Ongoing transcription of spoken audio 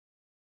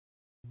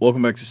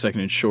Welcome back to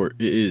Second and Short.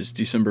 It is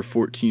December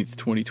 14th,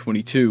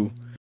 2022,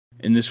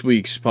 and this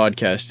week's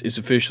podcast is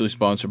officially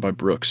sponsored by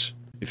Brooks.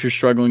 If you're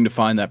struggling to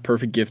find that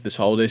perfect gift this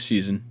holiday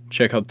season,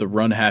 check out the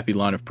Run Happy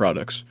line of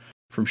products.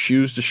 From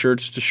shoes to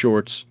shirts to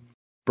shorts,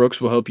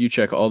 Brooks will help you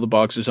check all the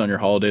boxes on your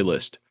holiday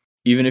list.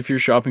 Even if you're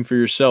shopping for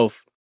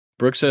yourself,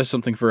 Brooks has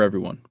something for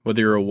everyone.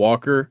 Whether you're a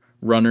walker,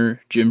 runner,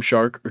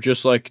 Gymshark, or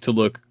just like to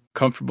look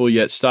comfortable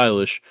yet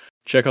stylish,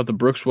 check out the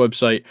Brooks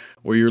website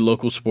or your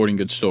local sporting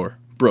goods store.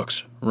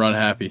 Brooks, Run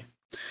Happy.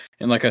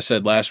 And like I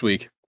said last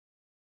week,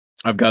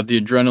 I've got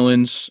the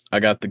Adrenalines. I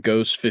got the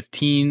Ghost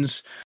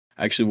 15s.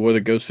 I actually wore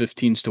the Ghost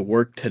 15s to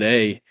work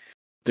today.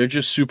 They're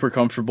just super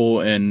comfortable.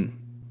 And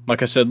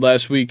like I said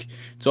last week,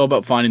 it's all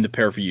about finding the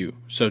pair for you.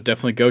 So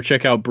definitely go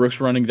check out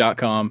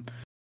brooksrunning.com.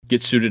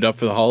 Get suited up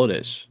for the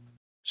holidays.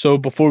 So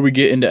before we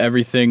get into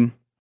everything,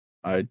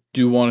 I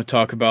do want to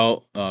talk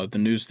about the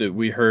news that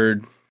we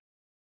heard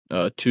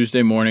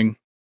Tuesday morning.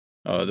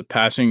 The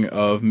passing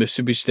of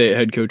Mississippi State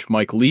head coach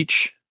Mike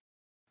Leach.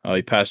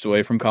 He passed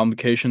away from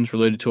complications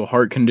related to a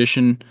heart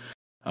condition,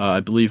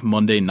 I believe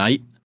Monday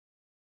night.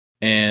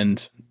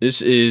 And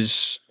this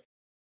is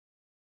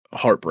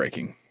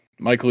heartbreaking.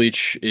 Mike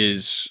Leach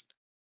is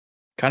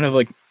kind of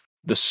like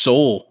the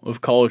soul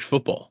of college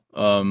football.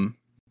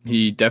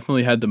 He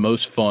definitely had the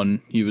most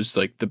fun. He was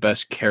like the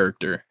best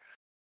character.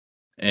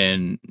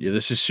 And yeah,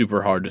 this is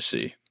super hard to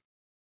see.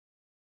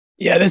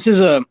 Yeah, this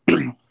is a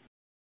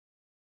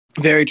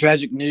very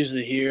tragic news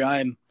to hear.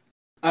 I'm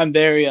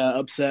very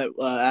upset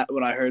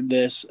when I heard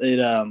this.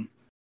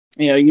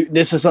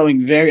 This is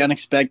something very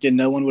unexpected.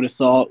 No one would have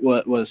thought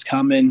what was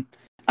coming.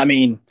 I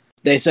mean,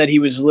 they said he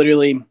was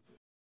literally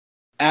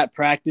at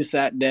practice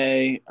that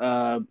day.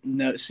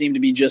 Seemed to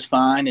be just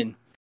fine, and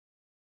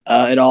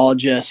it all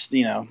just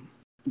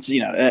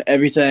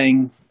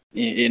everything.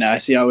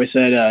 I always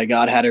said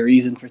God had a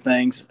reason for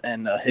things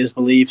and His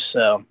beliefs.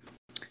 So.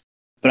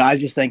 But I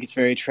just think it's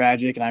very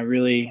tragic, and I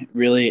really,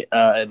 really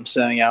am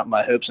sending out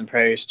my hopes and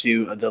prayers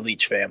to the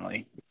Leach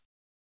family.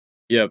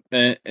 Yep,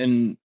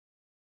 and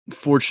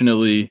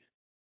fortunately,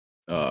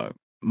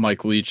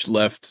 Mike Leach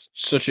left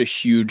such a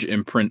huge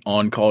imprint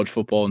on college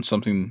football and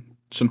some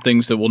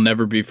things that will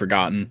never be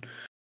forgotten.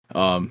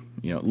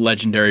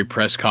 Legendary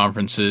press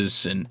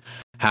conferences and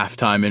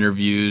halftime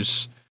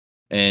interviews,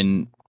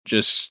 and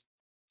just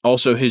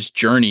also his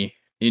journey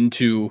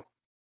into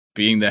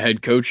being the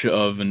head coach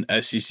of an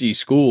SEC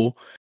school.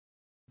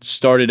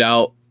 Started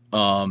out,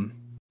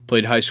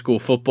 played high school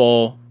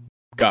football,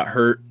 got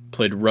hurt,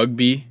 played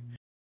rugby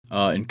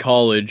in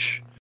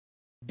college,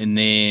 and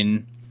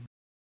then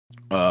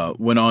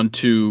went on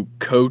to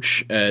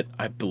coach at,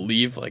 I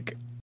believe, like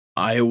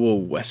Iowa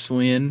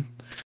Wesleyan,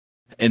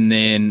 and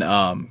then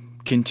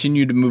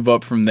continued to move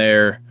up from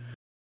there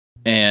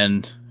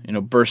and,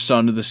 burst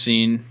onto the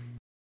scene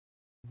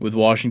with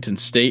Washington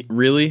State,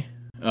 really,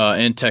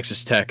 and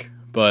Texas Tech.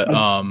 But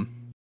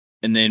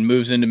and then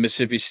moves into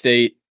Mississippi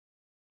State,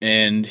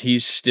 and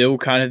he's still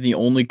kind of the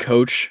only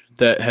coach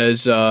that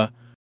has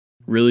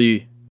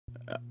really,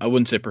 I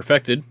wouldn't say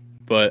perfected,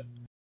 but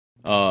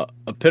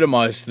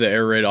epitomized the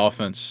air raid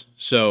offense.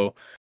 So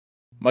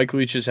Mike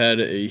Leach has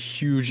had a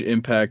huge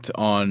impact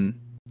on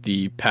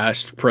the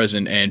past,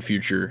 present, and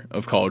future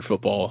of college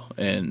football,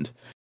 and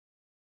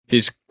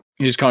his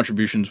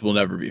contributions will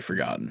never be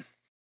forgotten.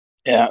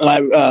 Yeah,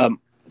 and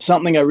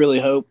something I really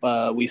hope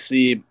we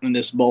see in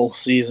this bowl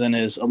season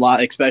is a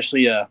lot,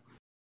 especially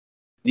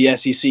the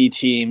SEC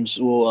teams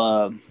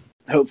will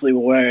hopefully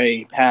wear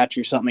a patch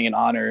or something in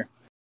honor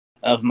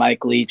of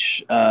Mike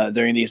Leach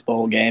during these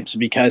bowl games,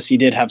 because he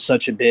did have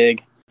such a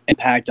big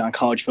impact on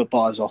college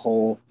football as a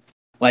whole.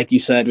 Like you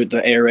said, with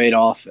the air raid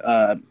off,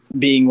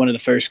 being one of the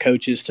first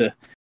coaches to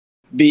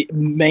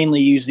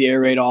mainly use the air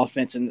raid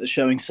offense and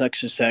showing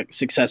such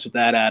success with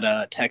that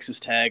at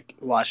Texas Tech,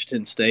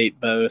 Washington State,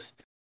 both,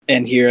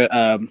 and here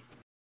down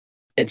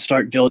in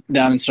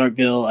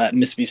Starkville at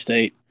Mississippi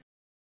State.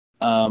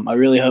 I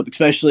really hope,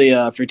 especially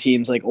for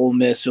teams like Ole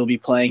Miss, who'll be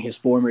playing his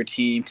former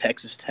team,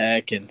 Texas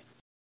Tech, and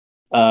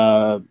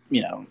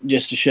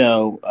just to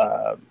show,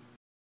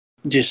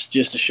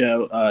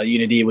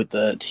 unity with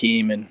the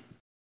team, and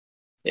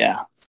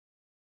yeah,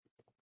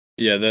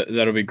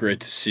 that'll be great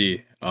to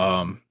see.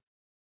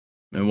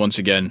 And once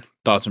again,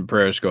 thoughts and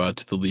prayers go out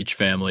to the Leach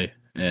family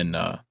and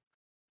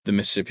the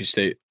Mississippi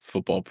State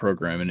football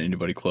program and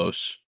anybody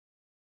close.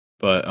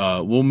 But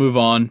we'll move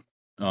on.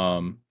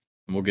 And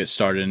we'll get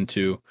started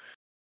into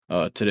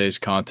today's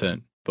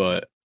content.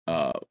 But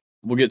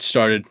we'll get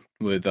started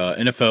with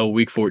NFL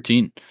Week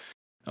 14.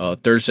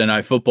 Thursday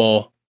Night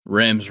Football,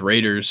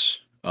 Rams-Raiders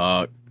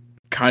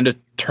kind of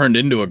turned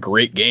into a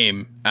great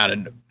game out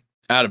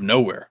of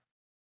nowhere.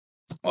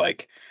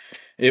 Like,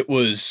 it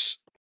was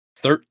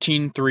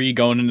 13-3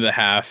 going into the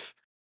half,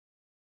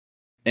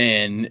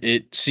 and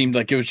it seemed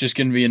like it was just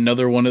going to be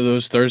another one of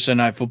those Thursday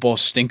Night Football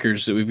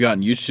stinkers that we've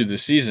gotten used to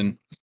this season.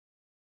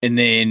 And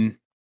then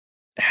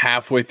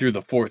halfway through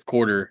the fourth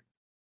quarter,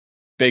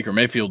 Baker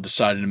Mayfield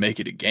decided to make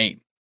it a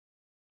game.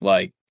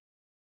 Like,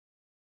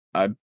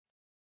 I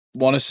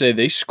want to say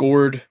they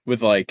scored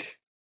with like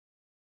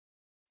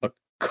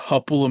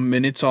couple of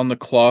minutes on the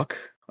clock.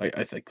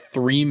 I think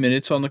 3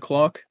 minutes on the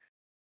clock.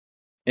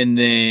 And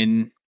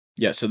then,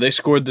 so they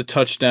scored the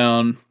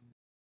touchdown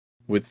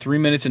with 3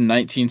 minutes and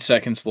 19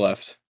 seconds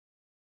left.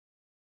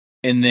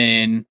 And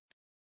then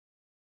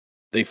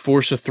they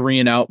force a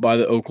 3-and-out by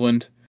the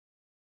Oakland.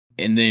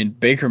 And then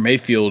Baker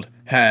Mayfield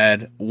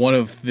had one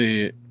of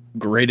the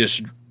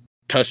greatest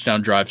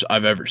touchdown drives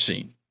I've ever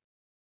seen.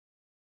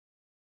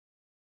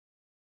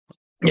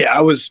 Yeah,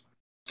 I was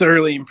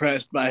thoroughly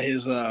impressed by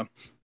his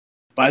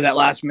by that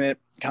last minute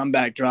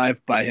comeback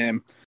drive by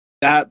him.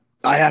 That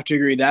I have to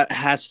agree, that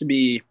has to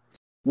be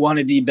one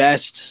of the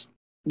best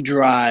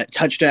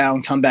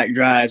touchdown comeback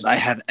drives I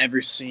have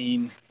ever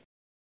seen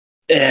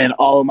in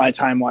all of my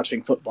time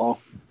watching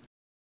football.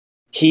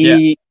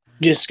 He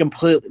just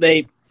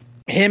completely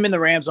him and the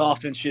Rams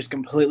offense just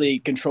completely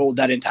controlled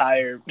that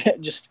entire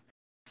just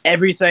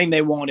everything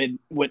they wanted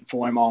went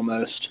for him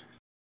almost.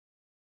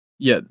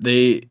 Yeah,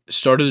 they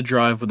started the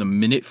drive with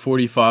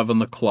 1:45 on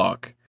the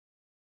clock,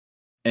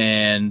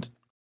 and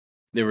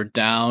they were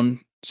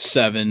down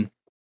 6.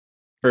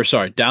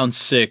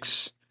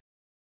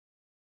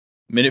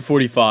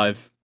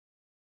 1:45.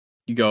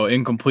 You go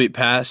incomplete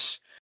pass,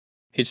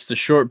 hits the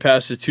short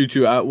pass to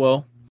Tutu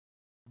Atwell,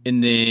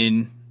 and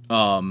then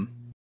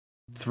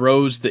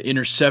throws the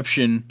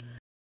interception,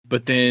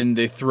 but then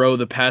they throw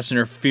the pass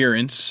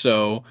interference,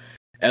 so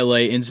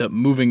LA ends up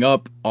moving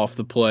up off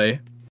the play.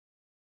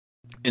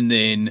 And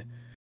then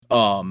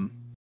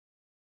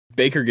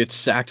Baker gets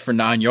sacked for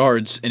 9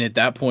 yards, and at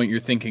that point you're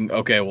thinking,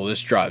 okay, well,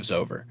 this drive's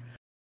over.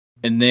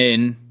 And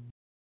then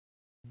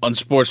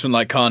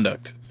unsportsmanlike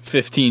conduct,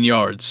 15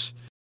 yards.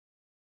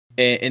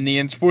 And the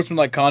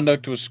unsportsmanlike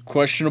conduct was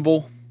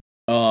questionable.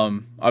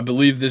 I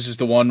believe this is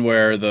the one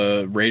where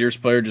the Raiders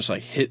player just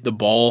hit the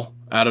ball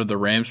out of the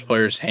Rams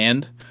player's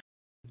hand.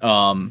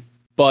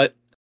 But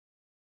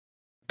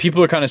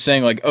people are kind of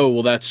saying oh,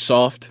 well, that's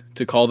soft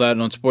to call that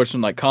an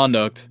unsportsmanlike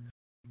conduct.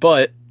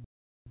 But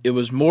it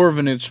was more of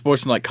an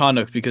unsportsmanlike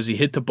conduct because he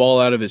hit the ball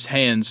out of his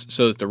hands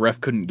so that the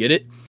ref couldn't get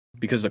it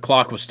because the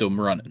clock was still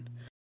running.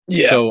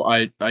 Yeah. So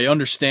I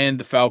understand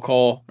the foul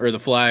call or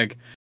the flag,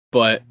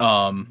 but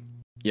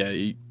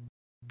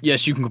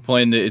yes, you can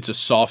complain that it's a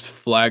soft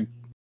flag,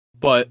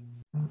 but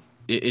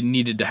it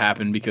needed to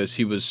happen because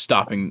he was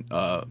stopping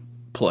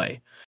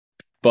play.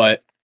 And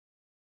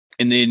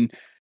then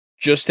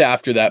just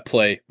after that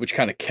play, which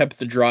kind of kept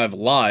the drive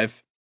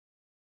alive,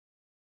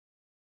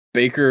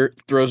 Baker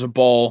throws a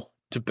ball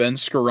to Ben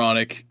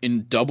Skoranek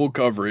in double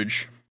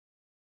coverage.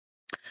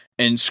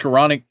 And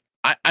Skoranek,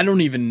 I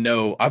don't even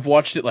know. I've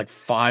watched it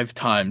 5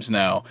 times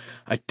now.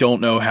 I don't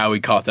know how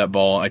he caught that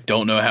ball. I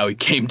don't know how he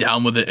came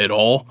down with it at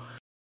all.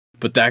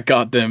 But that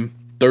got them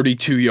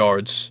 32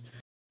 yards.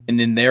 And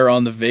then they're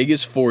on the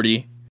Vegas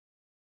 40.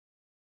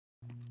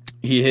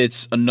 He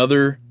hits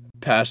another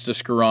pass to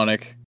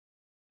Skoranek.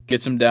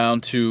 Gets him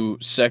down to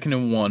 2nd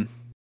and 1.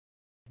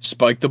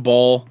 Spike the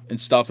ball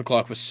and stop the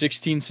clock with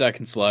 16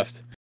 seconds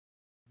left.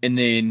 And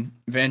then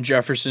Van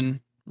Jefferson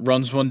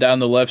runs one down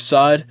the left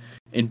side,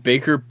 and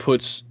Baker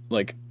puts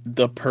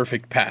the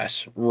perfect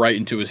pass right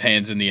into his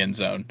hands in the end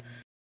zone.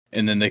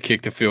 And then they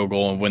kick the field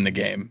goal and win the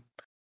game.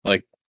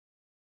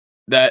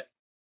 That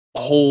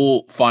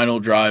whole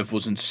final drive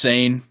was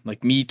insane.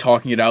 Me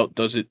talking it out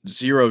does it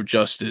zero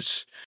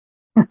justice.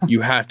 You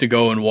have to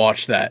go and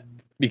watch that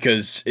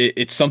because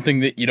it's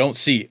something that you don't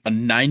see. A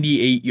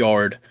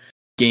 98-yard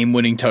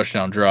game-winning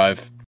touchdown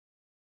drive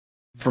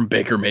from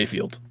Baker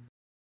Mayfield.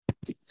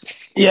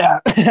 Yeah,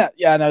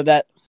 I know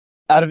that.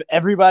 Out of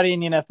everybody in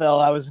the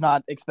NFL, I was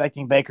not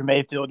expecting Baker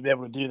Mayfield to be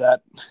able to do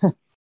that.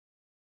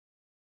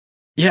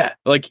 Yeah,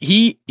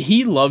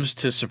 he loves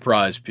to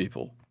surprise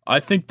people. I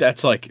think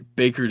that's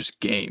Baker's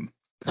game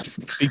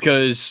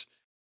because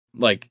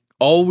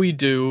all we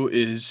do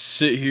is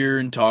sit here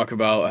and talk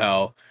about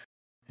how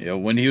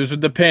when he was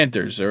with the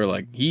Panthers, they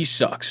were he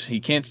sucks. He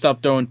can't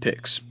stop throwing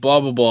picks.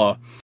 Blah blah blah.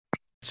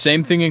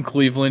 Same thing in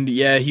Cleveland.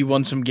 Yeah, he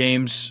won some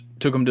games,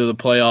 took him to the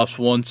playoffs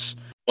once,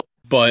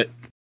 but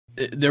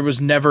there was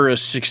never a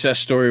success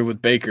story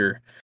with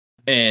Baker,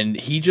 and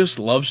he just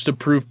loves to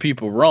prove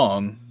people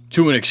wrong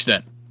to an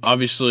extent.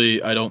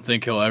 Obviously, I don't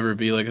think he'll ever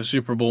be a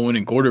Super Bowl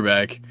winning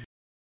quarterback,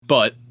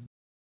 but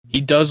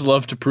he does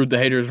love to prove the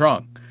haters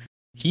wrong.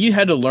 He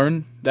had to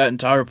learn that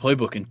entire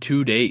playbook in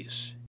 2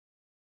 days.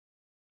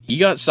 He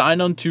got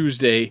signed on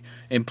Tuesday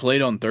and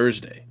played on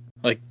Thursday.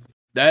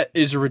 That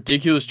is a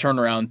ridiculous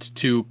turnaround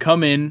to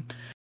come in.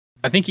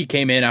 I think he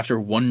came in after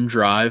one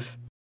drive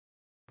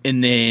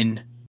and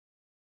then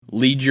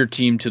lead your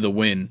team to the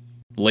win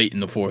late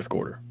in the fourth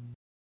quarter.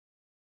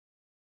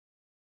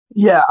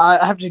 Yeah,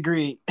 I have to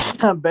agree.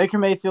 Baker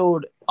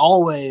Mayfield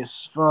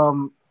always,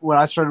 from when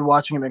I started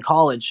watching him in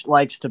college,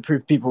 likes to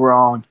prove people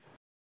wrong.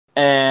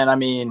 And,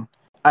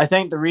 I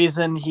think the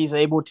reason he's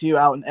able to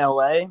out in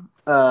L.A.,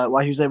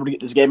 why he was able to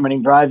get this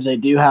game-winning drives, they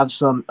do have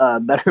some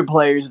better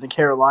players than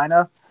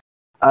Carolina.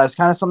 It's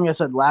kind of something I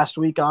said last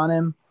week on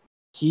him.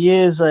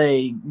 He's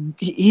going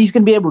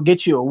to be able to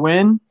get you a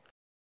win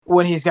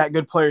when he's got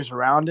good players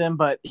around him,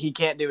 but he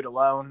can't do it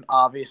alone,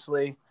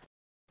 obviously.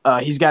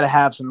 he's got to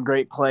have some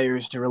great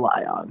players to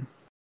rely on.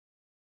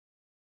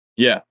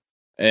 Yeah,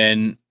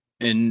 and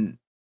in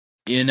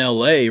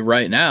LA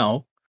right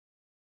now,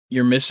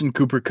 you're missing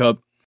Cooper Kupp,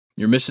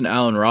 you're missing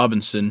Allen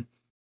Robinson.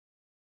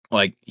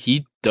 Like,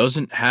 he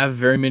doesn't have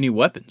very many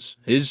weapons.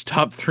 His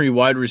top 3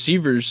 wide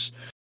receivers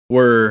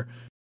were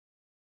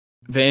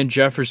Van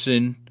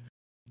Jefferson,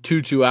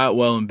 Tutu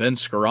Atwell, and Ben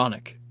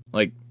Skoranek.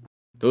 Like,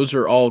 those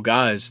are all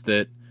guys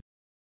that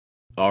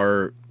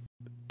are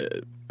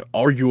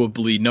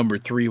arguably number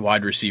 3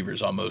 wide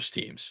receivers on most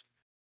teams.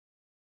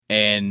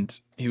 And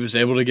he was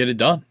able to get it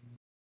done.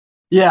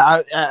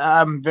 Yeah,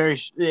 I'm very.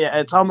 Yeah,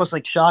 it's almost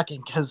like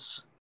shocking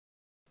because,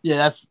 yeah,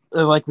 that's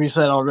like we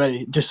said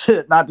already. Just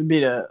not to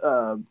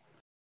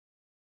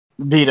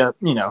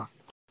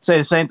say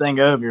the same thing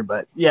over,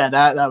 but yeah,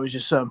 that was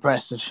just so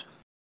impressive.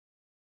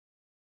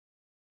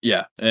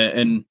 Yeah,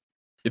 and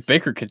if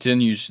Baker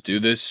continues to do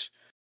this,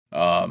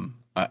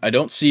 I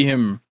don't see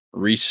him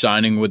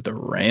re-signing with the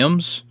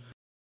Rams,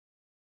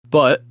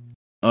 but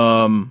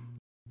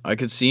I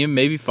could see him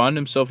maybe find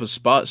himself a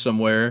spot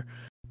somewhere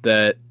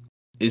that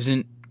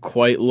isn't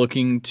quite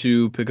looking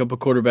to pick up a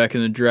quarterback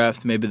in the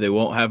draft. Maybe they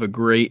won't have a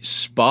great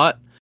spot,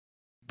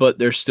 but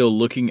they're still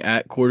looking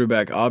at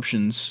quarterback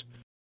options.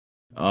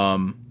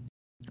 I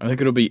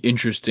think it'll be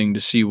interesting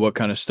to see what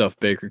kind of stuff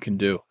Baker can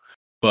do.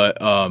 But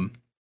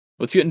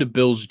let's get into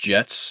Bills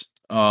Jets.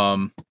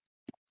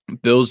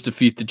 Bills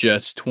defeat the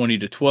Jets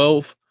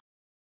 20-12,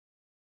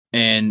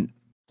 and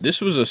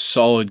this was a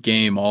solid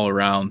game all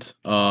around.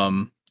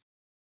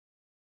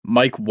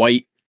 Mike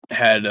White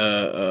had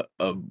a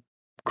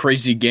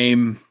crazy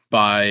game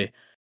by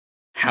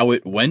how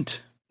it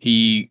went.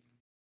 I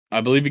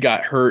believe he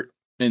got hurt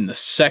in the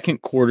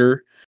second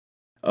quarter,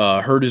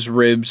 hurt his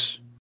ribs,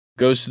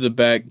 goes to the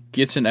back,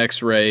 gets an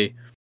x-ray.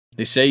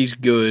 They say he's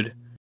good.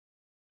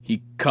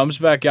 He comes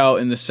back out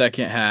in the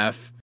second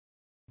half,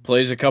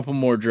 plays a couple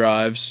more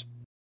drives,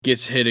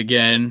 gets hit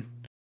again,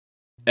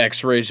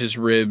 x-rays his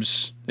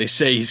ribs. They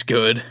say he's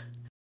good.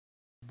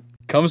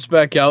 Comes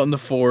back out in the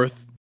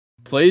fourth,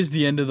 plays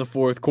the end of the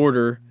fourth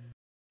quarter,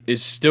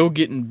 is still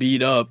getting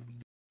beat up,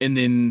 and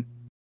then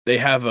they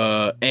have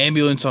a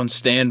ambulance on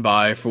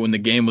standby for when the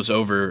game was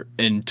over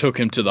and took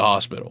him to the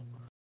hospital.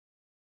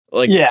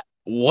 Like, yeah.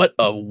 What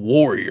a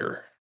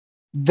warrior.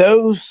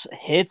 Those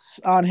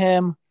hits on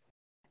him,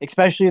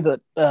 especially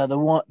the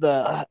one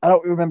I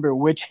don't remember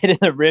which hit in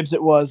the ribs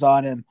it was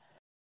on him,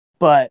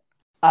 but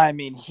I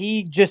mean,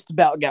 he just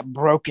about got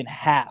broken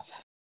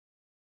half.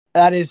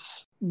 That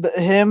is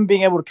him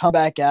being able to come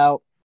back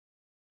out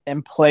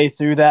and play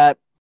through that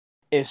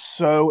is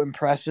so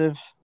impressive,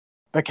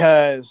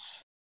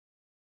 because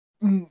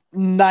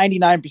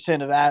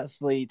 99% of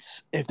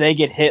athletes, if they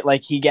get hit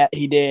like he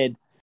did,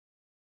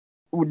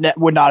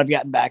 would not have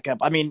gotten back up.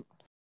 I mean,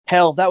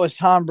 hell, if that was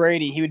Tom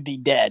Brady, he would be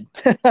dead.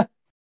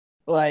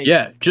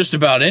 Yeah, just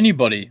about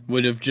anybody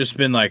would have just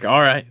been like,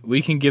 all right,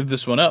 we can give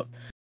this one up.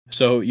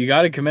 So you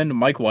got to commend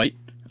Mike White.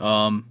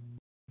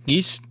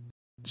 He's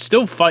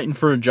still fighting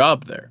for a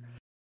job there.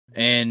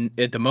 And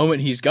at the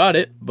moment he's got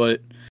it,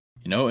 but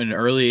an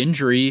early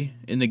injury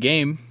in the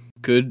game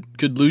could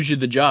lose you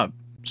the job.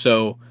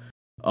 So,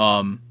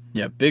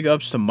 big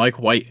ups to Mike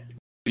White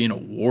being a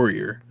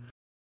warrior.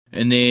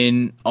 And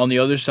then on the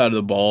other side of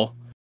the ball,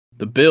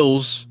 the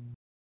Bills,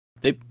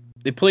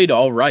 they played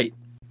all right.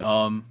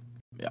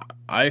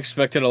 I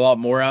expected a lot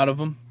more out of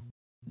them.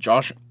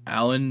 Josh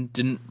Allen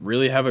didn't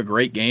really have a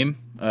great game.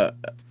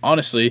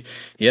 Honestly,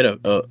 he had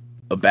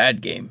a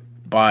bad game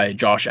by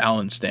Josh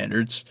Allen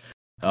standards.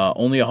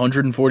 Only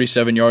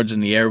 147 yards in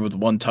the air with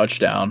 1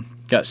 touchdown.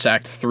 Got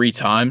sacked 3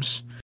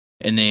 times.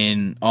 And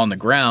then on the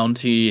ground,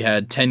 he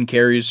had 10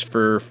 carries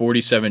for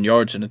 47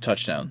 yards and a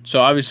touchdown. So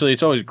obviously,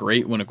 it's always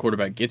great when a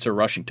quarterback gets a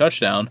rushing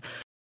touchdown.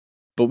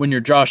 But when you're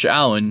Josh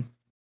Allen,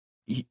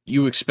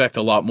 you expect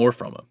a lot more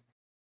from him.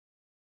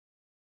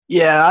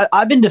 Yeah,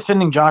 I've been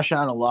defending Josh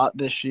Allen a lot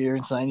this year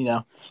and saying,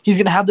 he's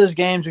going to have those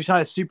games where he's not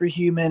a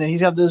superhuman, and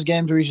he's got those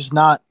games where he's just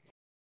not,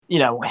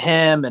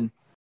 him. And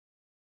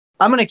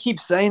I'm going to keep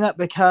saying that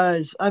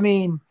because, I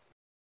mean,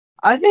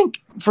 I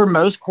think for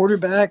most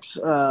quarterbacks,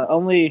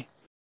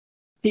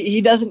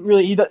 he didn't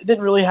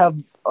really have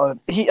I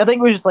think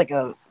it was just like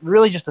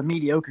just a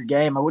mediocre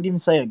game. I wouldn't even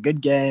say a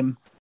good game.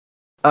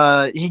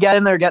 He got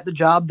in there, got the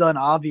job done,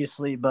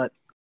 obviously, but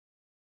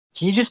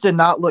he just did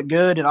not look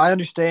good. And I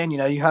understand,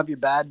 you have your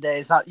bad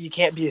days. You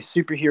can't be a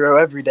superhero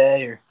every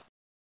day,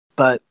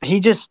 but he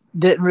just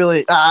didn't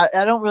really. I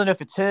don't really know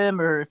if it's him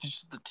or if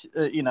it's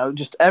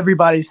just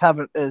everybody's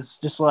is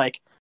just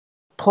like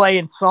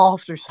playing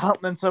soft or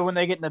something. So when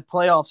they get in the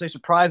playoffs, they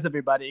surprise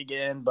everybody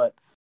again. But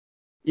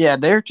yeah,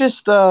 they're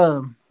just.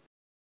 I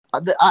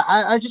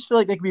just feel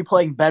like they could be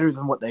playing better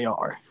than what they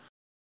are.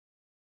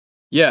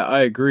 Yeah,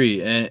 I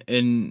agree,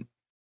 and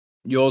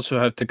you also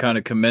have to kind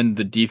of commend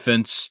the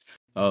defense.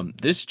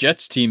 This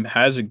Jets team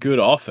has a good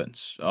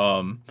offense.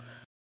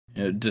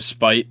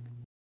 Despite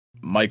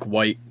Mike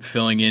White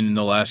filling in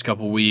the last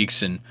couple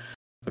weeks and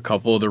a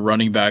couple of the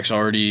running backs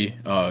already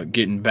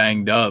getting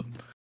banged up,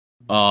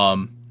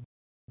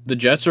 the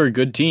Jets are a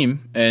good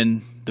team,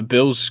 and the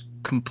Bills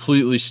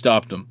completely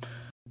stopped them.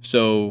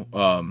 So,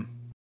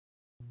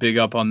 big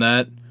up on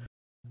that.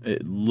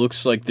 It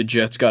looks like the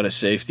Jets got a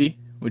safety,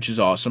 which is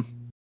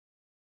awesome.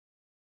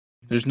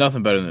 There's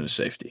nothing better than a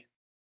safety.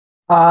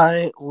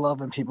 I love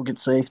when people get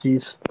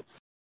safeties.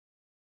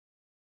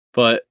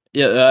 But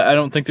yeah, I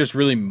don't think there's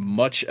really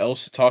much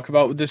else to talk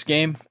about with this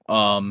game.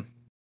 You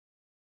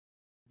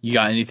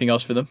got anything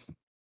else for them?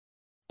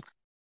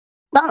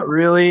 Not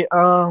really.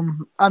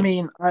 I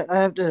mean, I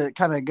have to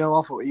kind of go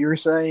off what you were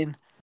saying.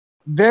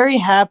 Very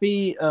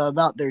happy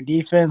about their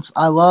defense.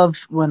 I love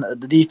when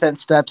the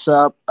defense steps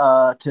up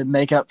to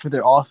make up for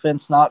their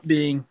offense not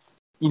being,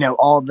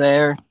 all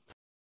there.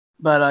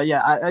 But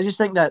yeah, I just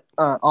think that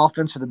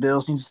offense for the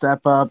Bills needs to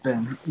step up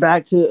and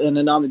and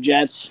then on the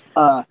Jets,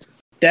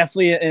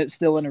 definitely it's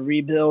still in a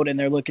rebuild and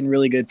they're looking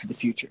really good for the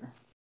future.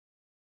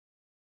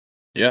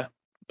 Yeah.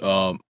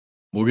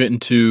 We'll get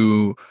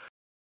into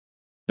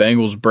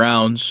Bengals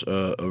Browns,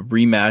 a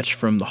rematch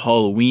from the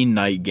Halloween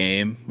night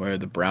game where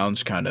the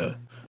Browns kind of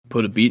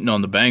put a beating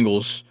on the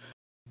Bengals.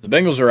 The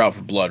Bengals are out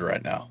for blood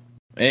right now.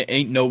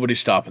 Ain't nobody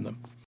stopping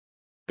them.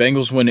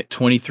 Bengals win at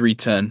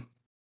 23-10.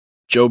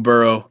 Joe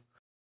Burrow,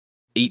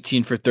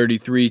 18 for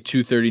 33,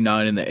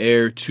 239 in the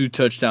air, 2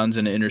 touchdowns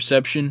and an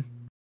interception.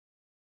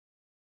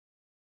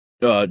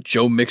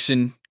 Joe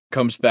Mixon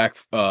comes back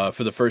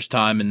for the first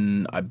time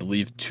in, I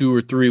believe, 2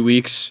 or 3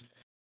 weeks.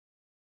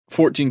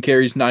 14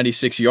 carries,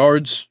 96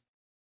 yards.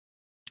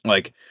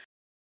 Like,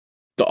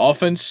 the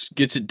offense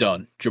gets it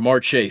done.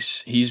 Jamar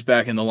Chase, he's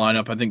back in the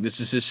lineup. I think this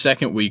is his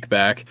second week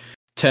back.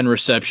 10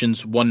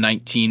 receptions,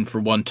 119 for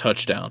 1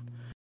 touchdown.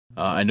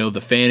 I know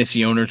the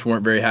fantasy owners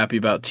weren't very happy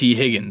about T.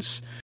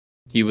 Higgins.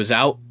 He was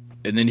out,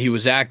 and then he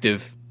was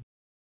active.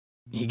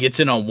 He gets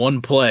in on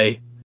 1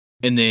 play,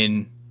 and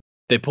then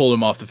they pulled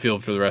him off the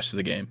field for the rest of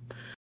the game,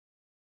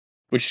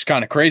 which is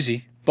kind of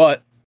crazy.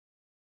 But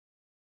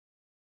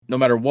no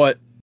matter what,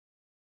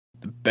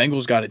 the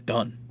Bengals got it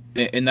done,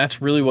 and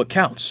that's really what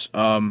counts.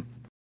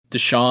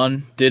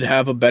 Deshaun did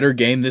have a better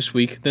game this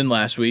week than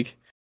last week.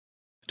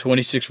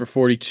 26 for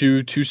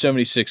 42,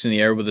 276 in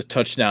the air with a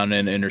touchdown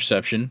and an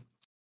interception.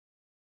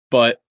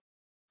 But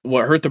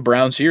what hurt the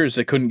Browns here is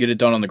they couldn't get it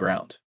done on the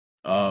ground.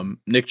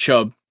 Nick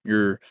Chubb,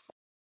 you're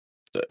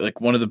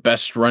like one of the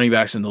best running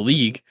backs in the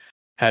league,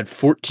 had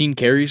 14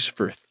 carries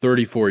for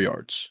 34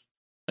 yards.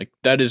 Like,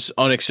 that is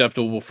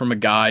unacceptable from a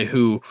guy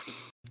who,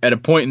 at a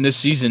point in this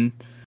season,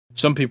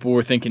 some people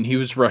were thinking he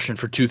was rushing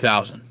for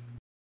 2,000.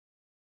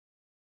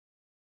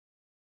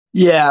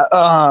 Yeah,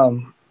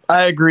 I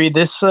agree.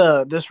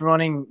 This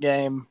running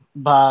game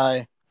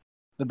by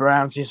the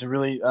Browns needs to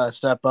really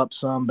step up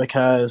some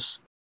because,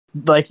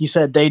 like you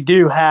said, they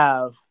do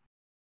have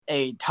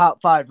a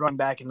top 5 running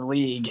back in the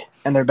league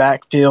in their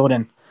backfield,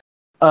 and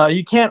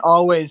you can't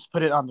always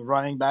put it on the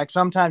running back.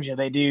 Sometimes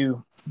they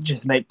do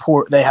just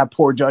they have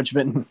poor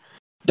judgment and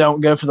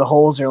don't go for the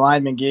holes their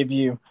linemen give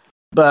you.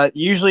 But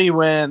usually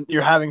when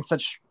you're having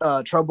such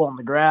trouble on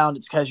the ground,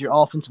 it's because your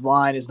offensive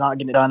line is not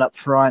getting it done up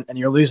front and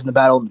you're losing the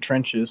battle in the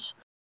trenches.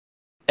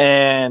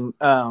 And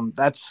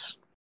that's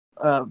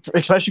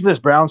especially for this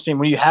Browns team,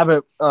 when you have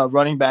a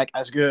running back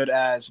as good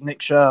as Nick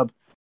Chubb,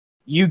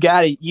 you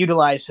got to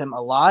utilize him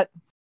a lot.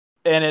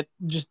 And it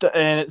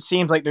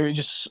seems like they're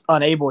just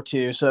unable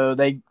to. So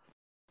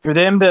for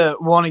them to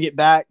want to get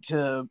back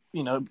to,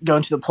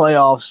 going to the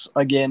playoffs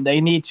again,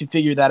 they need to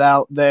figure that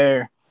out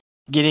there,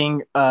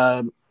 getting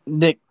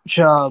Nick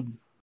Chubb,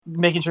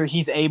 making sure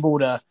he's able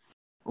to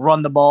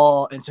run the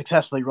ball and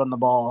successfully run the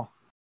ball.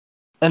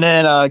 And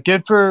then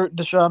good for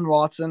Deshaun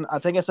Watson. I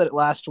think I said it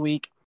last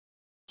week.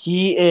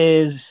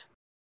 It's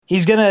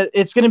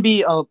gonna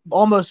be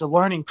almost a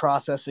learning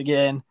process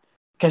again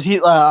because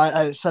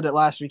I said it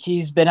last week.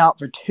 He's been out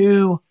for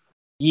 2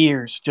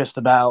 years just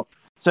about.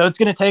 So it's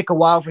gonna take a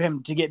while for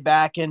him to get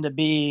back into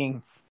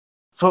being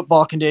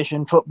football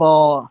condition,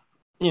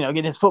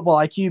 getting his football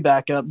IQ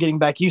back up, getting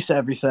back used to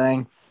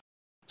everything.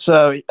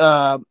 So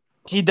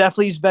he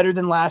definitely is better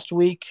than last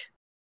week,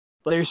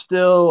 but there's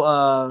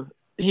still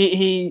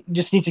he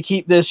just needs to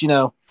keep this,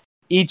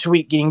 each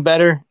week getting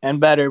better and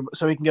better,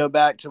 so we can go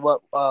back to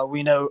what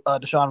we know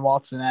Deshaun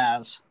Watson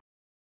as.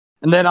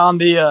 And then on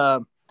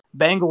the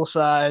Bengals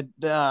side,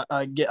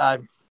 I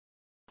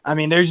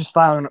mean they're just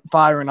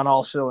firing on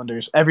all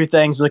cylinders.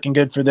 Everything's looking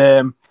good for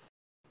them.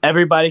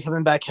 Everybody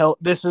coming back healthy.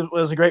 This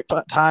was a great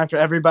time for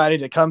everybody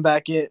to come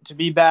back to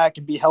be back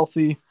and be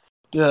healthy.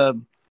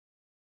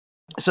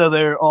 So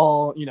they're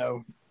all,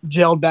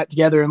 gelled back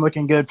together and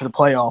looking good for the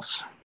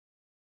playoffs.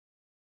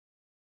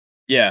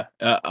 Yeah,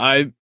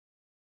 I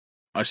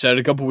said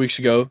a couple weeks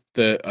ago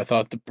that I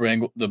thought the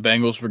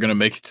Bengals were going to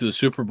make it to the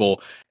Super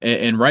Bowl,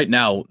 and right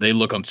now they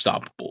look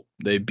unstoppable.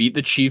 They beat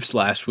the Chiefs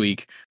last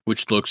week,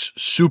 which looks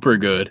super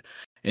good,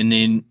 and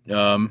then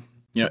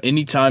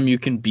anytime you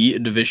can beat a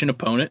division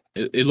opponent,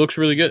 it looks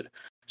really good.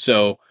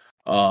 So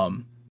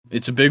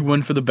it's a big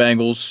win for the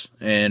Bengals,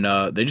 and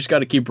they just got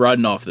to keep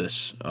riding off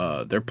this.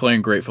 They're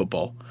playing great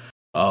football.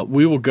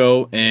 We will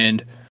go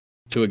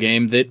to a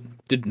game that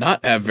did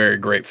not have very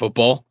great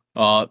football.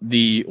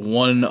 The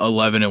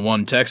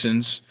 1-11-1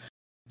 Texans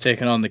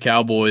taking on the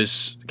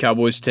Cowboys. The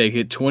Cowboys take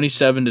it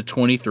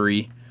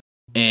 27-23,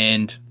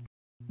 and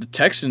the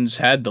Texans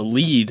had the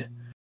lead.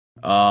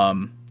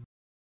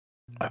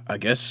 I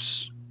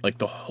guess like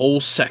the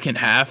whole second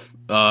half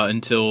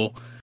until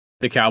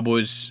the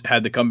Cowboys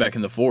had the comeback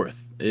in the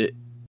fourth. It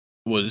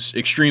was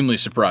extremely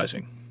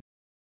surprising.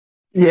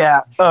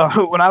 Yeah,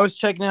 when I was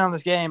checking in on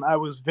this game, I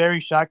was very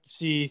shocked to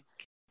see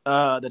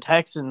the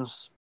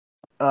Texans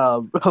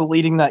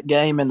leading that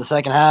game in the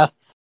second half,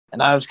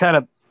 and I was kind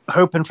of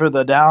hoping for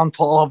the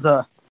downfall of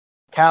the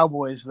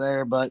Cowboys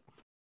there, but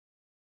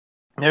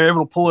they were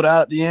able to pull it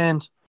out at the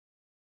end.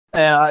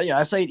 And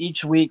I say it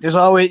each week. There's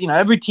always,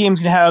 every team's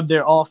gonna have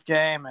their off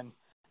game and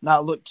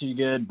not look too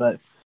good, but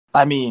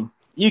I mean,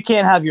 you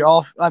can't have your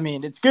off. I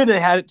mean, it's good they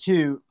had it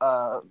to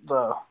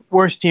the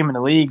worst team in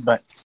the league,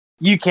 but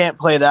you can't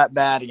play that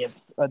bad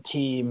against a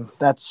team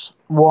that's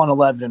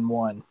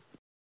 1-11-1.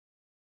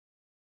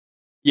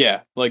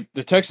 Yeah, like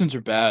the Texans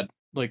are bad.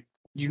 Like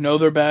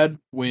they're bad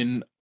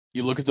when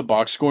you look at the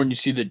box score and you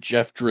see that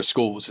Jeff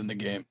Driscoll was in the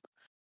game.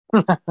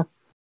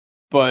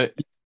 But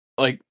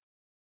like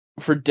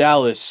for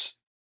Dallas,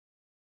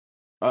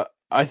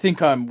 I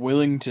think I'm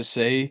willing to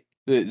say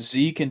that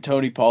Zeke and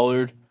Tony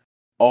Pollard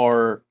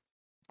are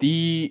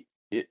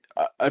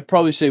I'd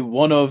probably say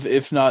one of,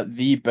 if not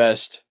the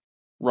best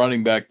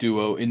running back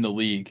duo in the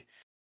league.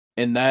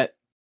 And that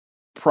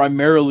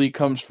primarily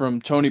comes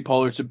from Tony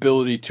Pollard's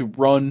ability to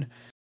run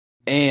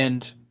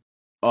and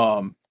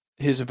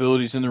his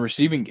abilities in the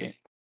receiving game.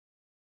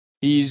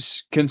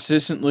 He's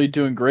consistently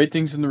doing great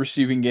things in the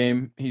receiving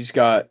game. He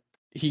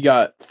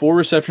got 4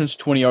 receptions,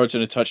 20 yards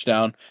and a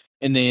touchdown,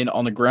 and then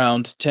on the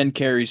ground, 10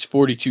 carries,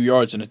 42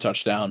 yards and a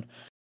touchdown.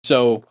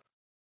 So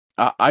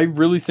I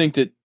really think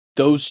that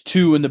those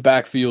two in the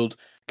backfield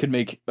could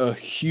make a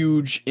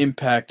huge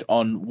impact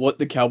on what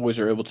the Cowboys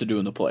are able to do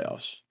in the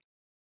playoffs.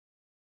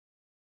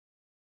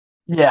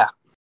 Yeah.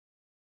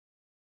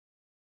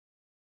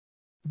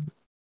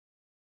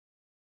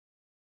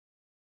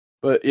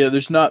 But yeah,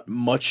 there's not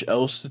much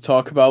else to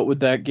talk about with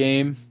that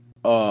game,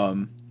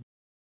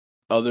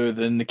 other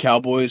than the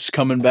Cowboys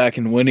coming back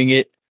and winning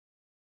it.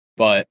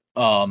 But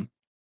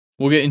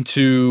we'll get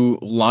into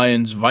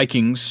Lions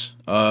Vikings.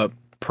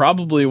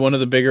 Probably one of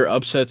the bigger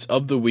upsets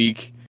of the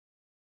week.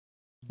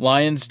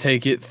 Lions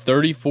take it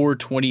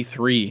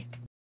 34-23.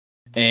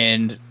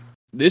 And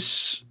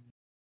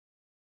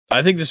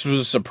I think this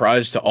was a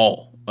surprise to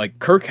all. Like,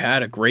 Kirk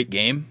had a great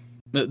game.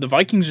 The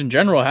Vikings in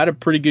general had a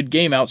pretty good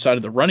game outside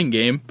of the running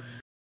game.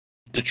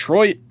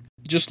 Detroit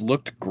just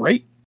looked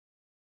great.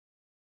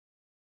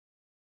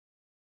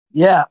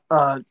 Yeah,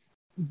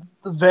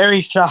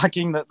 very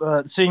shocking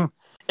that seeing.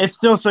 It's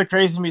still so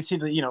crazy to me to see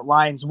the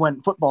Lions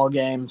win football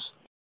games.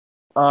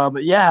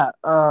 But yeah,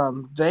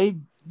 they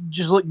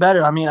just look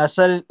better. I mean, I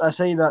say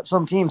about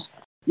some teams.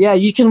 Yeah,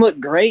 you can look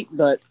great,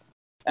 but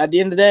at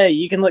the end of the day,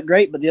 you can look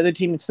great, but the other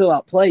team can still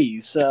outplay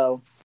you.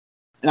 So,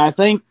 and I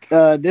think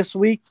this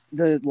week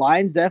the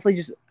Lions definitely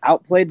just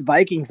outplayed the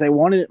Vikings. They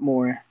wanted it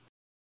more.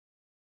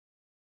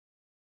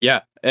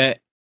 Yeah,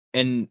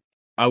 and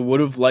I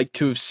would have liked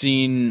to have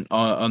seen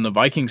on the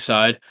Viking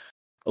side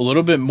a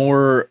little bit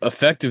more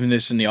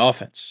effectiveness in the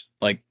offense.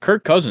 Like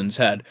Kirk Cousins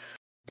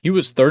he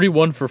was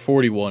 31 for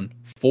 41,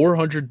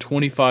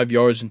 425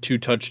 yards and 2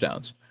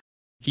 touchdowns.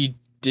 He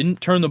didn't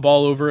turn the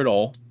ball over at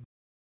all.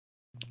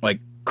 Like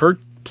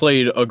Kirk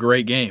played a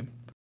great game.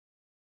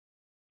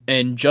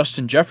 And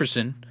Justin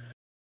Jefferson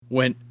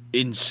went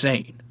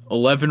insane.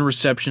 11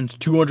 receptions,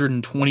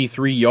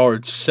 223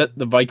 yards, set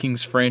the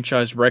Vikings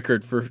franchise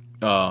record for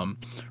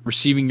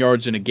receiving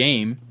yards in a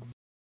game.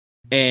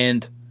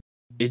 And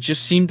it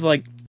just seemed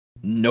like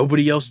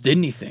nobody else did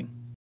anything.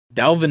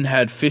 Dalvin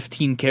had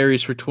 15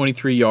 carries for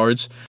 23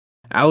 yards.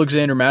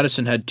 Alexander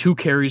Mattison had 2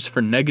 carries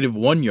for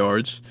 -1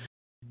 yards.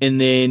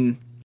 And then,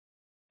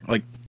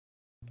 like,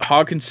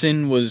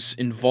 Hawkinson was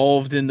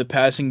involved in the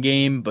passing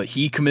game, but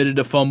he committed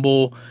a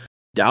fumble.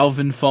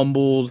 Dalvin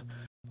fumbled.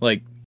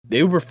 Like,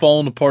 they were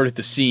falling apart at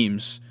the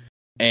seams,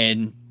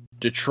 and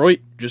Detroit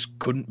just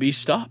couldn't be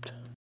stopped.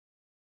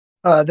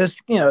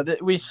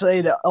 We say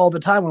it all the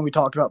time when we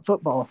talk about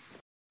football.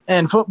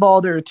 In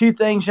football, there are 2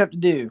 things you have to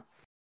do.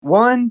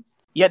 One,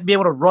 you have to be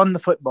able to run the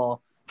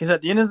football. Because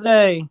at the end of the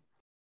day,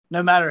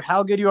 no matter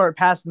how good you are at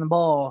passing the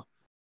ball,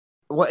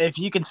 if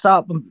you can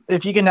stop them,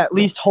 if you can at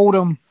least hold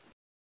them,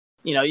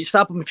 you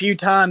stop them a few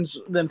times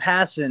than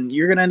passing,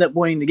 you're going to end up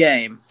winning the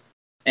game.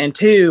 And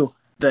 2,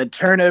 the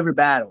turnover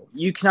battle.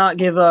 You cannot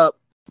give up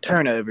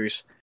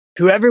turnovers.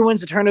 Whoever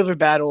wins the turnover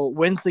battle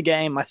wins the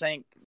game. I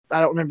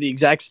don't remember the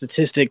exact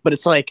statistic, but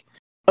it's like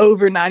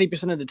over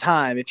 90% of the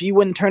time. If you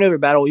win the turnover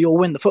battle, you'll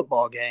win the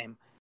football game.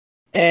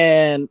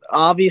 And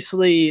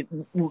obviously,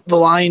 the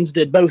Lions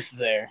did both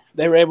there.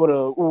 They were able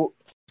to.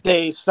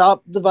 They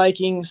stopped the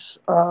Vikings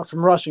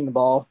from rushing the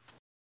ball,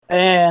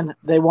 and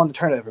they won the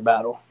turnover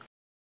battle.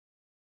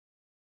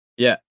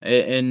 Yeah,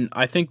 and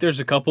I think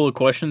there's a couple of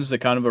questions that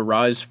kind of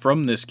arise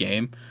from this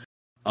game.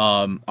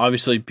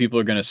 Obviously, people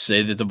are going to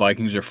say that the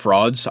Vikings are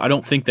frauds. I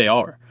don't think they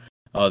are.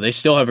 They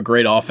still have a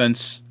great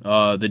offense.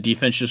 The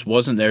defense just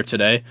wasn't there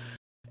today.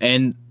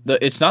 And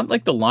it's not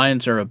like the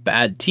Lions are a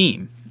bad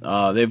team.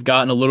 They've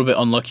gotten a little bit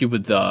unlucky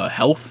with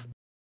health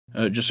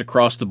just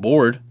across the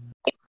board.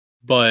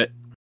 But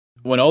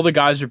when all the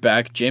guys are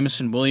back,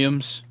 Jameson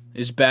Williams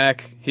is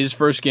back, his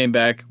first game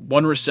back,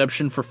 1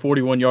 reception for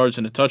 41 yards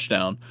and a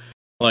touchdown.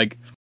 Like,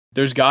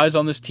 there's guys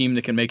on this team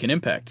that can make an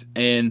impact.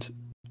 And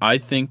I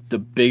think the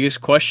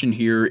biggest question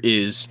here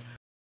is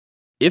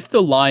if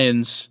the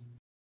Lions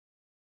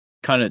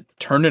kind of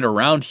turn it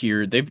around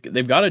here,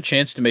 they've got a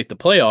chance to make the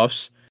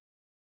playoffs.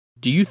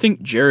 Do you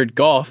think Jared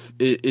Goff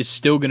is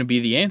still going to be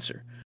the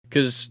answer?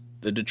 Because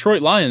the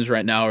Detroit Lions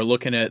right now are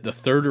looking at the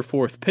 3rd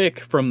or 4th pick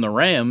from the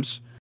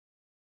Rams,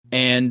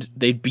 and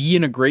they'd be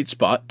in a great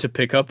spot to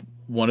pick up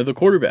one of the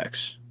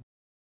quarterbacks.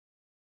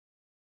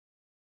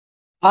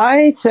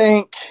 I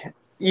think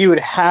you would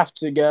have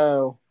to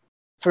go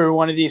for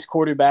one of these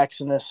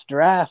quarterbacks in this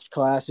draft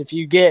class if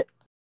you get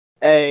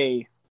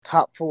a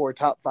top 4,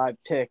 top 5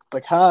 pick,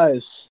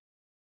 because,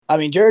 I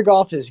mean, Jared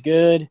Goff is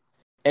good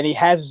and he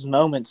has his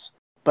moments,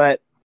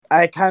 but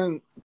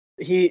to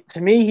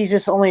me, he's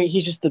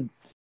just the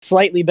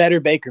slightly better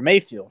Baker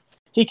Mayfield.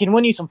 He can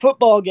win you some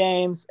football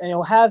games and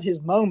he'll have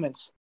his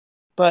moments,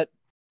 but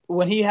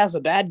when he has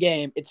a bad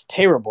game, it's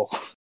terrible.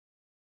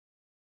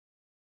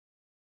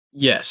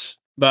 Yes,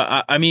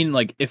 but I mean,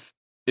 like, if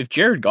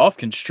Jared Goff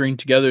can string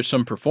together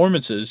some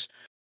performances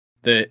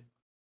that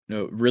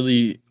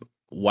really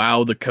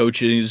wow the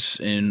coaches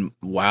and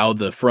wow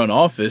the front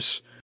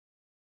office,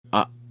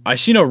 I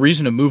see no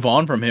reason to move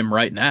on from him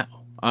right now.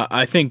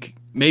 I think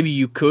maybe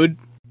you could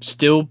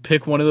still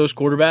pick one of those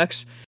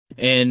quarterbacks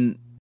and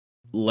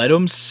let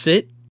him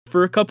sit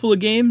for a couple of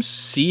games,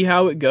 see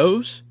how it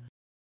goes.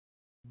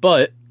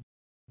 But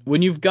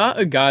when you've got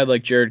a guy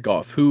like Jared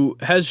Goff, who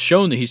has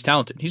shown that he's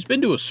talented, he's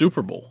been to a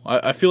Super Bowl.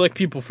 I feel like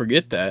people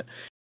forget that.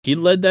 He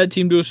led that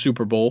team to a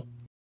Super Bowl,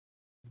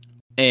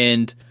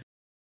 and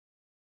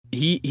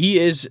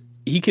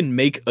he can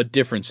make a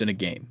difference in a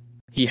game.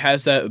 He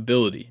has that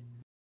ability.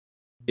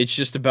 It's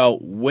just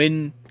about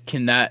when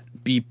can that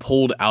be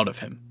pulled out of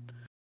him.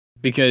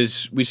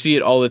 Because we see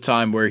it all the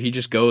time where he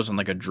just goes on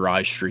like a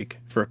dry streak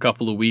for a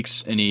couple of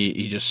weeks and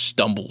he just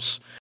stumbles.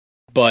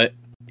 But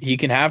he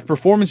can have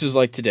performances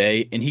like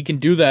today, and he can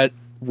do that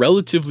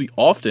relatively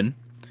often.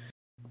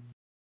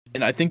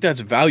 And I think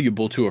that's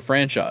valuable to a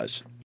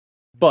franchise.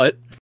 But,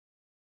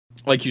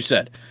 like you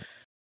said,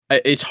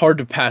 it's hard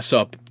to pass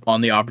up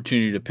on the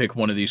opportunity to pick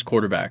one of these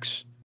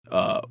quarterbacks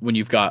when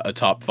you've got a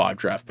top 5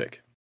 draft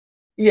pick.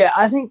 Yeah,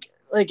 I think,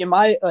 in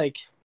my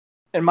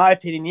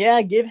opinion,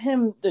 yeah, give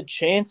him the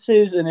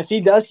chances, and if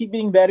he does keep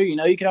being better,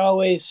 you can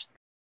always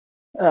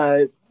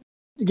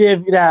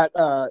give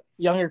that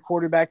younger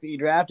quarterback that you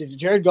draft. If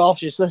Jared Goff,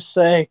 just let's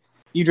say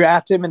you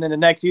draft him, and then the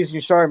next season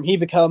you start him, he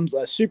becomes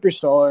a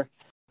superstar.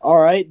 All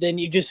right, then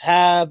you just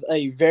have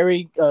a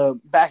very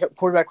backup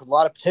quarterback with a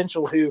lot of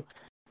potential.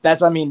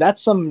 That's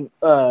some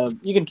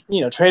you can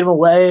trade him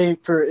away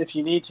for if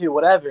you need to,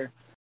 whatever.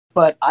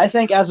 But I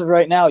think as of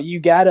right now, you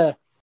cannot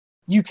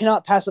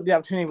pass up the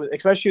opportunity,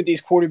 especially with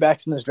these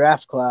quarterbacks in this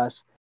draft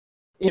class.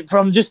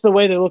 From just the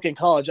way they look in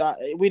college,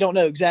 we don't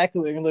know exactly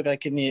what they're going to look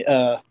like in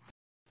the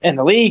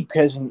league,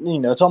 because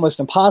it's almost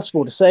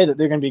impossible to say that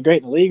they're going to be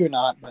great in the league or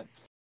not. But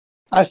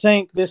I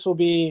think this will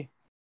be.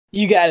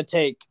 You got to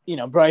take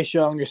Bryce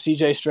Young or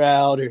C.J.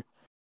 Stroud or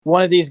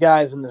one of these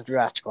guys in this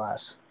draft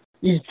class.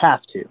 You just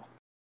have to,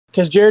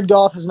 because Jared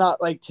Goff has not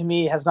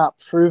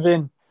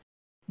fully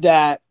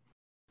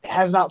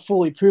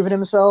proven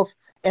himself.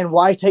 And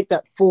why take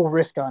that full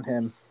risk on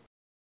him?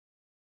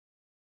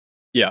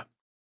 Yeah,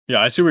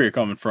 I see where you're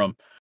coming from.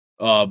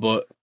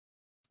 But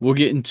we'll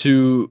get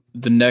into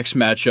the next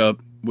matchup,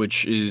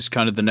 which is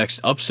kind of the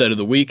next upset of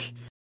the week.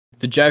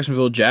 The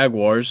Jacksonville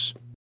Jaguars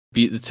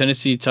beat the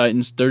Tennessee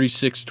Titans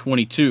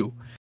 36-22.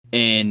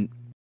 And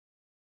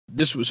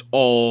this was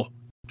all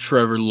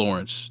Trevor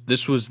Lawrence.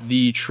 This was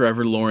the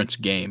Trevor Lawrence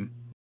game.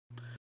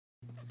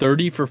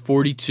 30 for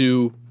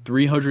 42,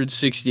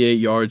 368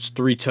 yards,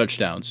 3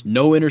 touchdowns,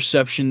 no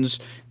interceptions,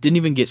 didn't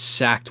even get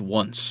sacked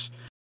once.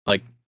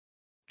 Like,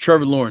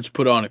 Trevor Lawrence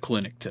put on a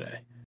clinic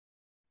today.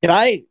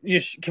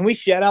 Can we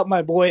shout out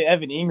my boy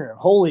Evan Ingram?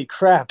 Holy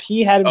crap,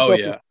 he had himself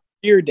a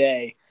career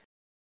day.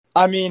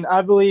 I mean,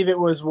 I believe it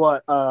was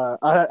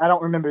I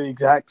don't remember the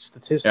exact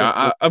statistics.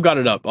 Yeah, I've got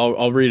it up.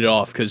 I'll read it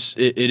off because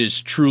it is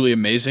truly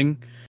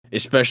amazing,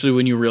 especially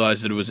when you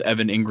realize that it was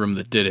Evan Ingram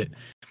that did it.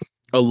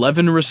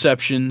 11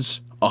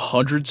 receptions,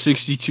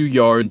 162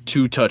 yards,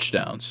 2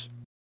 touchdowns.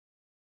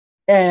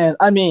 And,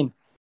 I mean,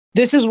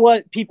 this is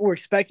what people were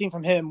expecting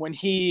from him when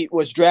he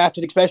was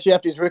drafted, especially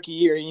after his rookie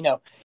year.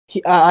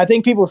 I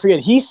think people forget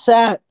he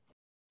sat,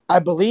 I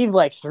believe,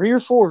 3 or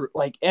 4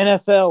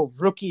 NFL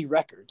rookie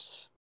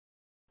records.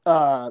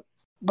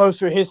 Both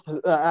for his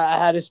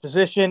at his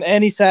position,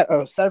 and he set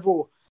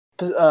several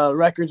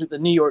records with the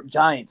New York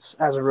Giants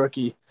as a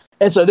rookie.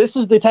 And so this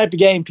is the type of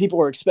game people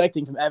were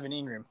expecting from Evan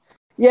Ingram.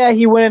 Yeah,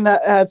 he went and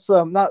had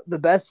some not the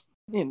best,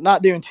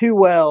 not doing too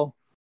well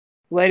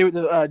later with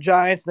the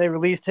Giants. They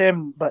released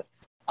him, but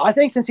I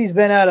think since he's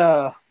been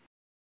down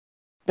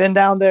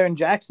there in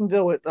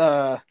Jacksonville with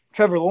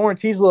Trevor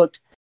Lawrence, he's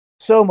looked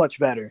so much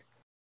better.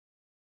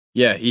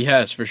 Yeah, he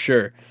has for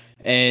sure.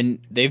 And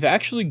they've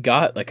actually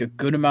got like a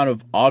good amount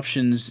of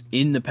options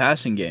in the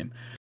passing game.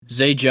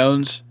 Zay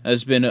Jones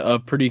has been a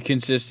pretty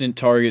consistent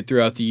target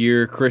throughout the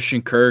year.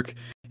 Christian Kirk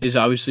is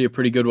obviously a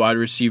pretty good wide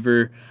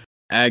receiver.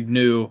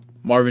 Agnew,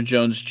 Marvin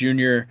Jones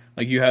Jr.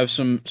 Like you have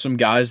some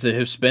guys that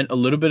have spent a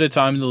little bit of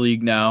time in the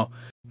league now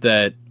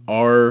that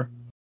are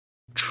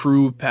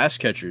true pass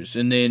catchers.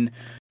 And then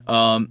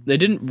they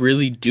didn't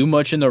really do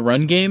much in the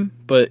run game,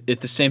 but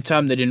at the same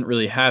time they didn't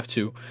really have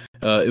to.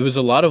 It was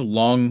a lot of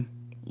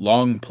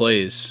long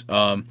plays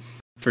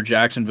for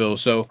Jacksonville.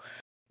 So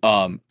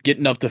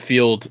getting up the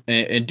field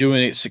and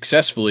doing it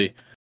successfully.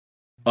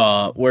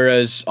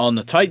 Whereas on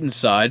the Titans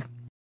side,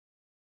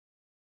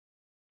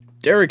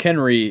 Derrick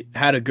Henry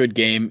had a good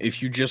game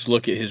if you just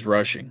look at his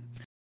rushing.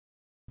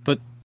 But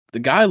the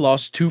guy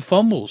lost 2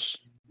 fumbles.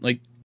 Like,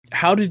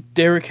 how did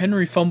Derrick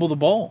Henry fumble the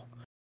ball?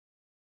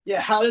 Yeah,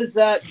 how does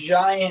the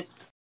giant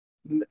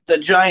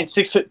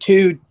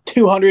 6'2",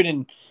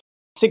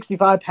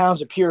 265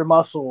 pounds of pure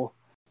muscle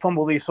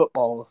fumble these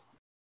footballs?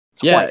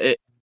 Yeah,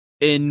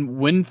 and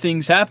when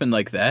things happen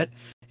like that,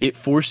 it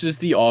forces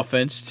the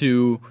offense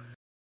to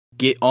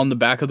get on the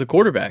back of the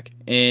quarterback.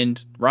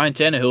 And Ryan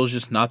Tannehill is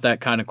just not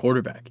that kind of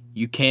quarterback.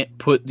 You can't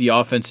put the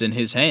offense in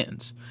his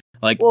hands.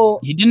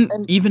 He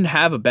didn't even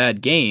have a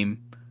bad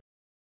game,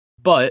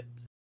 but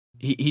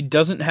he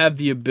doesn't have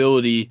the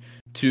ability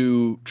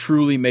to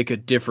truly make a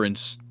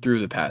difference through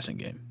the passing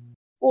game.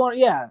 Well,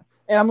 yeah,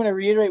 and I'm going to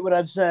reiterate what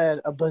I've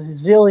said a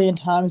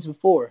bazillion times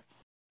before.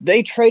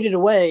 They traded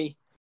away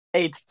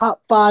a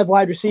top 5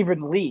 wide receiver in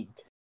the league.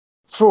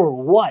 For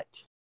what?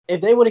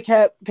 If they would have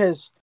kept,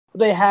 because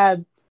they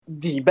had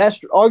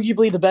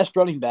arguably the best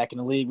running back in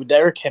the league with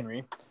Derrick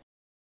Henry,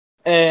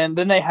 and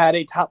then they had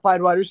a top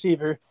 5 wide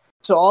receiver.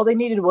 So all they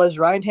needed was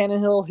Ryan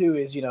Tannehill, who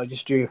is,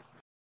 just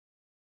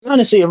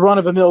honestly a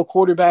run-of-the-mill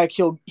quarterback.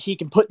 He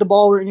can put the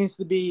ball where it needs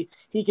to be.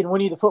 He can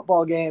win you the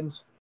football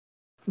games.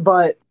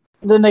 But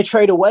then they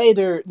trade away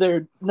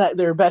their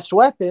best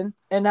weapon,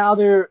 and now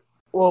they're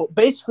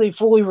basically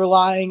fully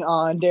relying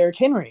on Derrick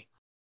Henry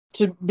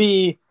to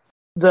be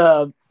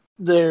their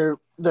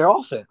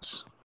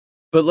offense.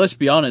 But let's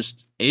be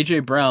honest, A.J.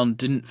 Brown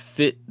didn't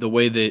fit the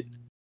way that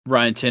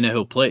Ryan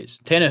Tannehill plays.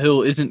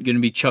 Tannehill isn't going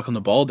to be chucking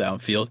the ball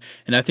downfield,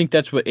 and I think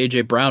that's what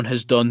A.J. Brown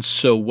has done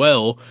so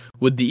well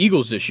with the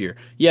Eagles this year.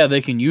 Yeah,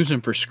 they can use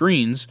him for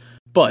screens,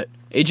 but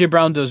A.J.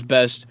 Brown does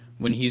best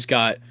when he's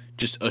got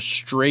just a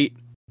straight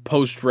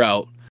post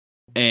route,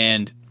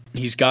 and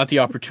he's got the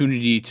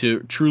opportunity to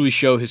truly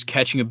show his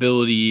catching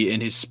ability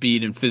and his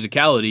speed and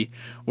physicality,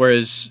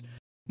 whereas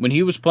when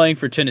he was playing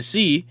for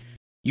Tennessee,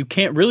 you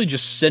can't really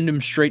just send him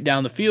straight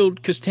down the field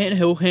because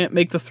Tannehill can't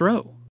make the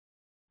throw.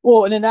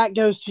 Well, and then that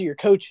goes to your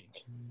coaching.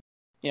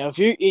 If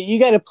you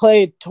got to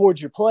play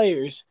towards your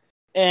players,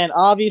 and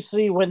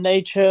obviously when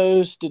they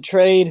chose to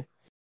trade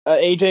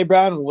A.J.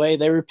 Brown away,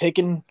 they were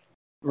picking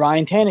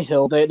Ryan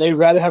Tannehill. They'd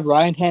rather have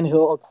Ryan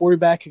Tannehill, a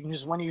quarterback who can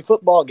just win you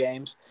football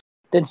games,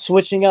 than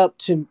switching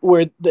to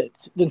where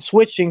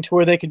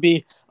they could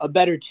be a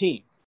better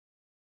team.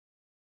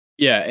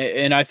 Yeah,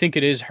 and I think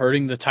it is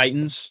hurting the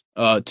Titans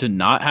to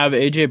not have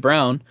A.J.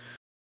 Brown,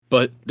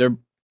 but they're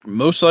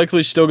most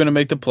likely still going to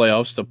make the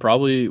playoffs. They'll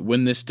probably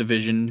win this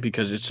division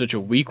because it's such a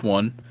weak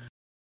one,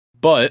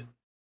 but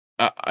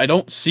I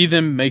don't see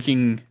them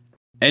making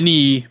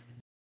any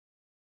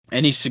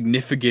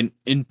significant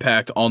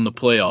impact on the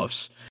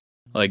playoffs.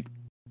 Like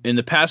in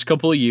the past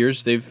couple of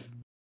years, they've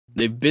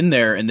been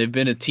there and they've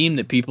been a team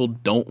that people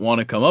don't want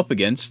to come up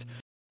against,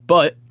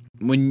 but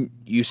when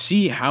you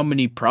see how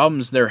many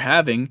problems they're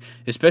having,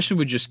 especially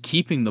with just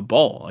keeping the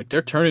ball, like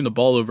they're turning the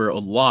ball over a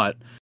lot.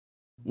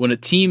 When a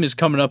team is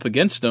coming up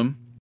against them,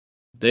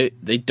 they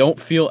don't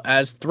feel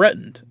as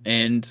threatened,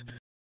 and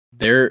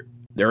they're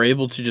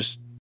able to just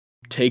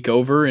take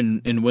over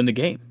and win the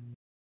game.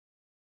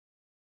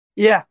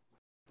 Yeah,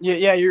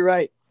 you're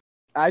right.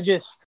 I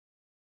just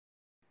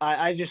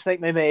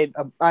think they made.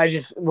 I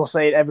just will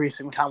say it every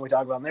single time we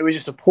talk about them. It was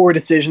just a poor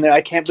decision there.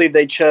 I can't believe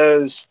they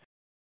chose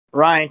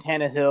Ryan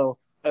Tannehill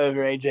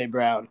over A.J.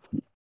 Brown.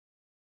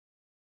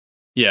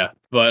 Yeah,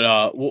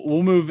 but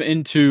we'll move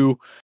into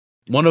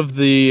one of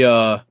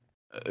the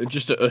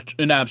just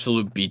an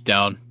absolute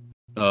beatdown.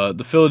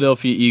 The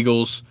Philadelphia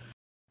Eagles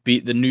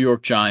beat the New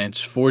York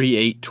Giants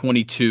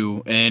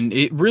 48-22, and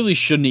it really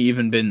shouldn't have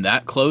even been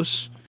that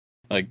close.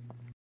 Like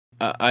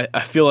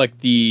I feel like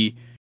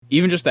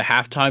even just the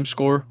halftime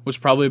score was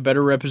probably a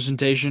better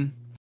representation.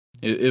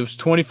 It was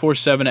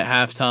 24-7 at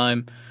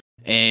halftime,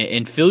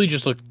 and Philly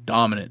just looked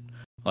dominant.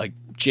 Like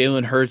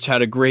Jalen Hurts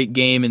had a great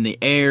game in the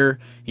air.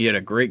 He had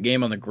a great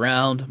game on the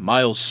ground.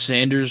 Miles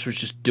Sanders was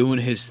just doing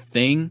his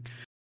thing.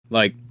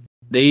 Like,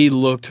 they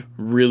looked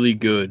really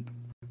good.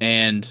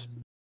 And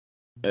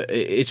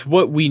it's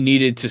what we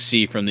needed to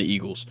see from the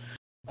Eagles.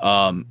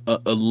 A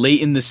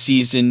late in the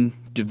season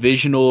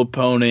divisional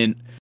opponent,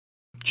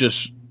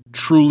 just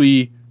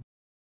truly,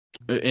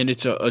 and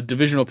it's a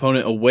divisional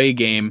opponent away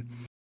game,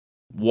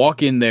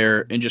 walk in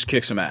there and just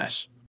kick some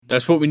ass.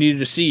 That's what we needed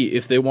to see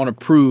if they want to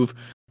prove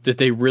that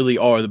they really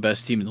are the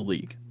best team in the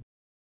league.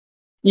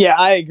 Yeah,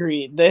 I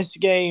agree. This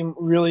game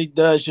really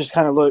does just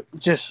kind of look,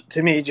 just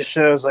to me, just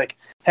shows like,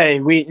 hey,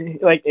 we,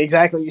 like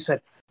exactly what you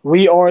said,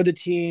 we are the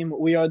team.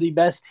 We are the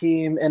best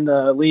team in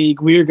the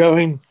league. We are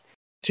going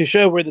to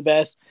show we're the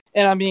best.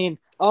 And I mean,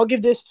 I'll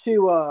give this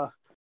to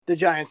the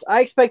Giants.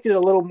 I expected a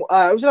little more.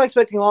 I was not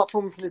expecting a lot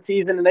from them from the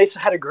season, and they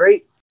had a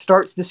great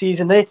start to the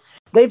season.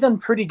 They've done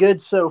pretty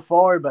good so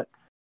far, but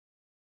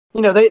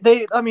you know,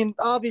 they I mean,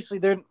 obviously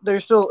they're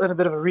still in a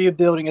bit of a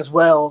rebuilding as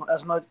well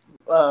as much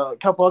a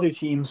couple other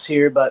teams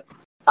here, but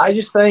I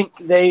just think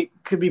they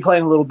could be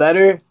playing a little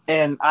better,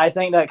 and I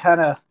think that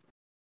kind of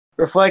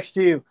reflects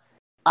to.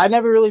 I've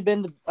never really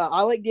been to.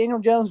 I like Daniel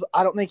Jones, but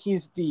I don't think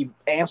he's the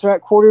answer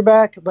at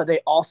quarterback. But they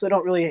also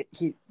don't really.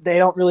 They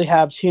don't really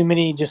have too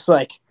many just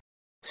like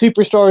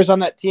superstars on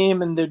that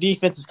team, and their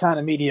defense is kind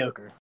of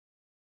mediocre.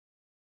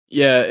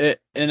 Yeah,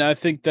 and I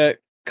think that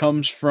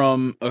comes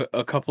from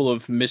a couple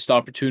of missed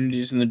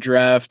opportunities in the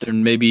draft,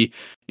 and maybe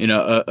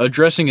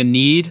addressing a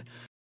need,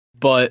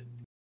 but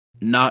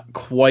not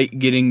quite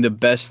getting the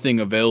best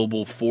thing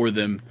available for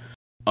them.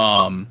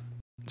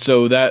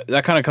 So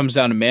that kind of comes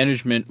down to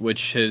management,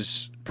 which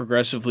has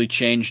progressively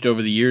changed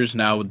over the years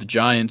now with the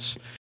Giants.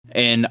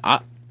 And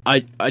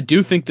I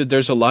do think that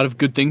there's a lot of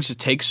good things to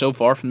take so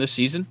far from this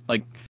season.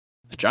 Like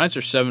the Giants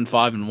are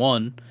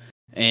 7-5-1,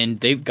 and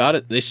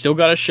they still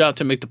got a shot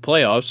to make the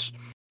playoffs.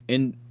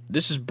 And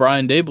this is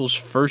Brian Daboll's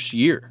first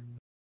year.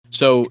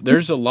 So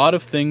there's a lot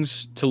of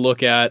things to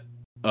look at,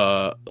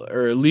 or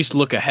at least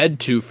look ahead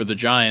to for the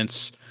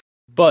Giants.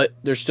 But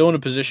they're still in a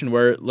position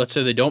where, let's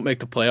say they don't make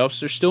the playoffs,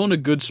 they're still in a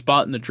good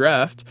spot in the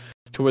draft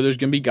to where there's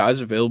going to be guys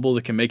available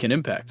that can make an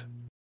impact.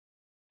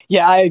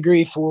 Yeah, I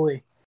agree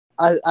fully.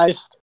 I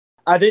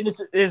think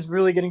this is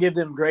really going to give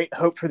them great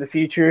hope for the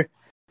future.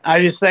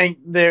 I just think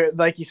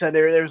like you said,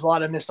 there's a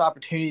lot of missed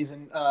opportunities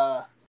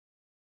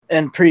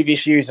in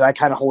previous years that I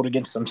kind of hold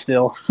against them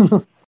still.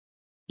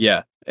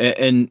 Yeah,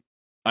 and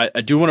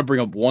I do want to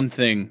bring up one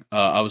thing.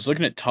 I was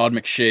looking at Todd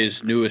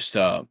McShay's newest,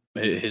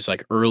 his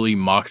like early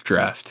mock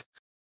draft,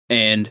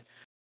 and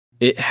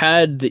it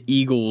had the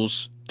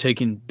Eagles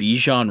taking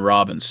Bijan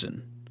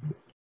Robinson.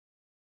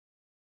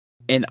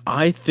 And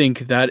I think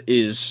that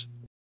is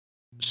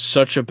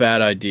such a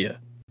bad idea.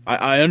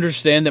 I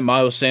understand that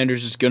Miles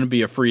Sanders is going to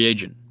be a free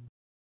agent,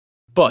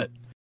 but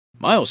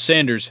Miles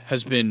Sanders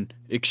has been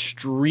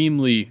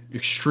extremely,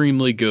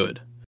 extremely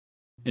good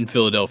in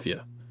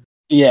Philadelphia.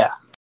 Yeah.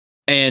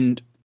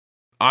 And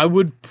I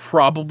would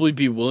probably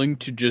be willing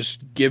to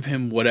just give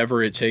him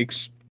whatever it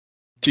takes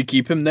to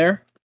keep him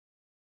there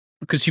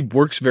because he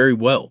works very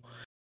well.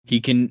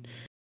 He can,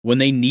 when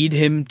they need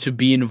him to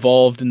be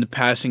involved in the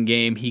passing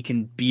game, he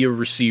can be a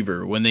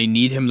receiver. When they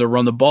need him to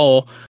run the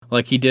ball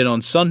like he did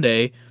on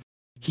Sunday,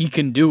 he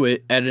can do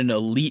it at an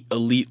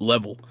elite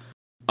level.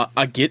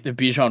 I get that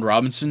Bijan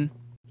Robinson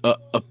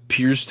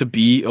appears to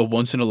be a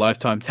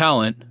once-in-a-lifetime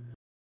talent,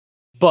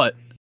 but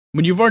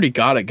when you've already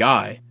got a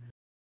guy,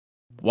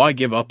 why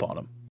give up on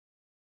him?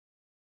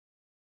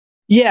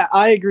 Yeah,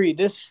 I agree.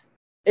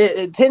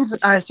 It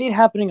tends. I see it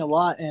happening a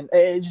lot, and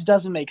it just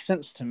doesn't make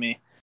sense to me.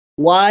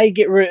 Why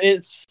get rid?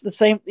 It's the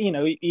same.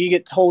 You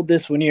get told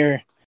this when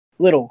you're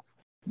little.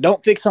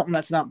 Don't fix something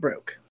that's not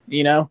broke.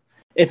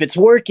 If it's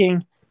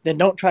working, then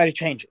don't try to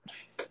change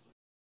it.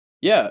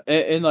 Yeah,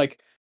 and like,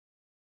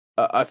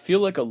 I feel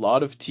like a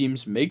lot of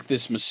teams make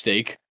this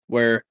mistake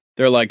where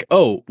they're like,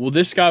 oh, well,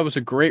 this guy was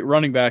a great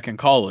running back in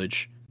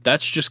college.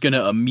 That's just going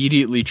to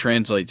immediately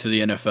translate to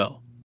the NFL.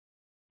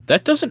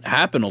 That doesn't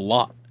happen a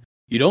lot.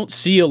 You don't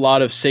see a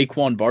lot of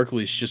Saquon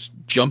Barkleys just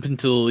jump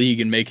into the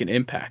league and make an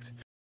impact.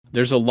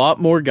 There's a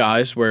lot more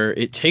guys where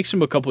it takes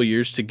them a couple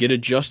years to get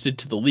adjusted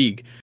to the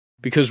league.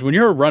 Because when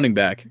you're a running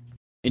back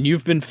and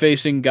you've been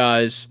facing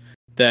guys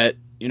that,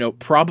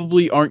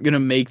 probably aren't going to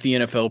make the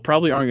NFL,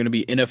 probably aren't going to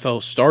be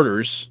NFL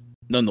starters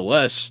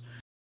nonetheless,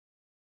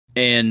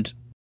 and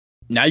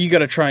now you got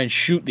to try and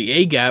shoot the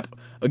A-gap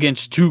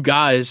against two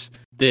guys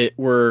that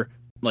were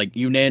like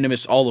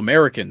unanimous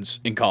All-Americans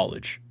in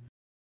college.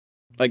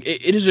 Like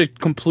it is a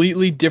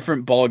completely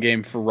different ball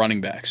game for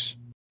running backs,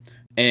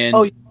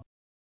 and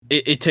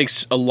it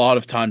takes a lot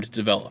of time to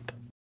develop.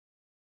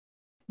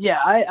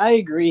 Yeah, I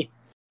agree.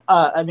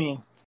 I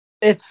mean,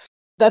 that's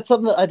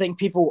something that I think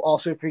people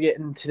also forget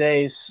in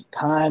today's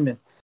time, and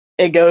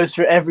it goes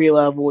for every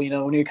level.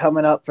 When you're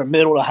coming up from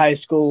middle to high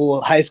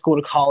school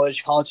to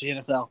college to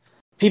NFL,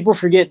 people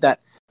forget the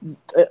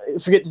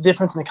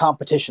difference in the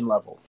competition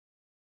level.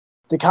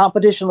 The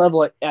competition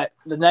level at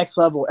the next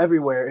level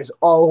everywhere is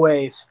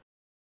always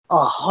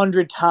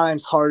 100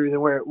 times harder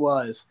than where it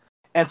was.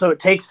 And so it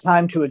takes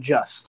time to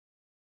adjust.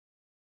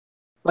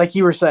 Like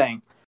you were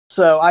saying.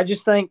 So I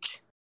just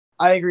think,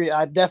 I agree.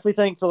 I definitely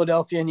think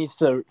Philadelphia needs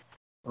to,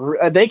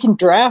 they can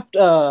draft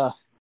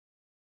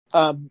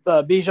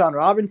Bijan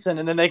Robinson,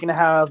 and then they can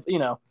have,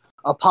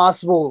 a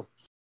possible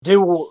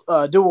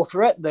dual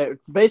threat there.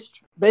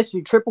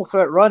 Basically triple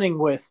threat running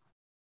with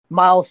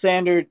Miles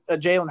Sanders,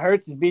 Jalen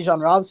Hurts, as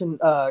Bijan Robinson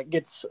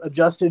gets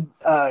adjusted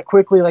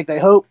quickly like they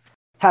hope.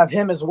 have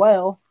him as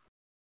well.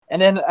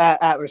 And then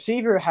at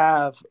receiver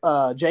have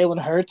Jalen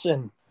Hurts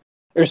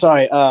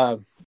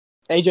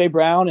A.J.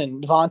 Brown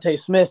and Devontae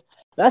Smith.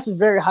 That's a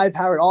very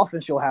high-powered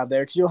offense you'll have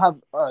there because you'll have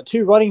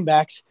two running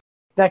backs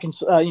that can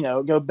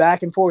go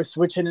back and forth,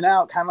 switch in and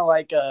out, kind of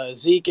like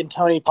Zeke and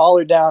Tony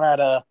Pollard down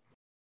at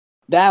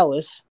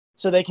Dallas,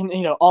 so they can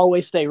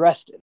always stay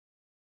rested.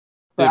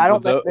 But I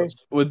don't think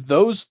with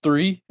those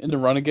three in the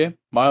running game,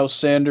 Miles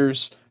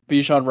Sanders,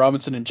 Bijan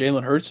Robinson, and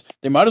Jalen Hurts,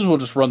 they might as well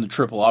just run the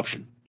triple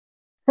option.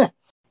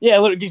 Yeah,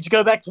 literally, you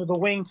go back to the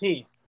wing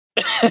T.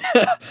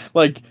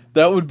 Like,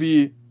 that would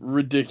be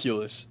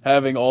ridiculous,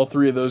 having all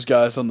three of those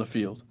guys on the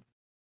field.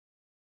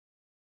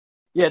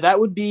 Yeah, that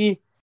would be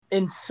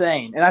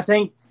insane.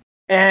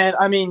 And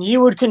I mean,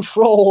 you would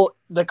control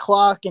the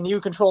clock and you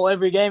would control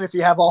every game if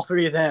you have all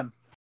three of them.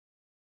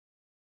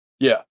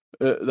 Yeah,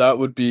 that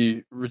would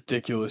be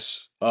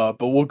ridiculous. But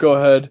we'll go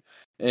ahead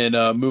and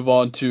move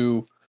on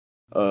to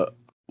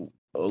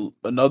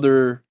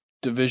another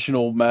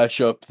divisional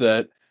matchup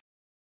that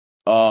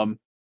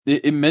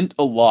it meant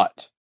a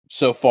lot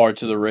so far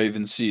to the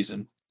Ravens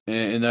season.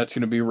 And that's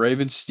going to be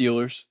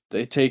Ravens-Steelers.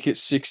 They take it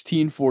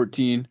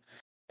 16-14.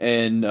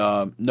 And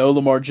no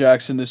Lamar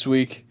Jackson this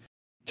week.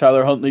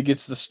 Tyler Huntley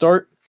gets the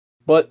start,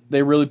 but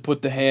they really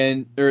put the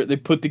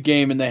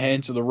game in the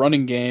hands of the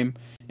running game,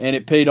 and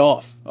it paid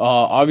off.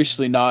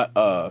 Obviously not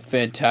a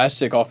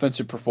fantastic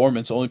offensive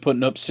performance, only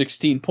putting up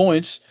 16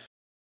 points.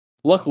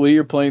 Luckily,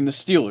 you're playing the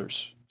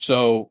Steelers,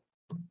 so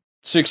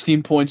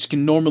 16 points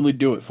can normally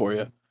do it for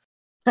you.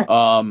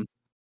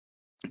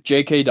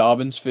 J.K.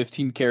 Dobbins,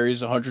 15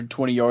 carries,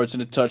 120 yards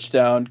and a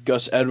touchdown.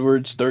 Gus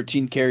Edwards,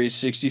 13 carries,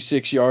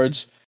 66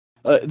 yards.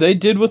 They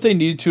did what they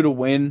needed to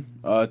win.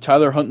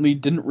 Tyler Huntley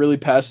didn't really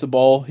pass the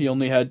ball. He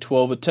only had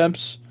 12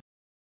 attempts.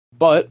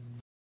 But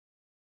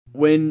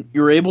when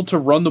you're able to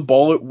run the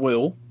ball at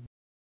will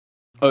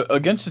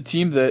against a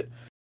team that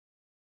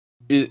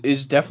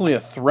is definitely a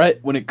threat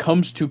when it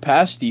comes to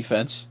pass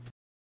defense,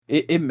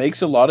 it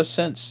makes a lot of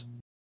sense.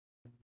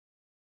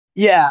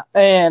 Yeah,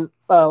 and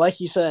like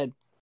you said,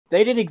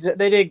 they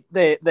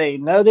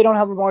know they don't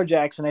have Lamar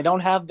Jackson. They don't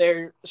have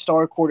their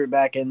star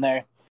quarterback in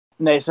there.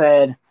 And they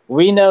said,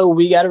 we know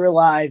we got to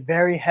rely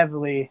very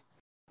heavily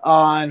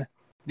on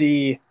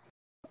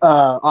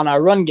on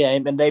our run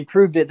game, and they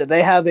proved it that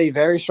they have a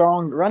very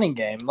strong running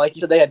game. Like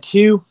you said, they had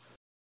two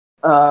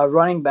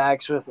running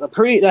backs with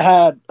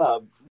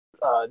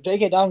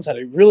J.K. Dobbins had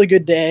a really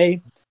good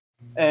day,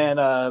 and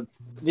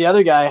the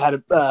other guy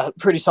had a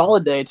pretty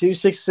solid day too.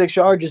 66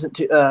 yards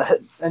isn't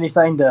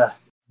anything to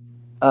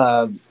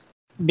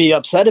be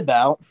upset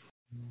about.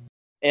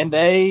 And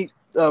they,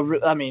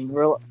 you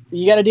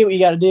got to do what you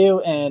got to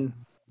do, and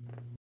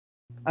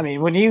I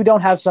mean, when you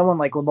don't have someone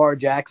like Lamar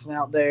Jackson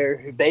out there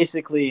who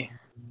basically,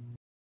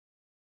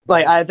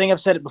 like I think I've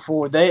said it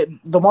before,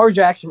 Lamar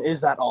Jackson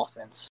is that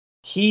offense.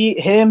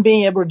 Him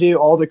being able to do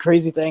all the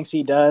crazy things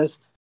he does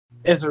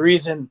is the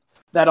reason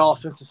that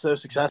offense is so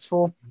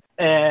successful,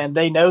 and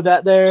they know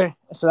that there.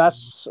 So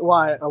that's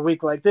why a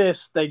week like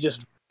this, they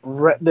just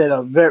very,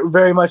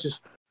 very much just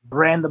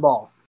ran the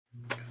ball.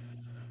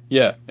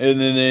 Yeah,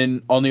 and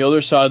then on the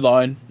other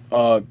sideline,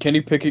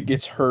 Kenny Pickett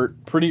gets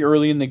hurt pretty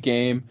early in the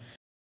game.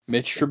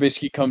 Mitch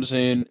Trubisky comes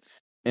in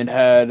and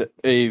had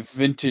a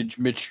vintage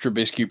Mitch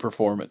Trubisky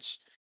performance.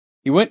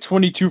 He went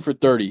 22 for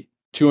 30,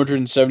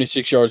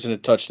 276 yards and a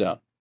touchdown.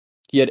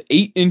 He had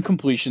 8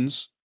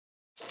 incompletions,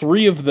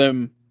 3 of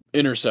them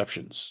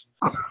interceptions.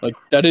 Like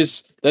that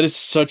is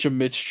such a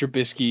Mitch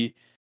Trubisky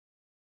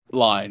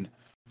line.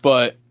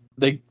 But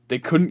they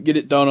couldn't get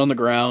it done on the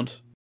ground.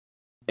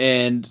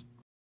 And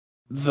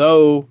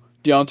though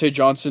Deontay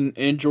Johnson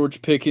and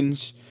George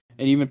Pickens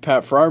and even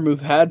Pat Freiermuth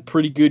had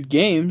pretty good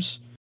games,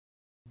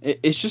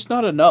 it's just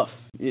not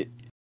enough.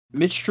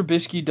 Mitch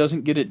Trubisky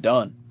doesn't get it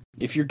done.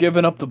 If you're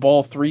giving up the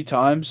ball 3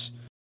 times,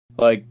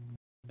 like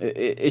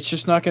it's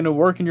just not going to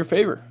work in your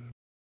favor.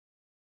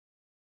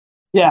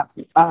 Yeah,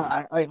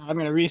 I'm going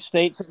to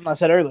restate something I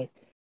said earlier.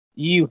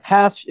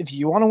 If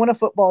you want to win a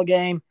football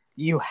game,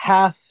 you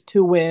have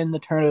to win the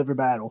turnover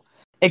battle.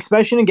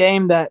 Especially in a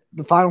game that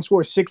the final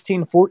score is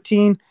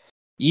 16-14.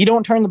 You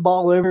don't turn the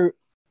ball over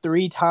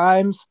 3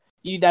 times.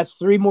 That's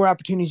 3 more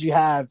opportunities you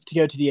have to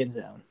go to the end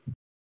zone.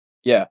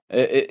 Yeah,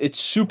 it's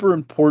super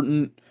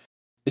important,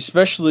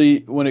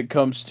 especially when it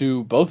comes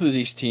to both of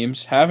these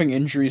teams having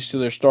injuries to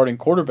their starting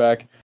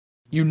quarterback.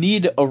 You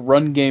need a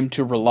run game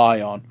to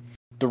rely on.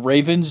 The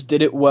Ravens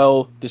did it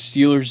well, the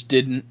Steelers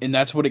didn't, and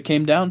that's what it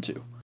came down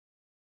to.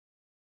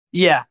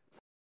 Yeah,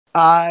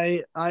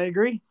 I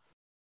agree.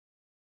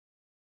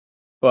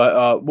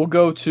 But we'll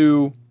go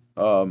to,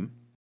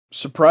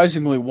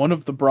 surprisingly, one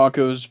of the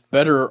Broncos'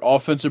 better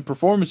offensive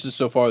performances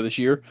so far this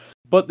year,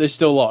 but they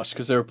still lost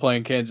because they were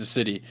playing Kansas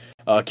City.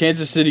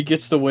 Kansas City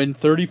gets the win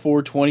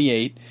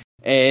 34-28,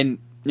 and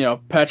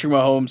Patrick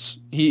Mahomes,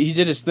 he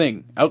did his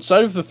thing.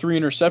 Outside of the 3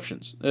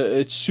 interceptions,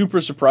 it's super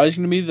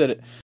surprising to me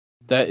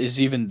that is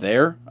even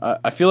there.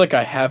 I feel like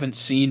I haven't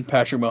seen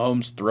Patrick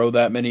Mahomes throw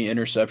that many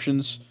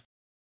interceptions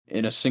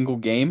in a single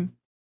game,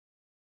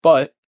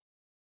 but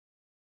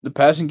the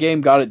passing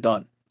game got it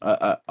done.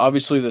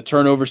 Obviously, the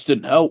turnovers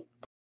didn't help,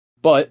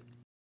 but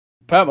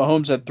Pat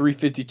Mahomes had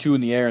 352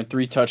 in the air and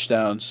 3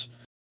 touchdowns.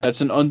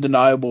 That's an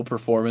undeniable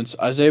performance.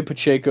 Isaiah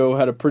Pacheco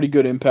had a pretty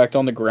good impact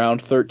on the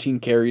ground, 13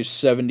 carries,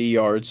 70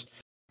 yards.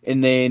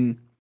 And then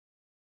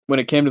when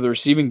it came to the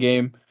receiving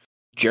game,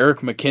 Jerick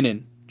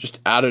McKinnon, just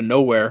out of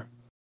nowhere,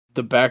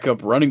 the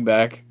backup running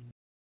back,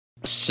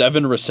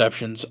 7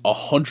 receptions,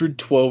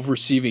 112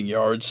 receiving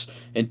yards,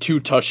 and 2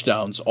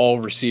 touchdowns, all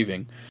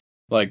receiving.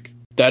 Like,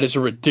 that is a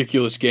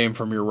ridiculous game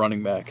from your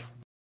running back.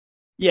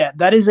 Yeah,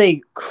 that is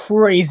a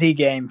crazy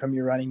game from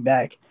your running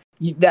back.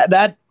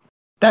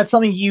 That's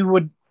something you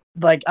would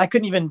like. I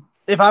couldn't even,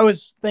 if I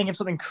was thinking of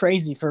something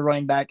crazy for a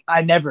running back,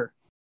 I never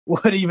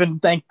would even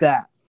think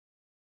that.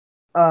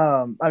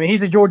 I mean,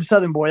 he's a Georgia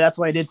Southern boy. That's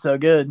why he did so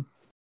good.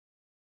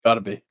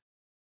 Gotta be.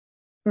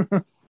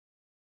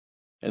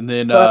 And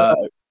then,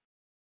 go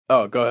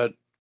ahead.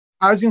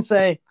 I was gonna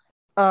say,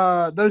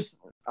 those.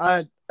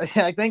 I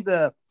think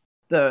the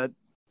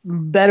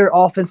better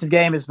offensive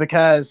game is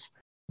because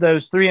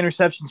those 3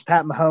 interceptions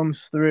Pat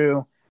Mahomes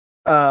threw.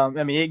 I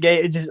mean,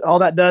 it just all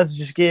that does is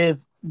just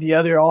give the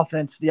other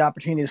offense the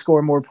opportunity to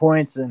score more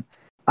points, and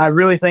I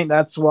really think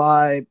that's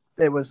why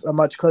it was a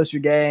much closer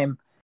game.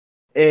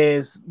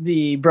 Is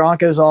the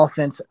Broncos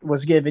offense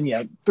was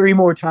given 3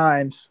 more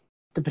times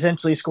to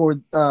potentially score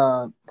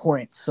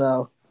points.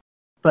 So,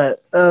 but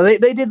they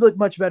did look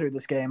much better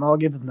this game. I'll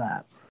give them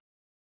that.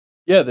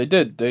 Yeah, they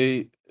did.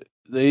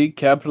 They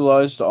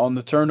capitalized on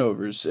the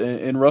turnovers,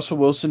 and Russell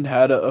Wilson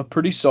had a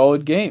pretty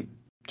solid game.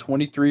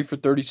 23 for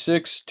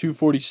 36,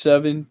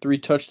 247, 3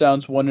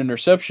 touchdowns, 1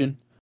 interception.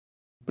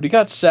 But he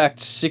got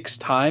sacked 6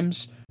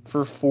 times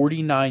for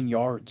 49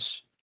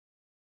 yards.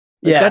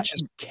 That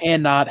just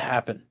cannot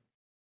happen.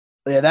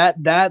 Yeah,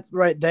 that's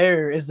right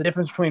there is the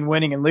difference between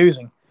winning and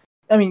losing.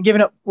 I mean,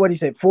 giving up,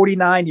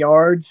 49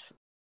 yards?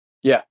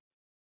 Yeah.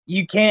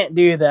 You can't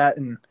do that.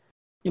 And,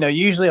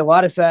 usually a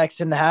lot of sacks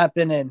tend to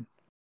happen in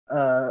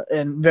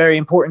very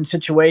important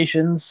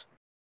situations.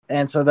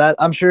 And so that,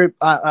 I'm sure,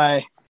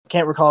 I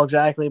can't recall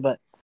exactly, but,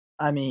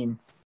 I mean,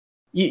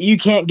 you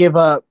can't give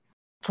up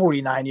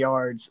 49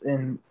 yards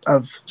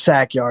of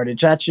sack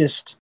yardage. That's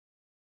just,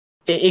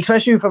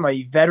 especially from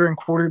a veteran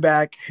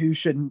quarterback who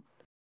should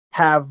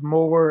have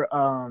more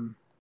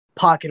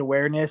pocket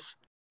awareness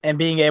and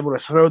being able to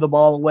throw the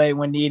ball away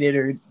when needed,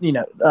 or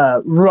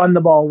run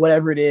the ball,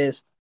 whatever it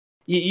is.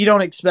 You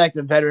don't expect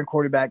a veteran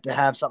quarterback to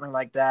have something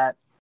like that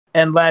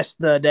unless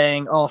the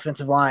dang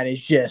offensive line is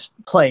just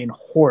playing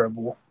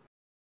horrible.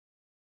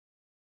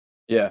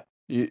 Yeah,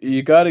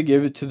 you got to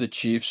give it to the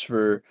Chiefs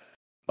for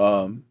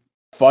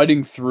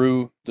fighting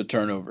through the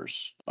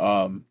turnovers.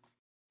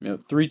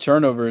 3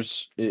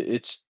 turnovers,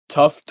 it's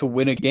tough to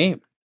win a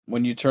game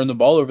when you turn the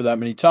ball over that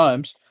many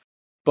times.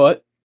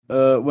 But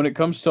when it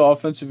comes to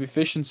offensive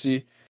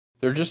efficiency,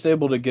 they're just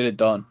able to get it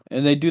done.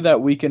 And they do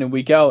that week in and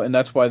week out, and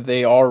that's why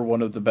they are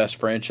one of the best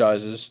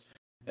franchises.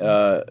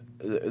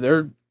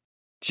 They're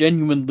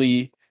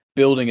genuinely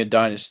building a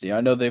dynasty.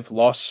 I know they've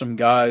lost some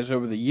guys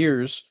over the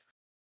years,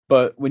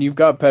 but when you've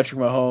got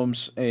Patrick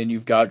Mahomes and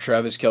you've got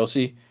Travis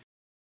Kelce,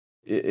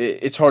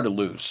 it's hard to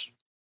lose.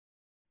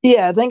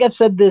 Yeah, I think I've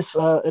said this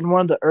in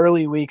one of the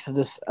early weeks of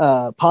this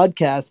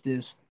podcast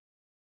is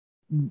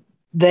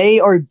they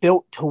are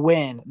built to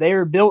win. They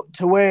are built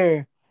to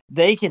where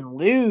they can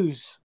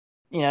lose,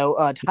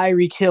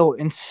 Tyreek Hill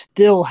and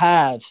still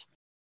have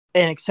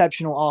an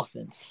exceptional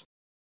offense.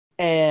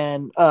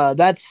 And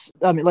that's,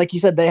 I mean, like you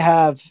said, they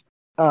have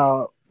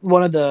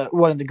one of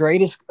the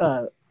greatest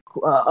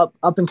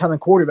up and coming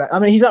quarterback. I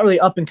mean, he's not really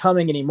up and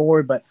coming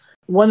anymore, but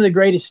one of the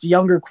greatest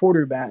younger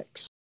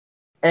quarterbacks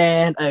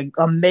and an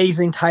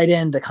amazing tight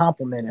end to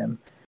complement him.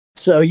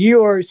 So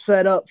you are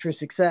set up for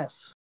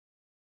success.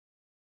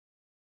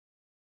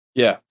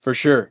 Yeah, for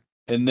sure.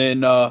 And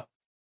then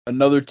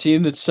another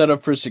team that's set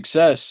up for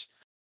success,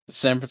 the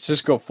San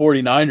Francisco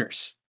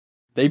 49ers.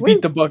 They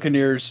beat the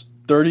Buccaneers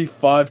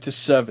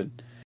 35-7.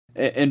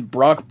 And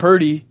Brock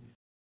Purdy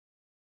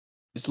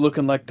is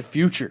looking like the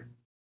future.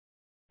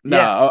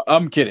 Nah,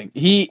 I'm kidding.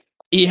 He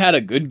had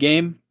a good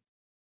game,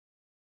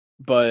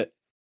 but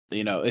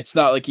it's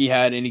not like he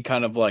had any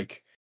kind of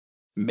like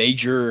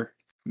major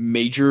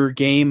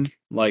game.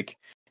 Like,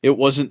 it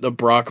wasn't the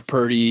Brock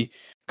Purdy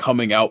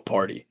coming out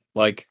party.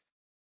 Like,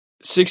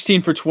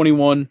 16 for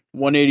 21,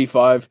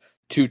 185,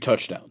 2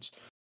 touchdowns.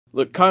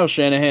 Look, Kyle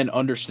Shanahan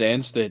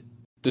understands that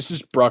this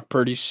is Brock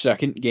Purdy's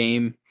second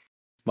game.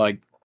 Like,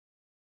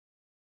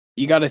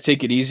 you got to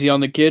take it easy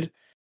on the kid.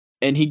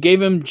 And he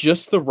gave him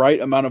just the right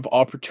amount of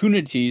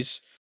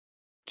opportunities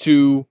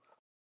to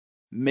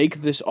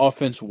make this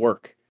offense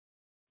work.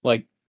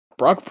 Like,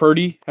 Brock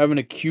Purdy having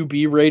a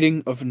QB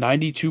rating of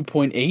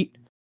 92.8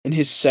 in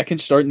his second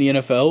start in the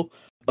NFL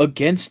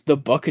against the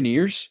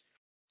Buccaneers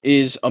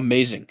is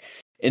amazing.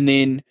 And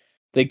then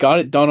they got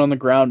it done on the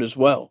ground as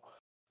well.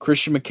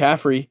 Christian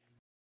McCaffrey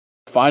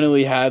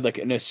finally had like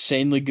an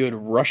insanely good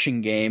rushing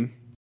game.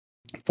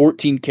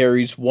 14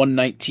 carries,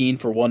 119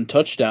 for 1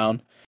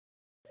 touchdown.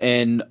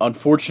 And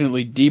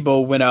unfortunately,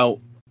 Debo went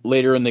out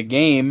later in the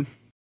game.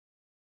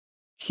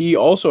 he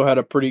also had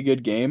a pretty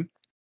good game.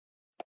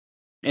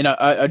 And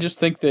I just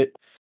think that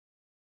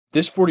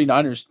this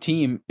 49ers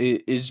team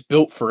is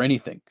built for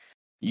anything.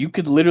 You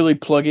could literally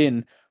plug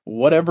in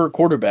whatever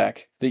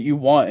quarterback that you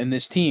want in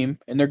this team,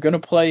 and they're gonna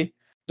play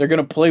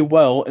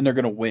well, and they're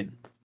gonna win.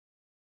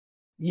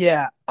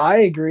 Yeah, I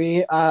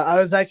agree. I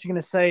was actually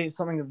going to say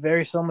something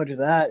very similar to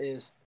that.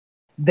 Is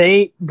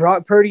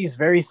Brock Purdy is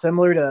very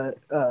similar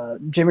to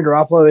Jimmy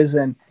Garoppolo, is,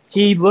 and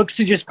he looks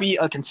to just be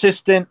a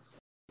consistent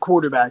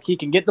quarterback. He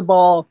can get the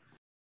ball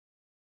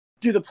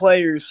to the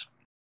players.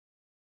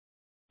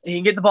 He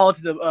can get the ball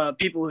to the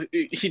people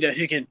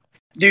who can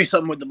do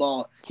something with the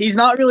ball. He's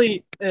not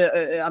really.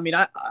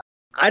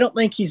 I don't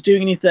think he's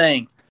doing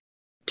anything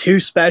too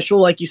special.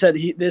 Like you said,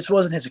 this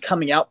wasn't his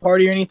coming out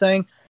party or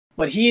anything,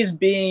 but he is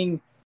being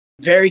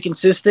very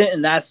consistent,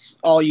 and that's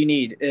all you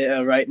need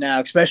right now,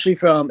 especially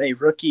from a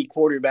rookie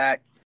quarterback.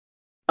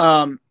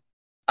 I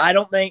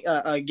don't think,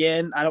 I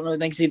don't really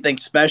think he's anything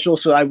special,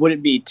 so I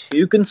wouldn't be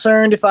too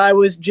concerned if I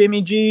was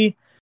Jimmy G.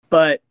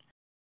 But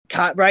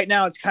right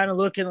now, it's kind of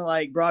looking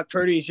like Brock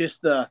Purdy is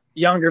just the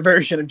younger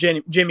version of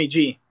Jimmy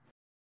G.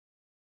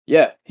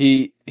 Yeah,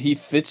 he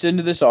fits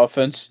into this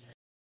offense,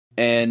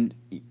 and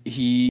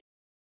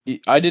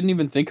I didn't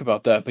even think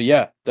about that, but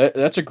yeah,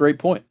 that's a great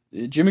point.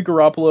 Jimmy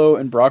Garoppolo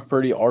and Brock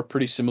Purdy are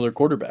pretty similar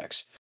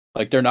quarterbacks.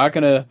 Like, they're not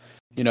gonna,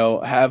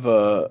 have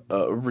a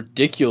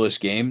ridiculous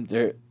game.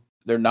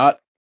 They're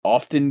not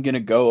often gonna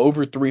go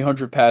over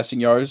 300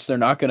 passing yards. They're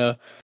not gonna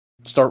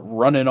start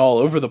running all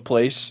over the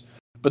place,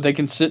 but they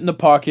can sit in the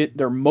pocket.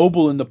 They're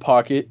mobile in the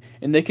pocket,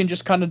 and they can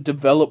just kind of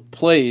develop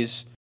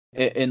plays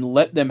and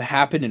let them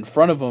happen in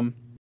front of them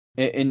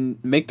and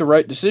make the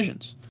right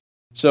decisions.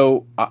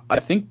 So I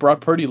think Brock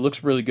Purdy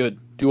looks really good.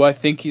 Do I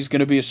think he's going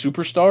to be a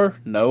superstar?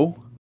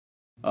 No.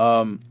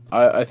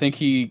 I think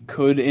he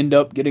could end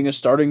up getting a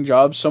starting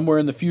job somewhere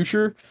in the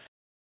future,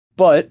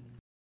 but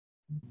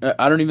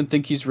I don't even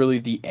think he's really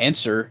the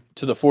answer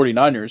to the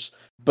 49ers.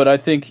 But I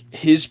think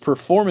his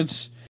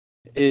performance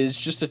is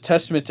just a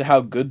testament to how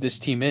good this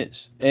team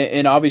is.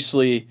 And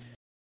obviously,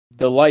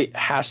 the light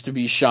has to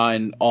be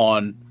shined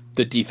on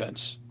the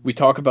defense. We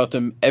talk about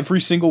them every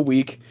single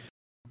week.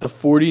 The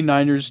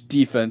 49ers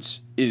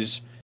defense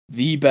is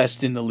the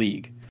best in the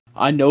league.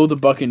 I know the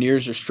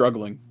Buccaneers are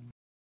struggling,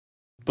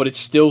 but it's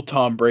still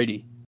Tom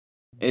Brady.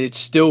 It's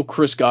still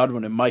Chris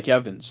Godwin and Mike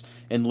Evans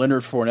and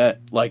Leonard Fournette.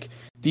 Like,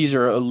 these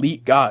are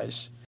elite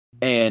guys,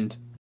 and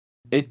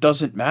it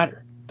doesn't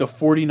matter. The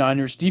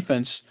 49ers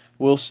defense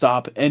will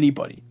stop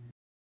anybody.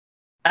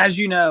 As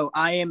you know,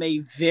 I am a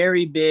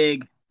very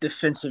big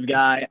defensive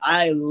guy.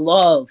 I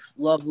love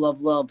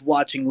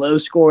watching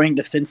low-scoring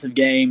defensive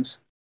games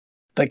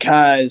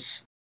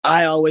because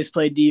I always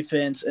play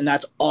defense, and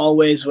that's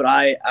always what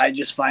I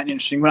just find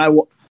interesting.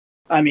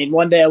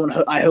 One day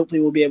I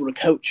hopefully will be able to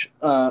coach,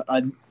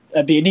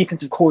 be a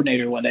defensive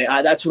coordinator one day.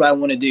 That's what I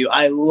want to do.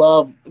 I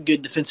love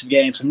good defensive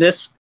games, and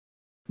this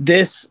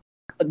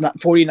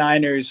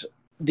 49ers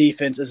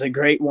defense is a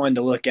great one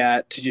to look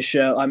at to just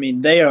show. I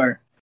mean, they are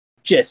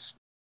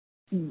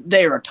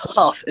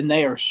tough and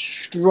they are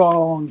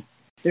strong.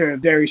 They're a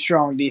very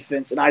strong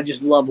defense, and I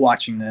just love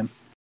watching them.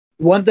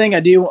 One thing I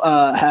do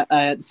I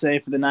had to say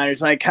for the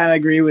Niners, I kind of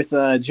agree with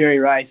Jerry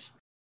Rice.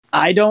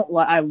 I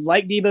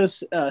like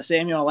Deebo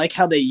Samuel. I like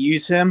how they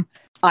use him.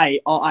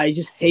 I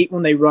just hate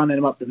when they run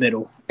him up the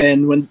middle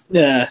and when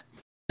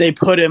they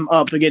put him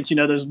up against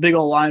those big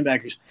old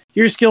linebackers.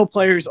 Your skill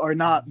players are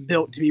not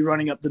built to be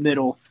running up the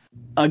middle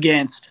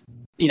against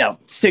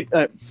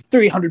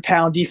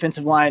 300-pound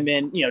defensive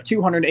linemen,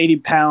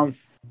 280-pound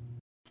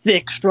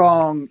thick,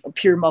 strong,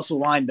 pure muscle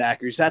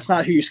linebackers. That's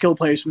not who your skill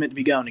players are meant to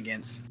be going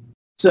against.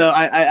 So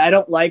I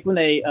don't like when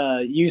they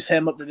use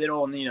him up the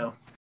middle, and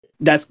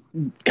that's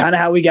kind of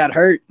how we got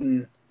hurt,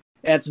 and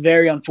that's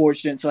very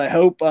unfortunate. So I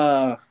hope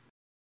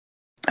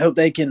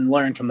they can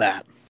learn from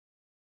that.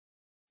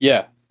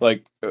 Yeah,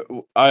 like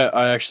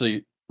I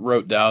actually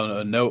wrote down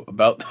a note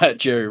about that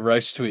Jerry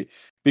Rice tweet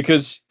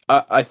because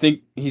I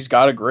think he's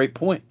got a great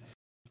point.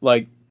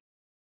 Like,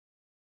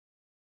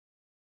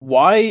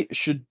 why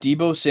should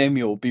Deebo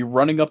Samuel be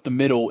running up the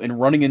middle and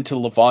running into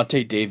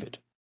Levante David?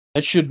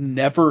 That should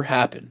never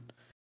happen.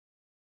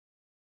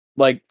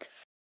 Like,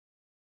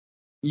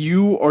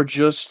 you are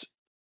just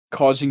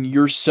causing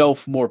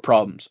yourself more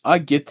problems. I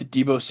get that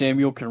Deebo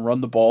Samuel can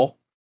run the ball,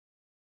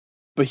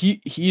 but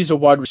he's a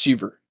wide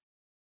receiver.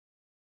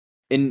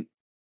 And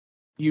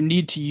you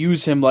need to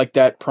use him like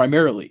that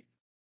primarily.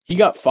 He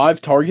got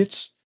 5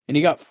 targets, and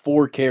he got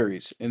 4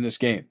 carries in this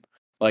game.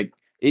 Like,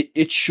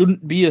 it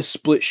shouldn't be a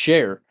split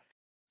share.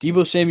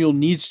 Deebo Samuel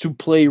needs to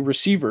play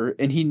receiver,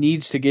 and he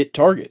needs to get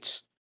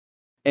targets.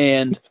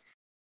 And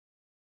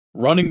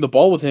running the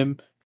ball with him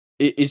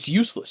is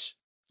useless.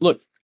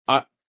 Look,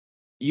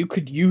 you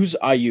could use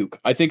Ayuk.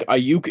 I think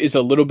Ayuk is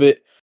a little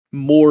bit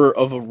more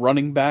of a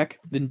running back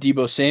than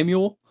Deebo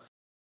Samuel,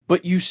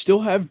 but you still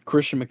have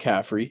Christian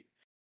McCaffrey,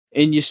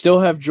 and you still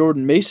have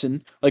Jordan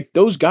Mason. Like,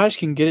 those guys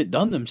can get it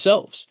done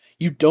themselves.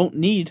 You don't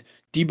need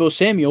Deebo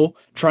Samuel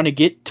trying to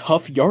get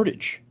tough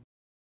yardage.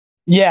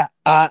 Yeah,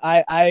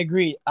 I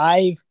agree.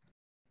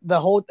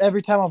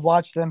 every time I've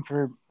watched them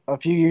for a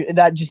few years,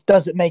 that just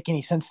doesn't make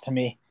any sense to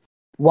me.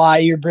 Why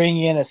you're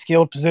bringing in a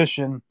skilled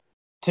position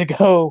to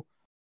go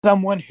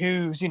someone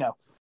who's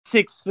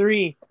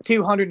 6'3",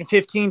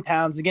 215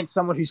 pounds against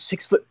someone who's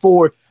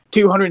 6'4",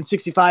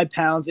 265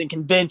 pounds and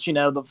can bench the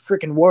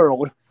freaking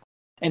world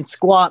and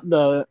squat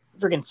the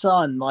freaking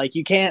sun. Like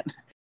you can't.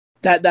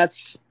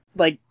 That's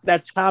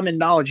common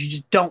knowledge. You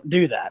just don't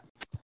do that.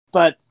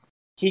 But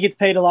he gets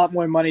paid a lot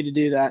more money to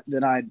do that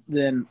than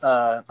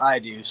I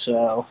do.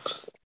 So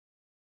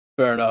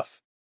fair enough.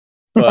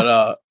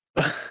 But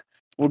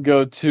we'll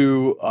go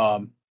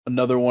to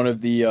another one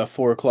of the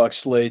 4:00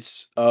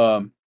 slates.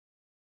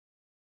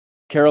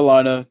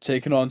 Carolina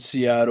taking on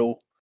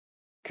Seattle.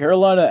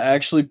 Carolina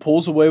actually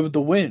pulls away with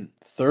the win,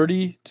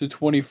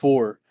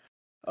 30-24.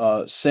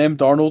 Sam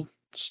Darnold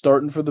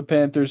starting for the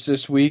Panthers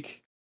this week.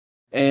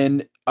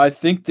 And I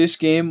think this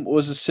game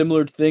was a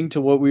similar thing to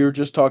what we were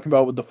just talking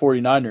about with the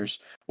 49ers,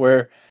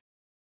 where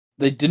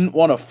they didn't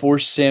want to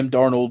force Sam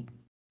Darnold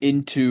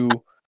into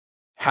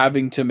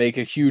having to make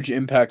a huge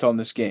impact on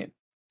this game.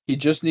 He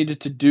just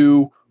needed to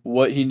do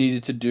what he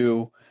needed to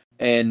do,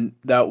 and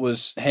that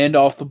was hand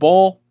off the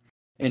ball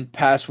and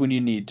pass when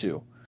you need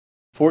to.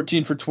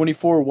 14 for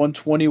 24,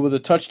 120 with a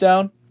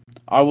touchdown.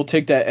 I will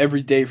take that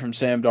every day from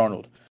Sam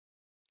Darnold.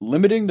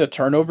 Limiting the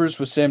turnovers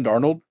with Sam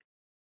Darnold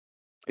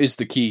is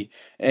the key.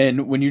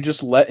 And when you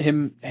just let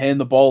him hand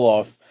the ball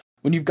off,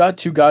 when you've got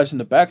two guys in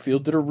the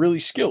backfield that are really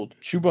skilled,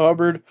 Chuba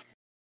Hubbard,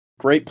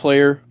 great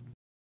player.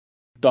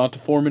 Donta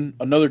Foreman,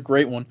 another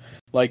great one.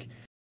 Like,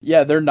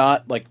 yeah, they're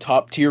not like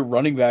top tier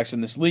running backs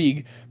in this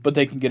league, but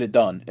they can get it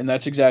done. And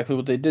that's exactly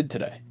what they did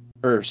today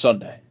or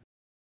Sunday.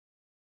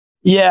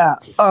 Yeah.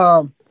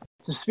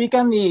 To speak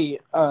on the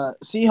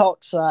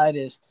Seahawks side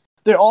is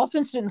their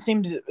offense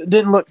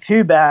didn't look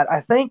too bad.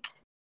 I think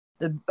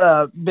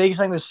the biggest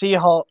thing with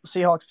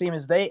Seahawks team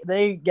is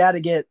they got to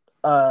get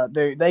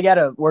they got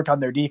to work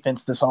on their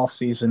defense this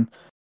offseason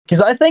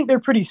because I think they're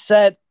pretty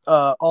set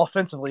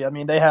offensively. I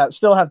mean, they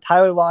still have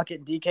Tyler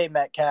Lockett, DK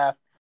Metcalf.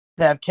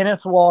 They have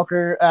Kenneth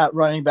Walker at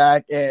running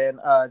back, and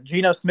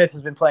Geno Smith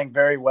has been playing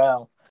very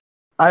well.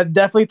 I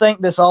definitely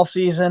think this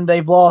offseason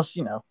they've lost,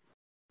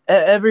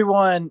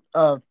 everyone,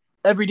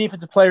 every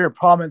defensive player of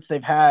prominence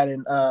they've had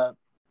in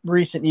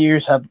recent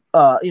years have,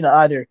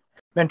 either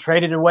been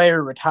traded away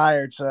or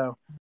retired. So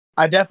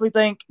I definitely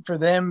think for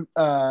them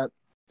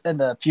in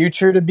the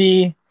future to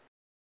be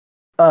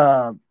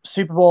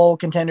Super Bowl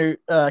contenders,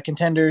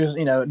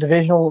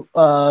 divisional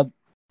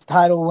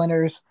title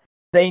winners,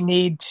 they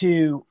need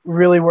to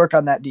really work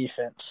on that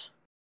defense.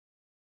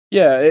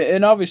 Yeah,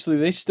 and obviously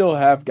they still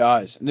have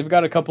guys. And they've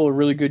got a couple of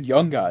really good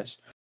young guys.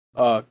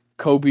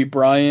 Kobe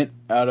Bryant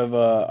out of,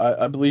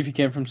 I believe he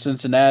came from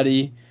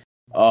Cincinnati.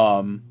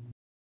 Boye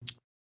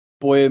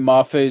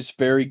Maffe's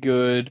very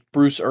good.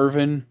 Bruce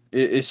Irvin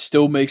is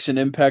still makes an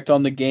impact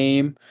on the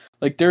game.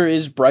 Like, there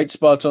is bright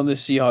spots on the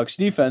Seahawks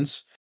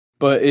defense,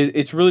 but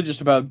it's really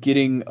just about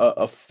getting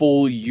a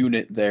full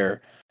unit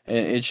there.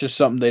 And it's just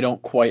something they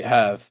don't quite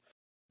have.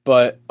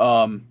 But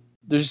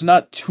there's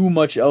not too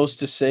much else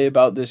to say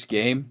about this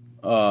game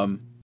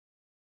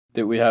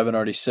that we haven't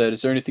already said.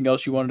 Is there anything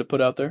else you wanted to put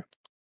out there?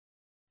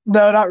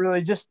 No, not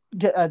really. Just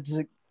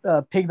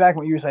piggyback on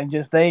what you were saying.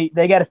 Just they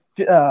got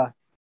to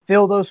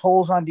fill those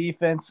holes on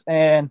defense,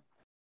 and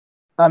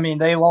I mean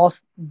they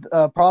lost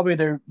probably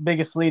their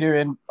biggest leader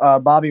in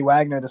Bobby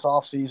Wagner this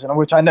offseason,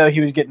 which I know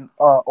he was getting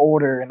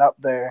older and up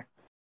there,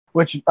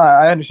 which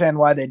I understand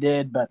why they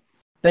did, but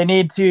they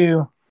need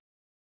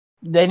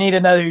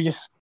another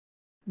just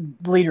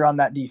leader on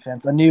that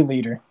defense, a new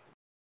leader.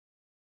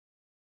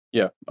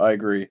 Yeah, I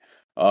agree.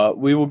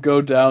 We will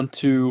go down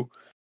to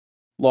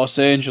Los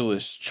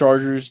Angeles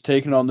Chargers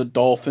taking on the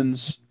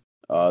Dolphins.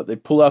 They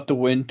pull out the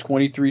win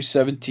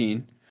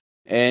 23-17.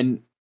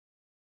 And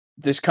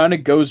this kind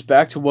of goes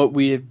back to what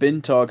we have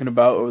been talking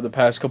about over the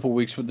past couple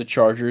weeks with the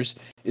Chargers,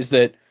 is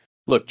that,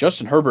 look,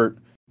 Justin Herbert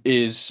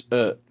is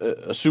a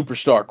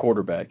superstar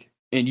quarterback,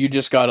 and you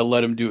just got to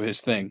let him do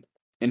his thing.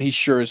 And he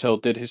sure as hell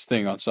did his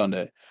thing on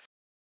Sunday.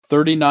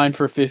 39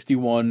 for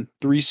 51,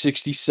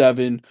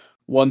 367,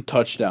 1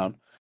 touchdown.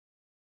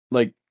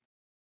 Like,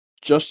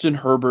 Justin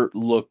Herbert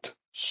looked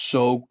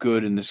so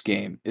good in this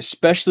game,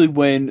 especially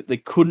when they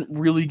couldn't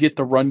really get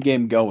the run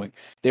game going.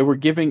 They were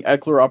giving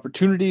Eckler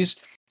opportunities.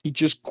 He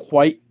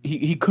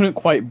couldn't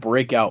quite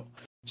break out.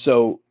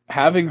 So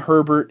having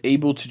Herbert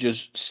able to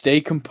just stay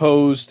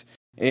composed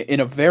in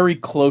a very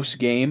close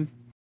game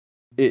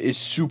is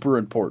super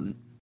important.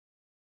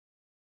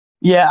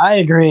 Yeah, I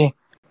agree.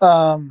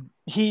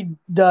 He's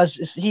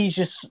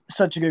just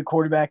such a good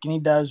quarterback, and he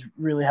does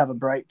really have a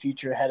bright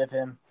future ahead of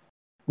him.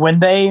 When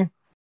they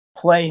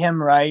play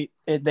him right,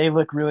 they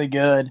look really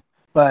good.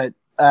 But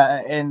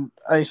and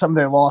some of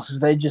their losses,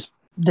 they just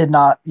did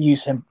not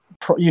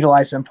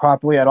utilize him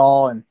properly at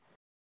all. And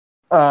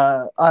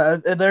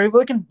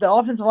the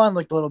offensive line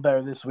looked a little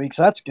better this week,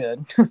 so that's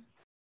good.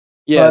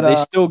 Yeah, they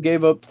still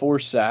gave up 4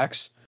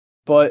 sacks,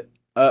 but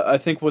I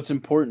think what's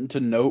important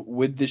to note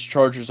with this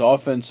Chargers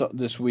offense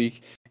this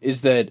week is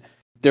that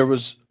there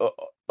was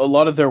a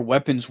lot of their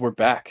weapons were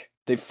back.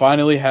 They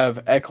finally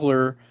have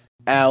Eckler,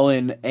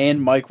 Allen,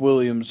 and Mike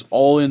Williams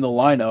all in the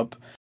lineup,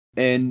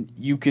 and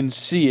you can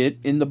see it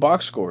in the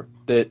box score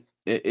that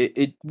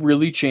it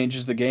really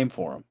changes the game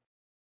for them.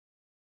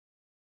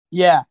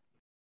 Yeah,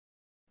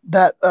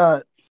 that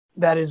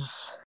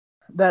is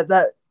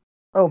that.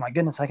 Oh my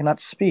goodness, I cannot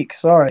speak.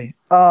 Sorry.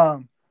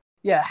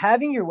 Yeah,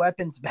 having your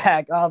weapons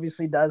back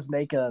obviously does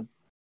make a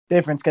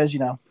difference because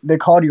they're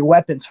called your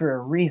weapons for a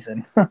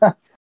reason.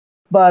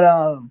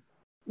 But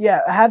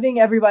yeah, having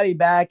everybody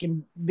back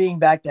and being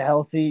back to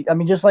healthy. I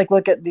mean, just like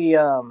look at the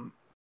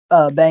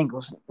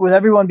Bengals. With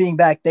everyone being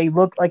back, they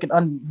look like an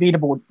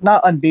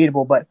not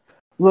unbeatable, but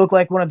look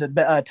like one of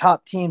the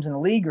top teams in the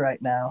league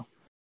right now.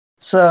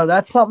 So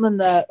that's something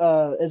that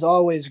is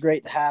always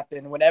great to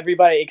happen when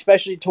everybody,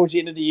 especially towards the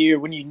end of the year,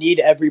 when you need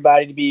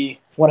everybody to be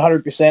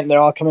 100% and they're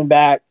all coming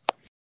back.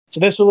 So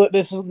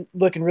this is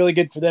looking really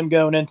good for them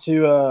going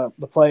into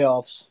the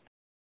playoffs.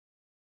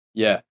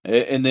 Yeah,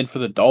 and then for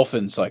the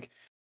Dolphins, like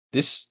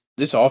this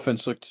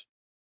offense looked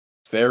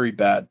very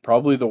bad,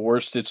 probably the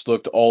worst it's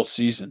looked all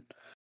season.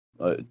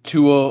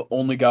 Tua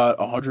only got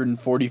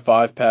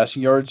 145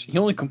 passing yards. He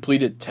only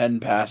completed 10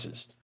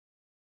 passes.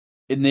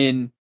 And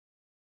then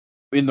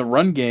in the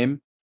run game,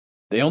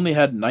 they only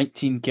had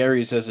 19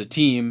 carries as a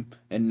team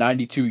and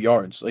 92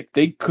 yards. Like,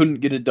 they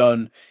couldn't get it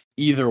done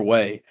either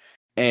way.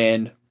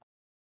 And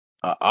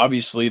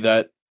obviously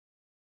that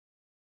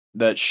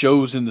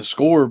shows in the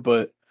score,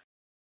 but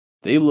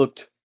they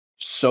looked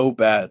so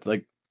bad.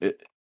 Like,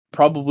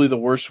 probably the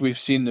worst we've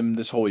seen them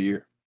this whole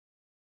year.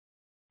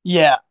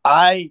 Yeah,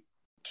 I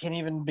can't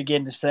even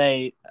begin to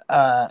say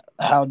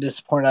how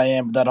disappointed I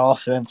am with that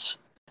offense.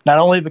 Not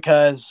only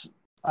because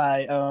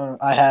I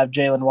have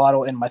Jalen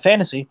Waddle in my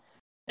fantasy,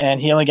 and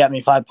he only got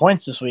me 5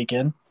 points this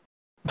weekend,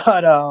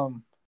 but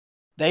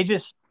they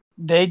just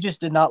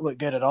did not look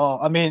good at all.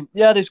 I mean,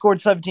 yeah, they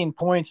scored 17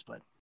 points, but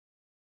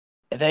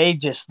they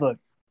just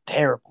looked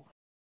terrible.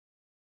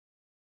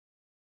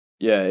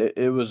 Yeah,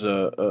 it was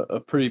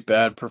a pretty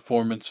bad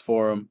performance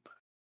for them.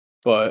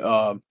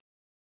 But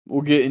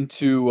we'll get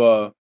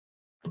into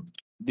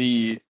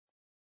the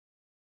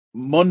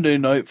Monday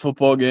night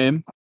football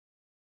game.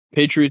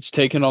 Patriots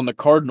taking on the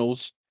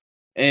Cardinals,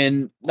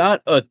 and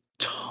not a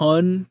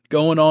ton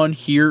going on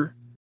here.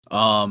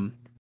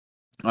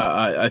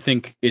 I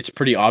think it's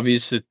pretty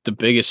obvious that the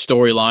biggest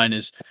storyline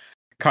is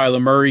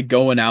Kyler Murray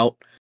going out.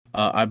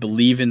 I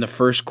believe in the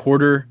first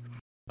quarter.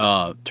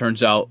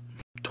 Turns out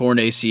torn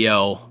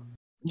ACL.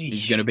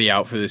 He's going to be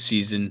out for the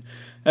season.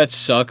 That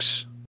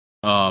sucks.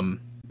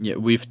 Yeah,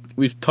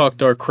 we've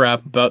talked our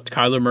crap about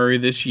Kyler Murray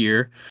this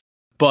year,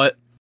 but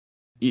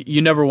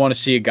you never want to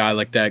see a guy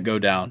like that go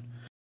down.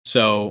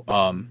 So,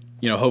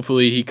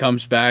 hopefully he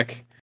comes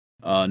back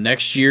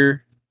next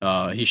year.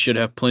 He should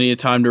have plenty of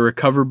time to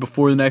recover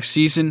before the next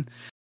season,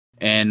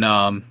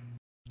 and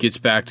gets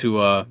back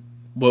to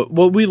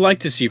what we like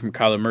to see from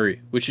Kyler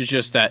Murray, which is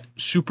just that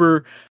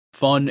super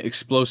fun,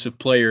 explosive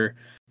player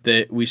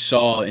that we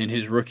saw in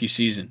his rookie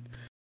season.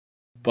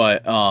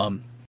 But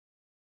on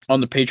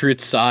the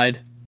Patriots side,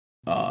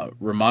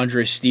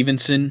 Ramondre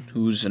Stevenson,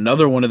 who's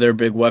another one of their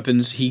big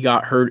weapons, he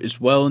got hurt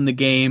as well in the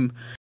game.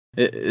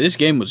 This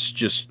game was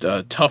just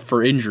tough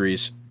for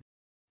injuries.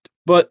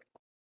 But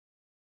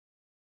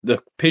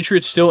the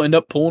Patriots still end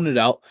up pulling it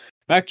out.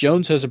 Mac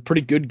Jones has a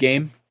pretty good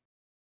game.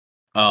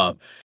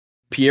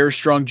 Pierre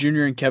Strong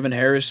Jr. and Kevin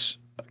Harris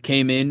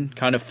came in,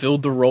 kind of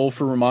filled the role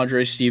for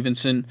Ramondre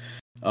Stevenson.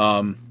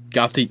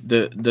 Got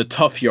the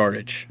tough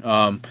yardage.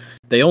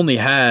 They only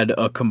had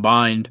a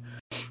combined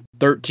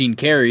 13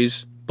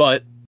 carries,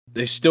 but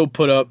they still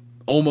put up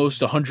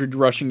almost 100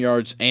 rushing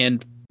yards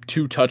and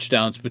 2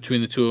 touchdowns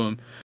between the two of them.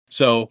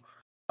 So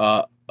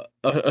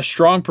a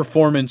strong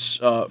performance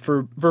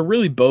for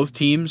really both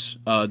teams,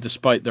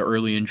 despite the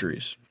early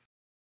injuries.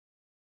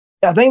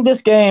 I think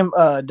this game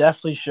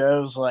definitely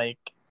shows, like,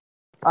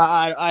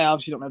 I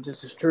obviously don't know if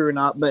this is true or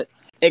not, but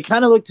it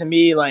kind of looked to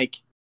me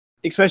like,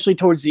 especially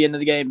towards the end of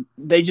the game,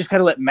 they just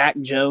kind of let Mac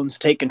Jones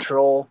take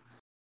control.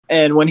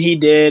 And when he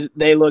did,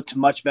 they looked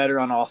much better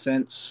on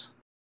offense.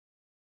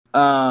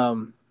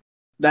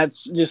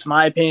 That's just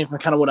my opinion from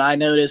kind of what I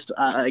noticed.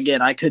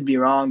 Again, I could be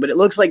wrong, but it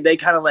looks like they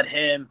kind of let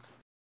him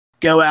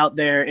go out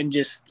there and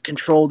just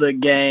control the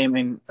game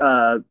and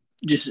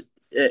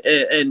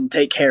and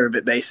take care of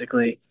it,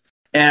 basically.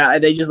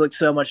 And they just look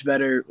so much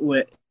better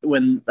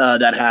when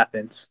that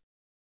happens.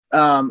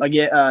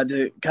 Again,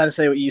 to kind of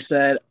say what you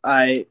said,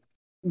 I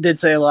did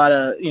say a lot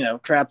of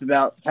crap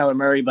about Kyler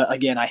Murray, but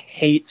again, I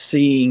hate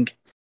seeing,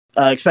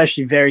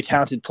 especially very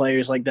talented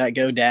players like that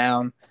go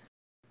down.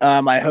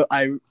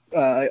 I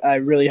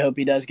really hope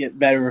he does get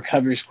better,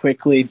 recovers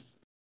quickly.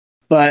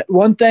 But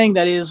one thing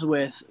that is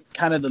with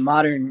kind of the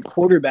modern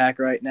quarterback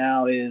right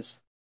now is,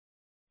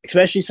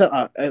 especially some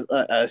kind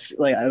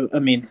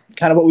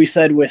of what we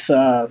said with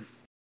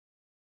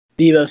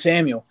Deebo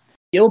Samuel.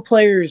 Skill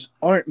players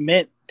aren't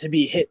meant to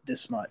be hit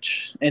this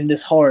much and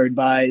this hard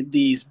by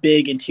these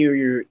big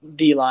interior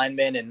D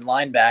linemen and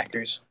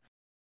linebackers.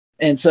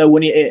 And so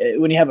when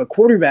you have a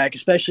quarterback,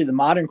 especially the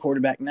modern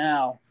quarterback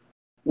now,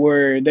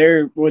 where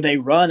they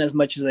run as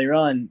much as they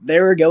run,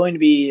 there are going to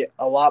be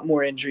a lot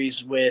more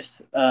injuries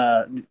with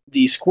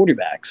these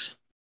quarterbacks.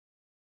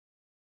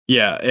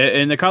 Yeah,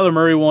 and the Kyler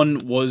Murray one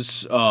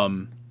was,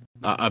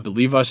 I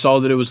believe I saw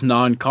that it was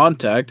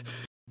non-contact,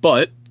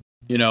 but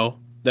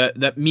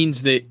that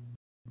means that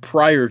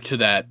prior to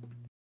that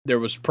there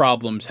was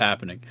problems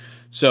happening.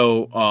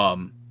 So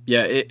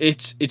yeah,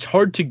 it's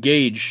hard to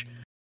gauge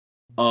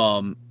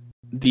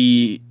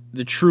the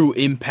true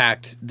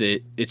impact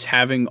that it's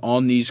having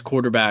on these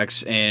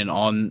quarterbacks and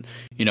on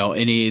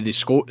any of the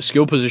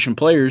skill position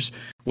players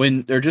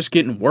when they're just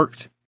getting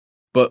worked.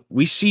 But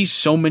we see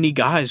so many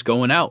guys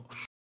going out,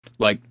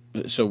 like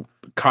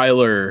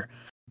Kyler,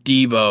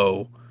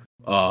 Debo,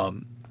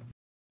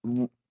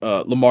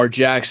 Lamar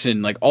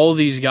Jackson, like all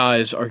these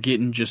guys are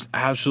getting just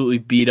absolutely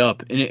beat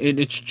up, and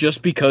it's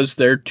just because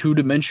they're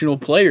two-dimensional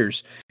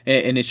players,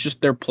 and it's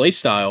just their play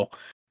style.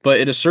 But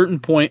at a certain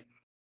point,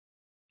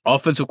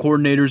 offensive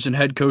coordinators and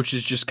head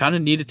coaches just kind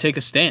of need to take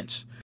a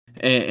stance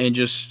and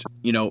just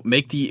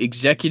make the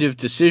executive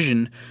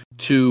decision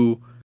to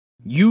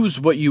use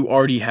what you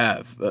already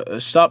have.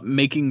 Stop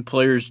making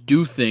players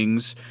do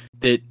things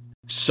that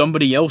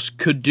somebody else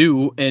could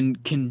do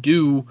and can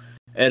do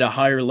at a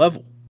higher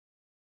level.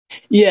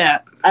 Yeah,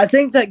 I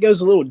think that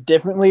goes a little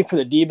differently for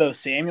the Debo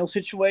Samuel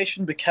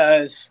situation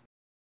because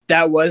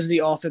that was the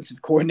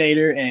offensive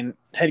coordinator and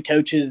head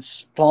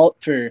coach's fault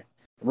for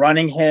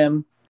running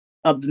him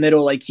up the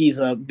middle like he's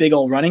a big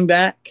old running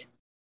back.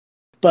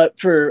 But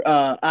for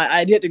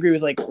I did agree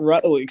with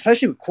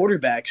especially with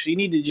quarterbacks, you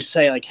need to just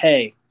say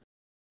hey,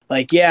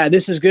 yeah,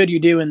 this is good you're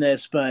doing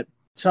this, but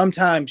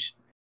sometimes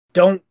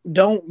don't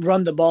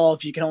run the ball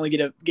if you can only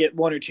get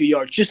 1 or 2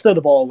 yards. Just throw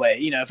the ball away.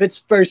 If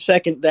it's first,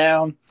 second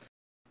down,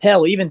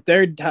 hell, even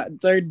third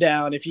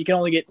down, if you can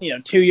only get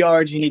 2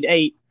 yards, you need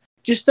 8.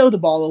 Just throw the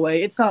ball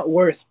away. It's not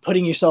worth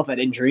putting yourself at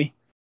injury.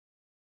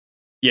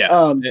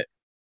 Yeah.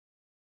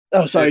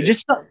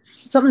 Just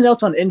something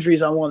else on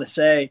injuries I want to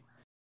say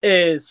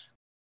is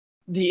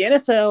the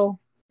NFL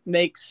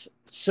makes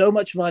so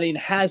much money and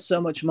has so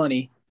much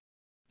money.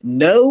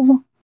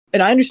 No,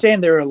 and I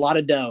understand there are a lot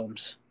of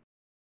domes,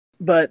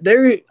 but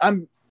there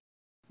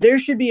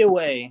should be a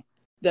way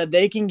that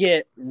they can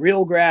get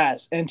real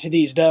grass into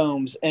these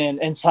domes and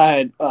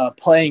inside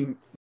playing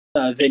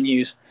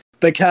venues,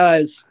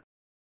 because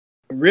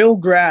real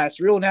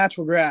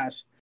natural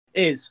grass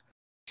is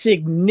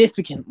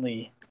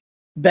significantly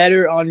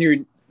better on your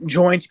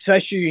joints,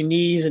 especially your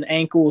knees and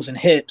ankles and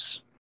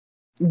hips,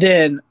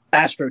 than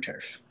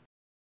AstroTurf.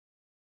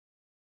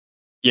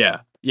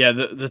 Yeah,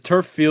 the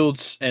turf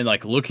fields and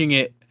looking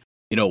at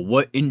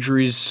what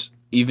injuries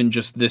even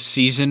just this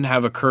season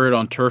have occurred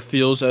on turf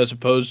fields as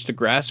opposed to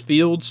grass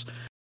fields,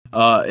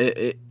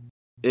 it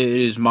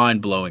is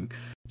mind blowing.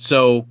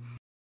 So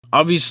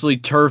obviously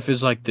turf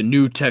is the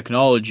new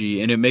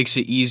technology and it makes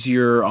it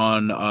easier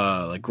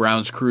on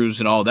grounds crews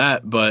and all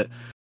that, but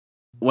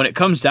when it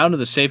comes down to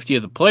the safety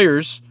of the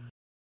players,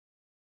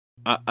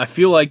 I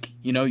feel like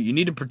you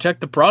need to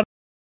protect the product,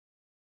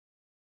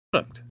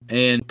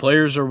 and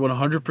players are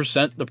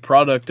 100% the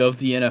product of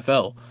the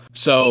NFL.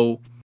 So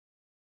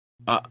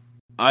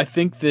I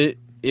think that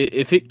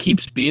if it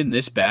keeps being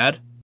this bad,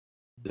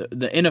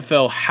 the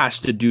NFL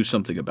has to do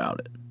something about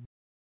it.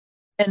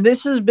 And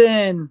this has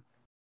been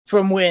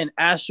from when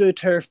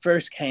AstroTurf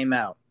first came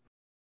out.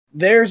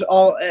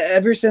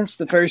 Ever since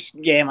the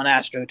first game on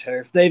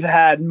AstroTurf, they've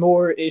had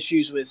more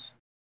issues with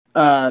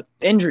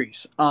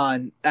injuries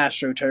on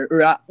AstroTurf,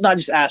 or not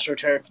just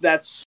AstroTurf.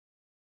 That's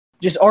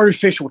just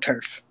artificial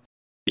turf.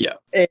 Yeah,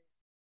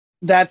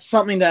 that's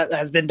something that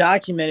has been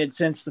documented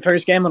since the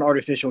first game on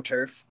artificial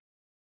turf.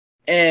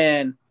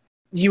 And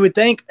you would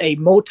think a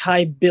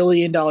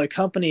multi-billion-dollar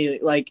company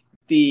like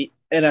the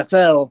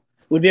NFL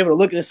would be able to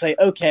look at this and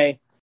say, okay,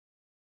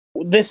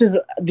 this is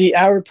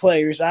our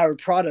players, our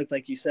product,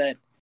 like you said.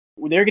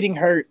 They're getting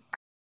hurt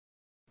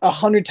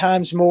 100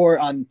 times more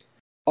on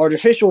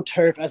artificial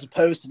turf as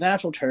opposed to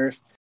natural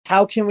turf.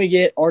 How can we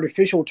get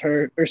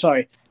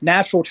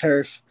natural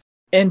turf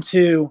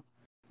into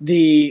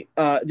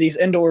these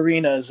indoor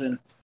arenas and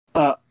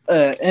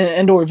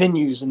indoor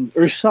venues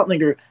or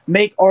something, or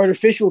make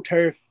artificial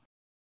turf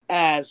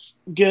as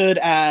good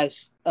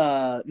as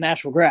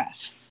natural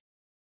grass?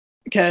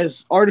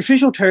 Because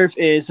artificial turf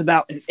is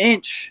about an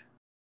inch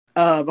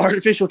of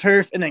artificial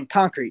turf and then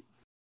concrete.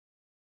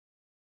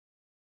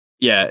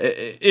 Yeah,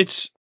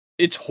 it's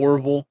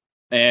horrible,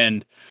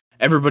 and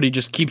everybody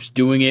just keeps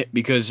doing it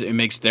because it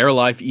makes their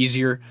life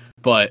easier.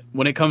 But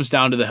when it comes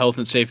down to the health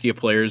and safety of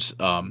players,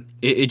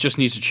 it just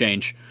needs to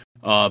change.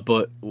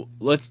 But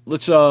let's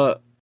I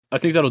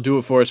think that'll do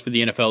it for us for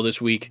the NFL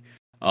this week.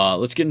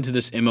 Let's get into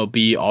this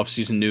MLB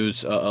offseason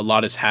news. A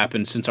lot has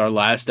happened since our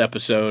last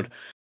episode.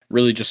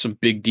 Really just some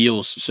big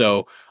deals.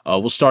 So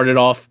we'll start it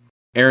off.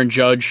 Aaron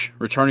Judge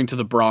returning to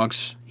the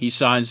Bronx. He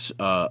signs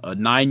a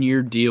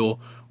 9-year deal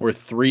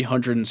worth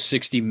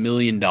 $360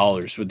 million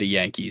with the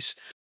Yankees.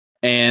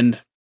 And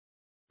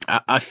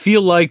I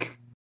feel like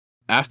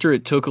after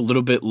it took a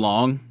little bit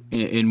long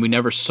and we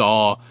never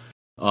saw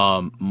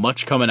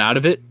much coming out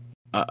of it,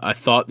 I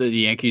thought that the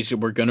Yankees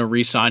were going to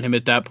re-sign him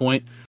at that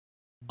point.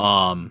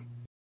 I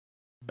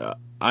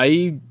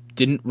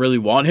didn't really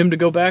want him to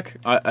go back.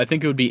 I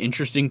think it would be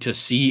interesting to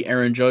see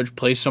Aaron Judge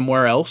play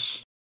somewhere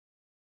else.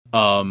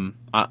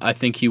 I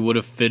think he would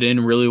have fit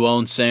in really well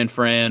in San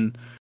Fran,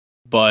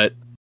 but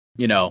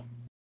you know,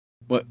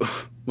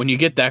 when you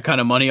get that kind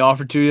of money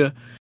offered to you,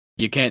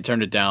 you can't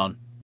turn it down.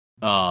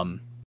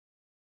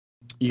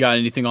 You got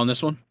anything on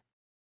this one?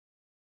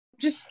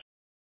 Just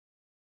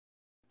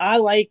I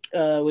like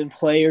when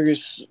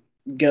players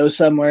go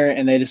somewhere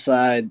and they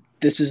decide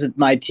this is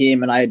my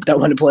team and I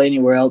don't want to play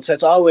anywhere else.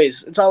 It's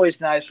always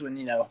nice when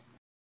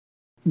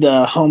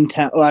the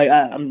hometown.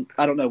 Well,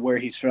 I don't know where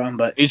he's from,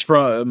 but he's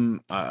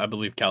from I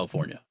believe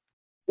California.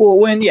 Well,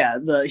 when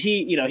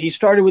he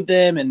started with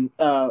them and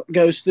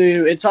goes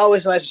through. It's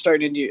always nice to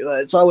start into.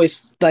 It's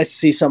always nice to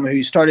see someone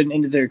who started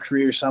into their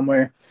career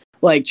somewhere,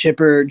 like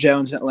Chipper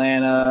Jones,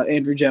 Atlanta,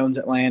 Andrew Jones,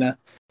 Atlanta.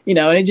 And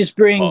it just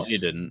brings. Well, he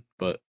didn't,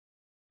 but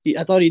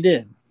I thought he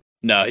did.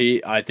 No,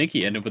 I think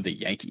he ended with the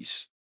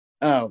Yankees.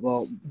 Oh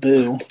well,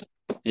 boo.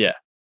 Yeah.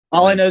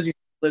 All I know is he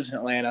lives in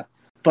Atlanta,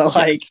 but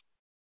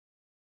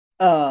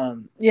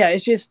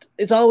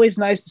it's always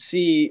nice to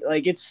see.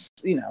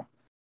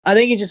 I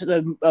think it's just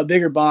a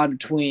bigger bond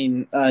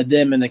between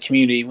them and the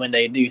community when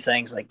they do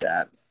things like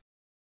that.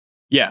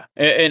 Yeah,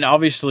 and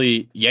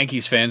obviously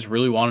Yankees fans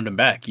really wanted him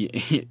back. You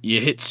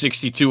hit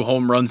 62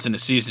 home runs in a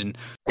season.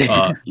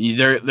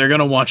 They're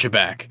gonna want you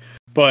back.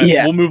 But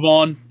We'll move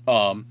on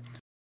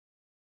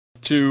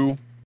to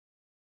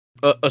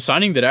a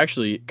signing that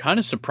actually kind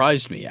of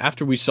surprised me.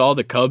 After we saw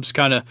the Cubs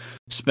kind of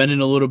spending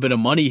a little bit of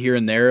money here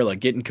and there, like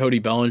getting Cody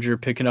Bellinger,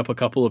 picking up a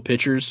couple of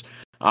pitchers,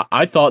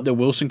 I thought that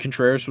Wilson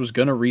Contreras was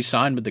going to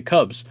re-sign with the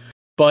Cubs.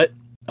 But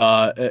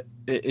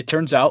it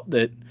turns out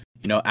that,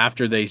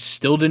 after they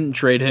still didn't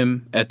trade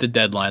him at the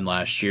deadline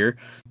last year,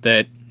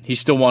 that he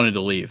still wanted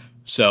to leave.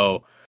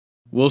 So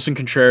Wilson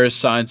Contreras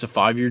signs a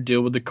 5-year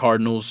deal with the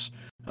Cardinals,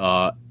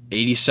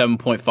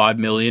 $87.5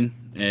 million,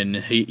 and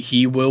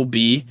he will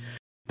be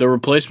the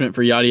replacement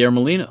for Yadier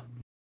Molina.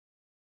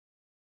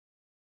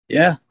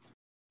 Yeah.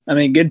 I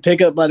mean, good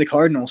pickup by the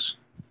Cardinals.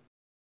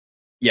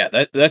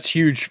 Yeah, that's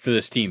huge for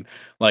this team.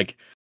 Like,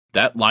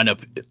 that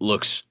lineup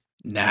looks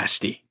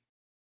nasty.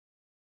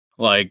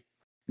 Like,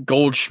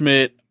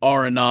 Goldschmidt,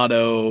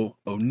 Arenado,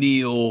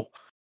 O'Neill,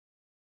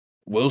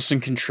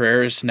 Wilson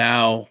Contreras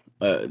now,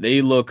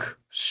 they look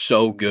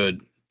so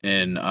good,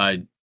 and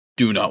I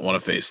do not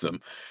want to face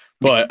them.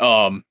 But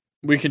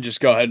we can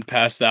just go ahead and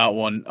pass that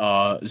one.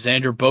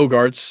 Xander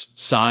Bogaerts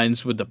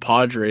signs with the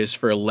Padres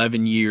for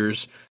 11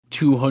 years,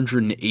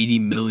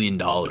 $280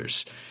 million.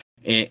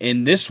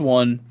 And this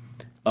one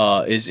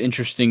is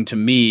interesting to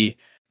me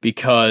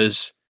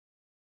because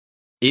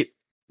it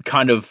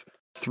kind of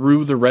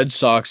threw the Red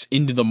Sox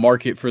into the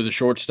market for the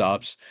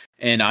shortstops,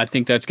 and I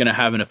think that's going to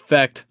have an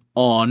effect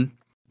on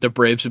the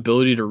Braves'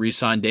 ability to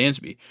re-sign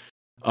Dansby.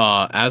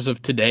 As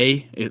of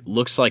today, it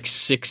looks like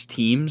 6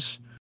 teams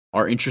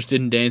are interested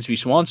in Dansby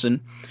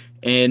Swanson,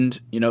 and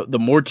the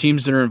more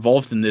teams that are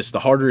involved in this, the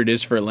harder it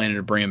is for Atlanta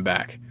to bring him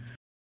back.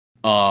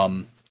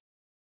 But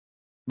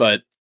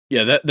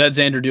yeah, that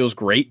Xander deal is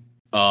great.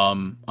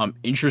 I'm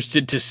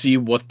interested to see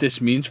what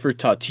this means for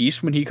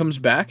Tatis when he comes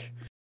back,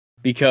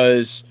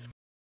 because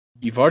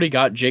you've already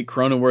got Jake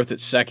Cronenworth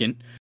at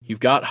second. You've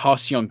got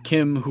Ha-Seong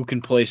Kim, who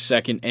can play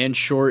second and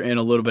short and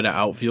a little bit of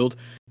outfield.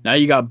 Now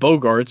you got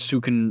Bogaerts,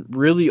 who can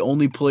really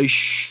only play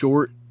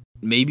short,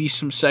 maybe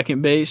some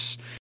second base.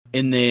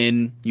 And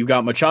then you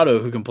got Machado,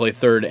 who can play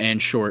third and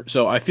short.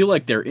 So I feel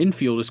like their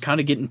infield is kind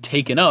of getting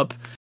taken up.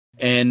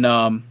 And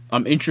I'm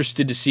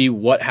interested to see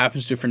what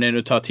happens to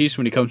Fernando Tatis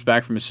when he comes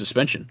back from his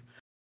suspension.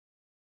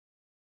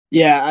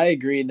 Yeah, I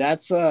agree.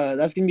 That's going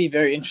to be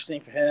very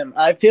interesting for him.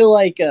 I feel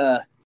like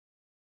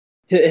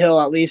he'll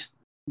at least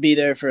be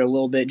there for a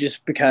little bit,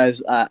 just because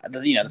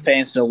the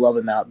fans still love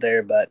him out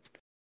there. But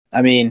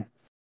I mean,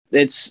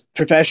 it's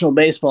professional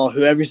baseball.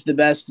 Whoever's the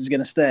best is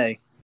going to stay.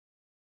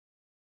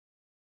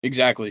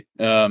 Exactly.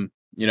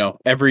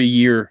 Every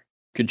year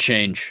could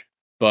change,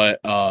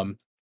 but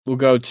we'll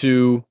go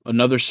to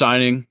another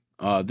signing.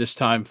 This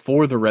time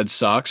for the Red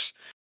Sox.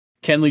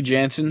 Kenley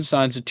Jansen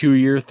signs a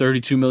 2-year,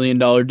 $32 million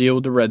deal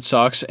with the Red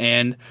Sox,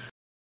 and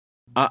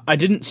I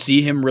didn't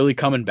see him really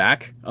coming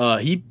back.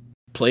 He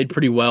played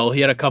pretty well. He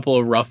had a couple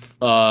of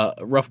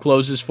rough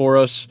closes for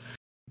us,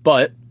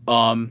 but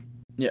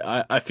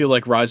I feel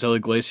like Raisel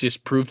Iglesias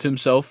proved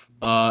himself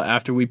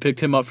after we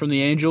picked him up from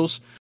the Angels,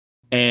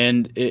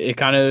 and it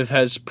kind of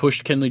has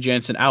pushed Kenley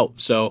Jansen out.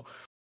 So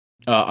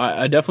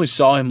I definitely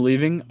saw him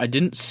leaving. I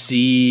didn't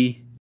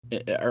think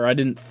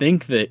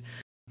that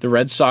the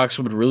Red Sox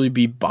would really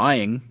be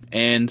buying,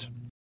 and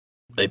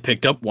they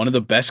picked up one of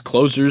the best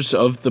closers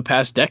of the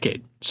past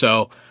decade.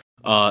 So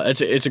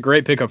it's a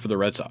great pickup for the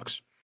Red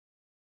Sox.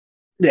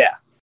 Yeah.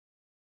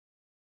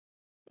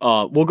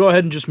 We'll go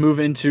ahead and just move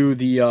into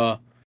the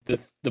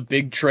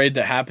big trade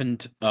that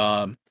happened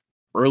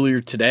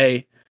earlier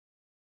today.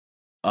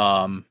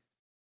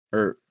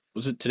 Or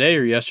was it today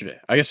or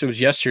yesterday? I guess it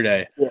was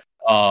yesterday. Yeah.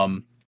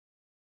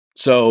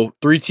 So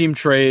 3-team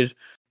trade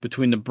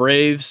between the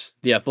Braves,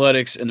 the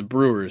Athletics, and the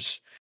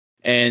Brewers.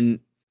 And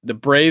the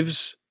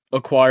Braves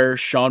acquire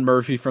Sean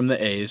Murphy from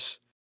the A's.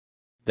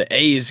 The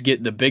A's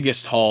get the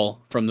biggest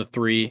haul from the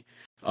three.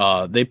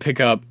 They pick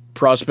up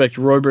prospect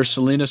Royber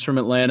Salinas from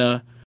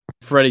Atlanta,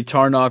 Freddie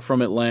Tarnok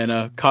from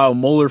Atlanta, Kyle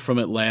Muller from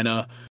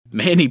Atlanta,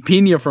 Manny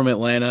Pena from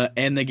Atlanta,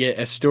 and they get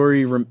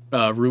Astory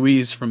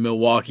Ruiz from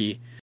Milwaukee.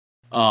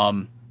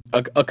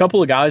 A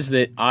couple of guys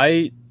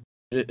that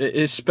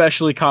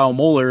especially Kyle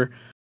Muller,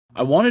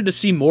 I wanted to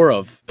see more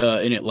of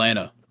in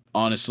Atlanta,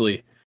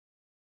 honestly.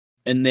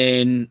 And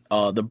then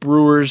the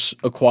Brewers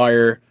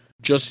acquire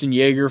Justin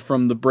Yeager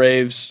from the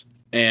Braves,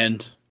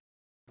 and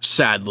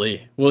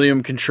sadly,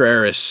 William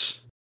Contreras,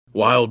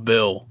 Wild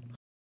Bill.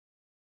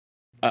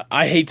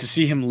 I hate to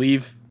see him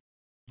leave,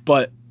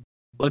 but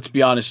let's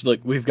be honest.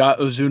 Look, we've got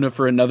Ozuna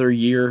for another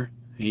year.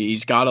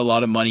 He's got a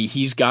lot of money.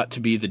 He's got to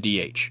be the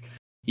DH.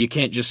 You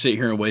can't just sit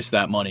here and waste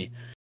that money.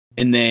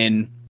 And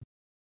then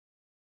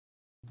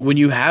when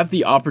you have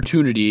the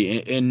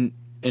opportunity, and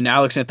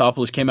Alex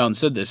Anthopoulos came out and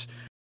said this,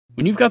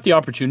 when you've got the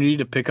opportunity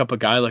to pick up a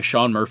guy like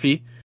Sean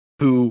Murphy,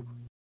 who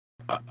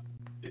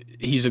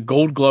he's a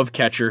Gold Glove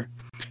catcher,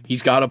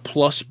 he's got a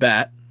plus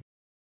bat,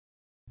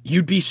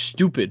 you'd be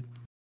stupid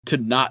to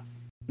not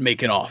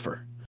make an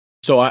offer.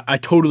 So I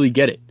totally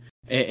get it.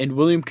 And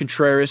William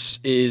Contreras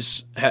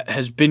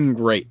has been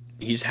great.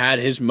 He's had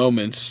his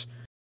moments,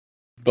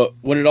 but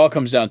when it all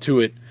comes down to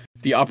it,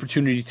 the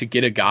opportunity to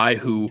get a guy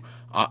who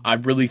I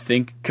really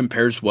think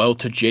compares well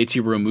to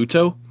JT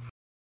Realmuto,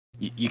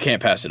 you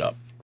can't pass it up.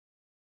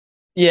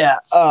 Yeah,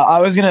 I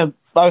was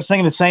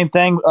thinking the same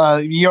thing.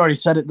 You already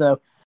said it though.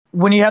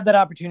 When you have that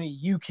opportunity,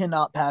 you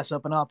cannot pass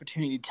up an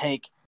opportunity to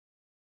take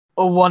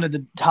one of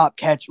the top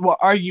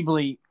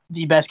arguably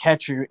the best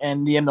catcher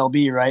in the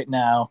MLB right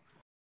now.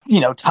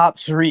 Top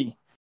 3.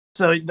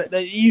 So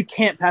you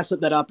can't pass up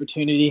that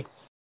opportunity.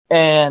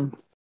 And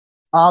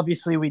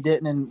obviously we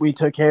didn't, and we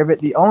took care of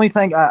it. The only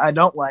thing I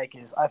don't like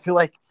is I feel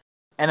like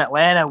in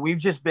Atlanta we've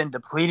just been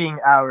depleting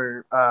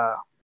our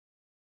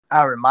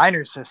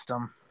minor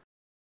system.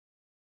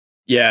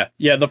 Yeah,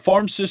 the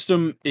farm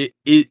system, it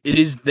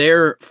is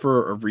there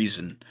for a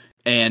reason,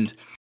 and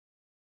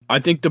I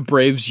think the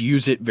Braves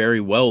use it very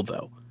well,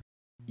 though.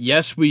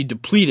 Yes, we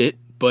deplete it,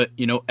 but,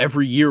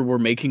 every year we're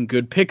making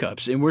good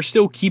pickups, and we're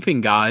still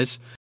keeping guys,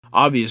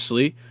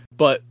 obviously,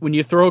 but when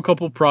you throw a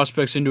couple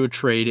prospects into a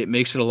trade, it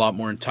makes it a lot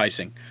more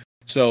enticing.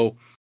 So,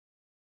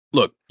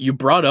 look, you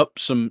brought up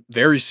some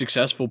very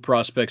successful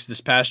prospects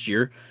this past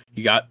year.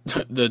 You got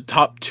the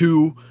top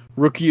 2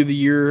 Rookie of the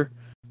Year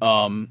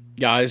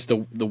guys,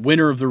 the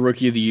winner of the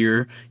Rookie of the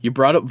Year. You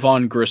brought up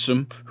Vaughn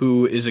Grissom,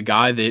 who is a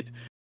guy that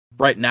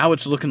right now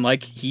it's looking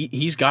like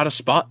he's got a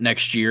spot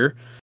next year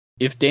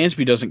if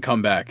Dansby doesn't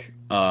come back.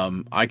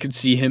 I could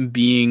see him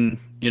being,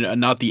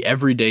 not the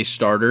everyday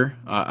starter.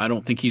 I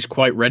don't think he's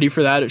quite ready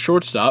for that at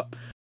shortstop,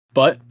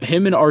 but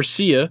him and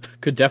Arcia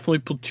could definitely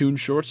platoon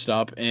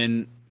shortstop,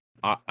 and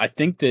I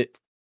think that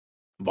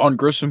Vaughn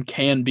Grissom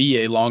can be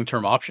a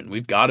long-term option.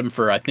 We've got him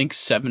for, I think,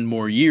 7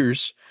 more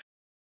years.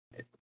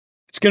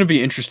 It's going to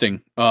be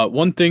interesting.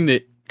 One thing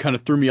that kind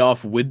of threw me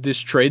off with this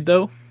trade,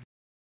 though,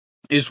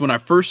 is when I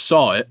first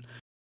saw it,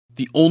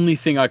 the only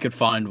thing I could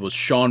find was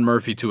Sean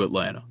Murphy to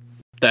Atlanta.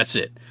 That's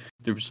it.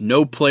 There was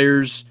no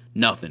players,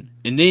 nothing.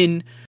 And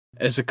then,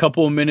 as a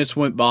couple of minutes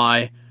went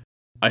by,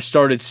 I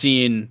started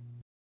seeing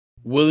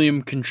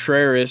William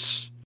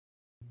Contreras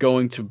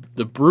going to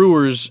the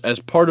Brewers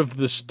as part of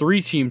this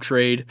 3-team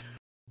trade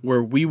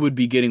where we would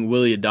be getting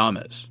Willy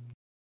Adames.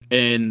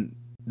 And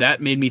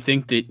that made me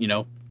think that,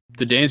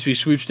 the Dansby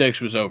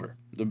sweepstakes was over.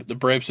 The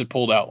Braves had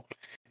pulled out.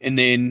 And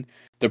then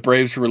the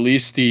Braves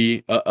released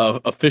the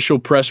official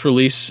press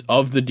release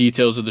of the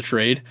details of the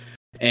trade.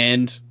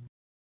 And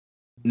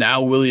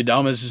now Willy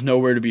Adames is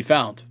nowhere to be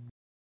found.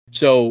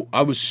 So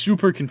I was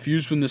super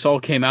confused when this all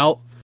came out.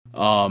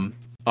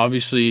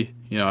 Obviously,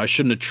 I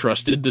shouldn't have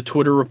trusted the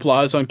Twitter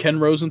replies on Ken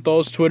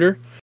Rosenthal's Twitter.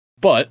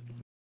 But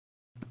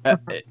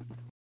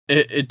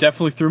it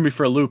definitely threw me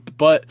for a loop.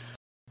 But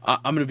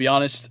I'm going to be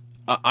honest.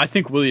 I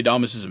think Willy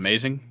Adames is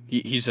amazing.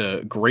 He's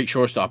a great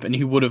shortstop, and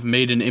he would have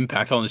made an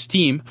impact on his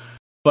team.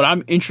 But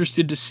I'm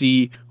interested to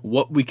see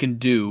what we can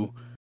do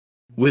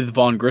with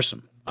Vaughn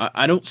Grissom.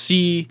 I don't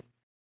see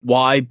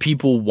why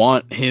people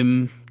want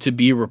him to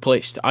be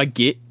replaced. I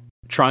get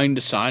trying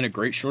to sign a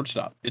great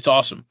shortstop. It's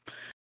awesome.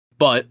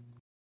 But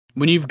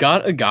when you've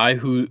got a guy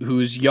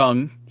who's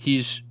young,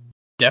 he's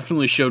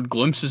definitely showed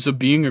glimpses of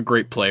being a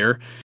great player.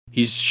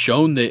 He's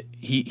shown that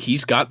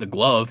he's got the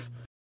glove.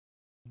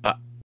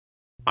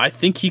 I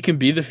think he can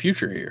be the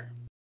future here.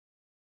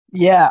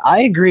 Yeah,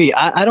 I agree.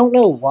 I don't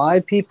know why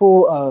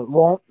people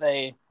won't.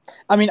 I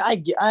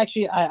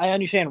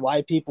understand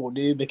why people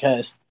do,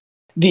 because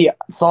the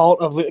thought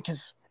of,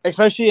 because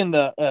especially in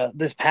the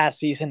this past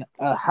season,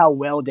 how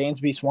well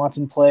Dansby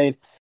Swanson played,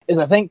 is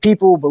I think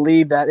people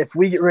believe that if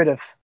we get rid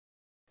of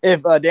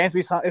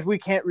if we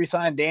can't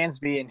re-sign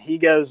Dansby and he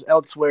goes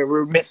elsewhere,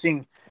 we're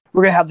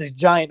gonna have this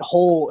giant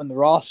hole in the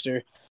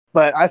roster.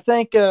 But I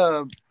think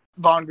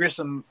Von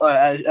Grissom,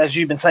 as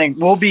you've been saying,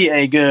 will be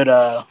a good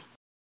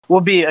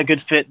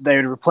fit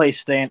there to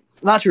replace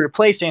not to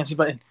replace Stancy,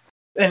 but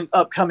in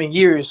upcoming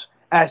years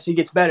as he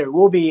gets better,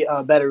 will be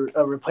a better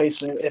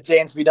replacement if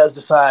Dansby does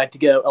decide to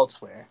go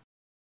elsewhere.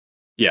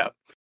 Yeah,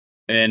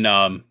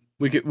 and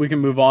we can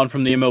move on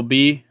from the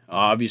MLB.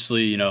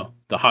 Obviously, you know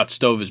the hot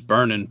stove is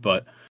burning,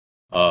 but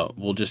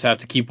we'll just have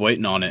to keep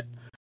waiting on it.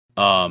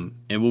 And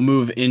we'll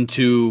move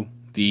into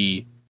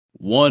the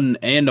one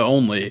and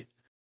only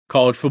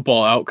college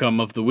football outcome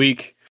of the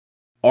week: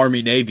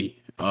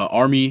 Army-Navy.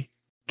 Army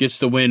gets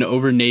the win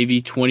over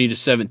Navy,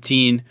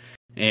 20-17,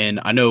 and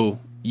I know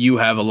you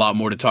have a lot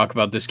more to talk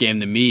about this game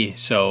than me,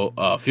 so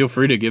feel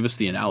free to give us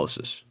the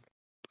analysis.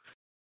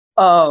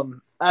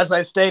 As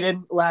I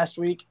stated last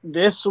week,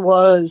 this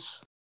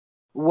was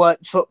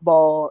what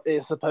football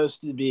is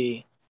supposed to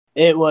be.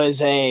 It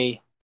was a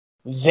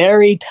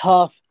very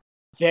tough,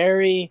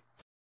 very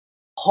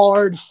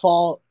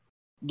hard-fought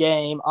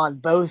game on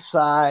both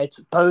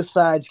sides. Both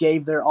sides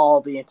gave their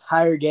all the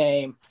entire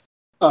game.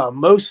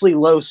 Mostly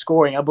low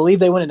scoring. I believe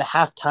they went into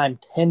halftime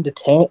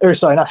 10-10, or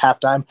sorry, not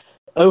halftime,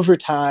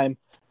 overtime,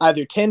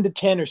 either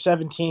 10-10 or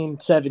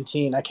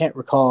 17-17. I can't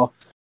recall.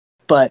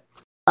 But,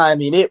 I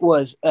mean, it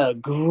was a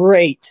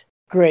great,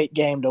 great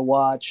game to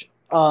watch.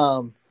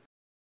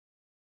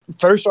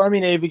 First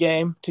Army-Navy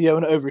game to go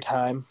into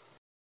overtime.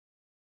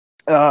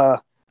 I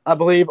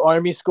believe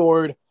Army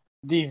scored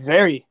the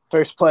very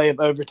first play of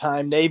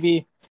overtime.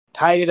 Navy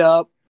tied it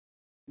up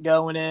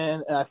going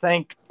in, and I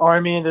think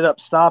Army ended up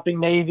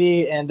stopping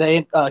Navy, and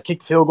they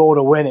kicked the field goal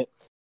to win it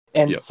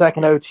in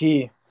second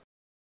OT.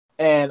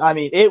 And, I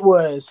mean,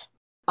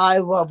 I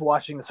love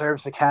watching the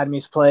service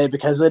academies play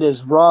because it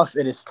is rough,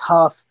 it is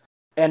tough,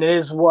 and it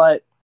is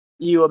what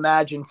you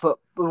imagine.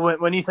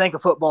 When you think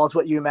of football, it's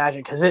what you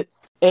imagine because it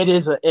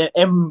is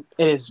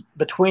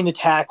between the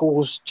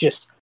tackles,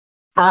 just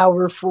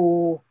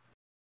powerful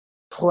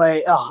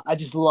play. Oh, I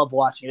just love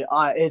watching it.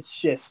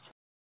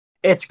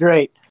 It's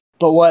great.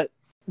 But what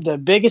the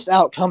biggest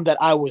outcome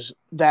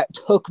that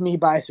took me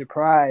by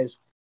surprise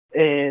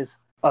is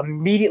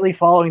immediately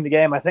following the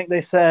game. I think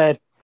they said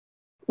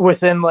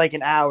within like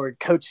an hour,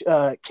 Coach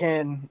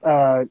Ken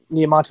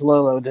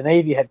Niumatalolo, the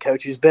Navy head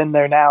coach, who's been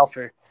there now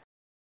for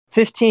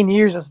 15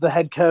 years as the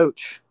head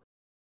coach,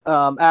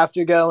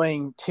 after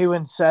going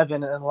 2-7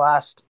 in the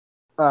last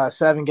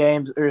 7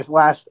 games, or his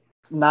last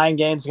 9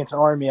 games against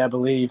Army, I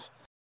believe,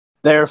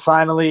 they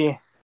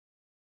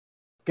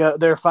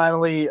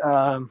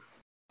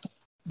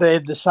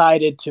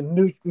decided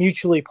to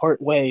mutually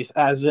part ways,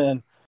 as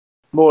in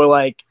more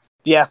like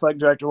the athletic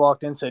director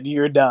walked in and said,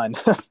 "You're done."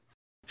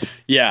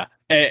 Yeah,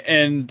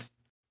 and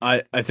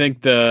I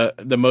think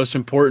the most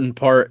important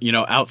part, you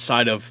know,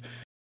 outside of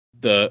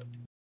the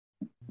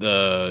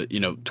you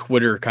know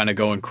Twitter kind of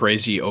going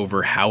crazy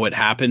over how it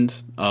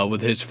happened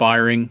with his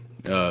firing,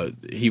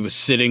 he was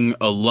sitting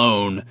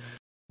alone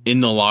in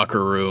the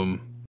locker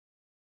room,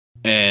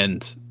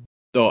 and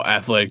the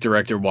athletic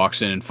director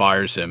walks in and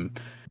fires him.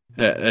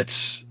 That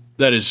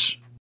is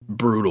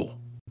brutal,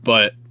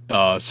 but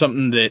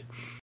something that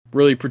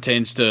really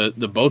pertains to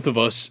the both of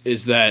us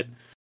is that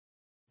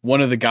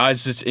one of the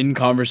guys that's in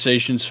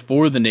conversations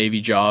for the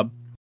Navy job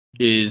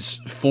is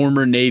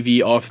former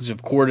Navy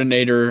offensive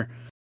coordinator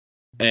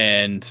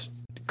and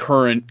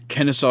current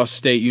Kennesaw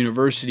State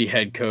University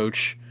head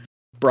coach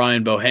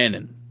Brian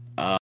Bohannon.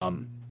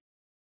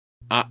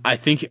 I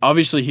think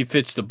obviously he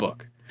fits the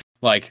book.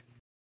 Like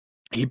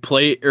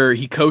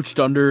he coached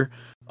under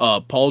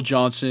Paul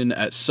Johnson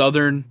at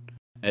Southern,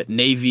 at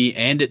Navy,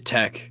 and at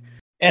Tech,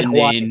 and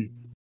Hawaii.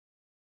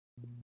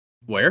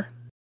 Where?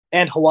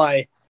 And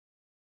Hawaii.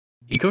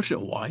 He coached at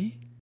Hawaii?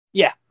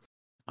 Yeah.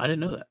 I didn't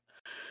know that.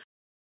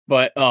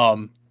 But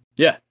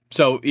yeah.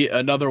 So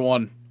another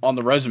one on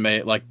the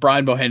resume, like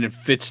Brian Bohannon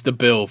fits the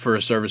bill for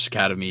a service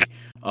academy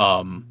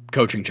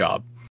coaching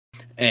job.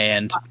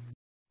 And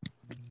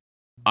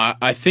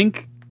I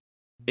think,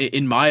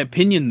 in my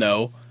opinion,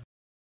 though,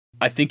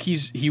 I think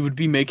he would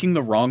be making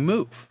the wrong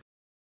move.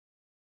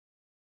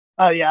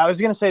 Oh, yeah, I was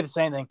going to say the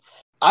same thing.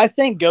 I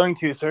think going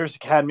to a service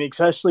academy,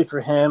 especially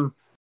for him,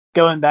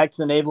 going back to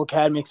the Naval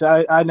Academy,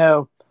 because I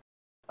know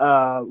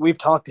we've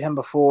talked to him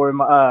before.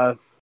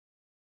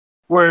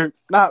 We're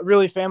not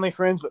really family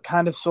friends, but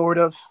kind of, sort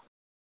of.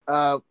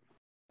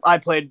 I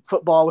played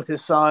football with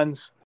his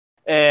sons,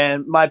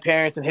 and my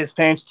parents and his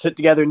parents would sit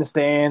together in the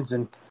stands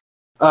and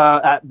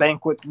at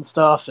banquets and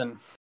stuff, and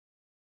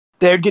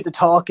they'd get to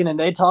talking, and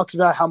they talked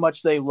about how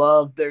much they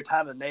loved their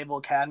time at the Naval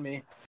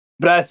Academy.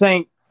 But I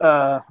think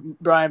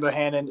Brian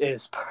Bohannon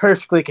is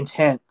perfectly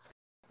content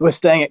with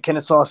staying at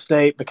Kennesaw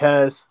State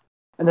because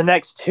in the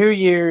next 2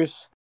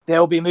 years,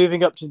 they'll be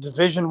moving up to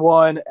Division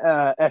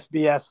I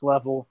FBS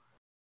level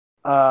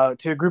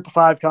to a Group of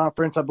 5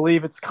 conference. I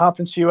believe it's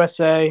Conference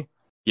USA.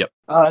 Yep.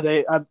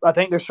 I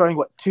think they're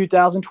starting,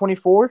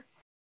 2024?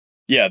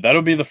 Yeah,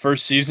 that'll be the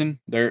first season.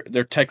 They're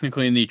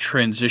technically in the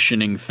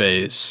transitioning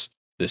phase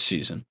this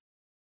season.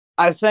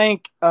 I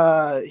think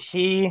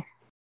Kennesaw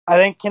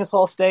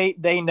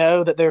State, they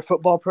know that their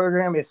football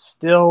program is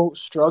still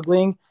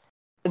struggling,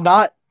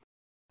 not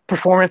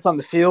performance on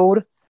the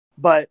field,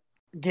 but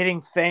getting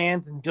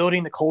fans and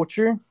building the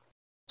culture.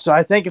 So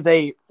I think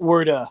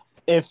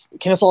if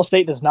Kennesaw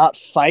State does not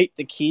fight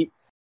to keep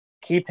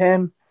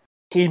him,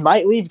 he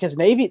might leave because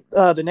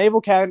the Naval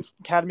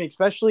Academy,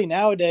 especially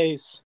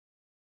nowadays,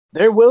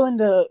 they're willing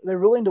to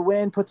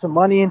win, put some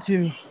money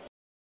into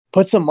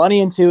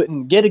it,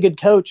 and get a good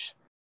coach.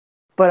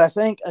 But I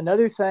think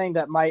another thing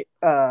that might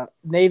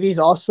Navy's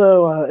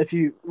also, if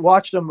you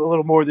watched them a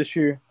little more this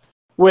year,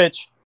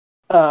 which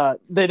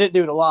they didn't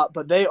do it a lot,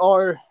 but they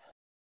are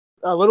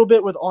a little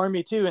bit with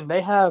Army too, and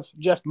they have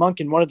Jeff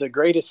Monken, one of the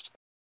greatest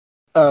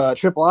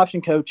triple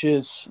option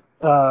coaches,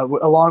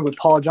 along with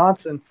Paul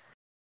Johnson.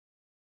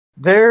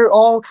 They're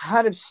all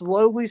kind of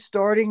slowly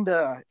starting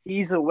to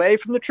ease away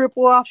from the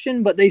triple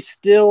option, but they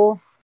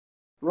still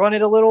run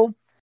it a little.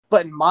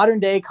 But in modern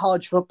day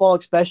college football,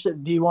 especially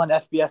at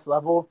D1 FBS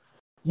level,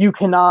 you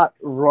cannot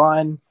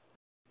run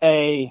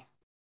a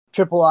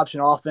triple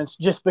option offense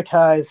just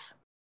because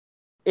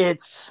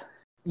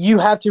you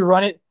have to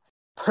run it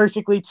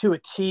perfectly to a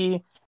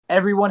T.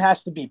 Everyone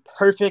has to be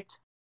perfect,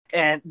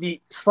 and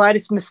the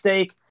slightest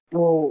mistake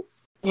will,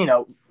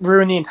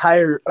 ruin the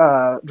entire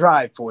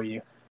drive for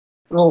you.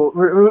 Will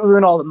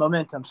ruin all the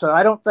momentum. So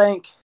I don't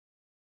think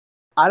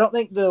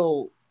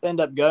they'll end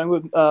up going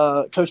with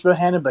Coach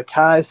Bohannon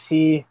because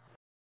he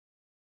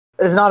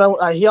is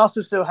not. He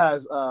also still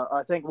has,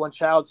 I think, one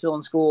child still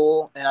in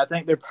school, and I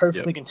think they're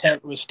perfectly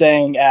content with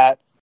staying at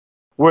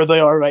where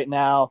they are right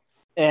now.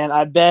 And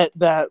I bet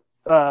that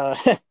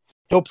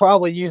he'll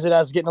probably use it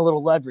as getting a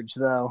little leverage,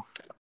 though.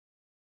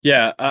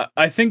 Yeah,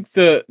 I think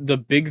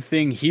the big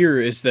thing here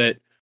is that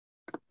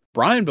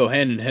Brian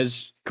Bohannon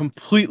has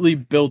completely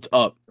built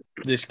up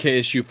this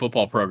KSU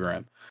football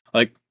program.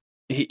 Like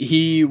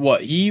he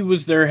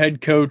was their head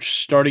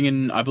coach starting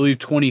in, I believe,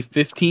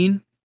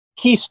 2015.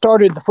 He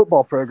started the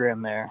football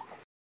program there.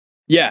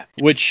 Yeah,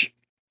 which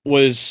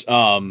was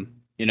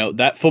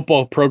that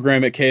football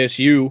program at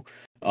KSU.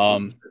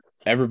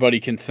 Everybody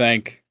can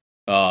thank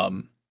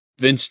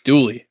Vince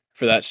Dooley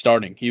for that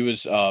starting. He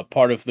was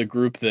part of the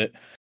group that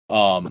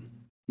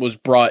was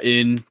brought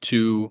in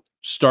to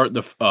start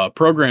the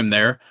program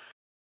there.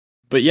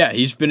 But yeah,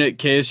 he's been at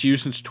KSU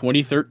since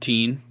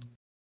 2013.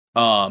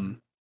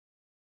 And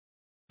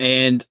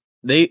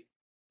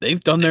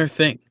they've done their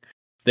thing.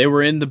 They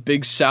were in the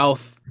Big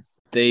South.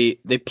 They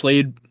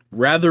played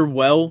rather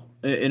well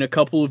in a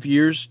couple of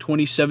years,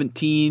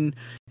 2017,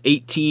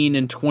 18,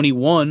 and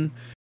 21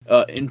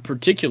 in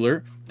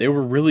particular. They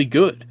were really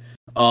good.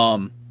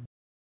 I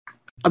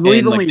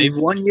believe only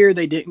 1 year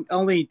they didn't.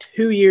 Only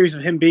 2 years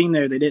of him being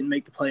there, they didn't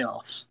make the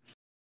playoffs.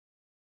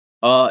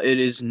 It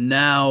is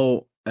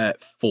now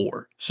at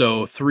 4.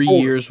 So 3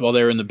 years while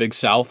they were in the Big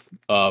South,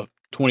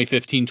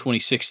 2015,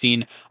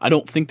 2016. I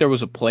don't think there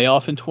was a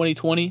playoff in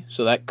 2020,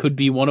 so that could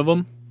be one of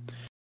them.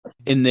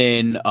 And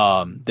then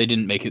they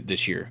didn't make it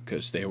this year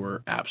because they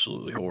were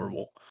absolutely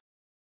horrible.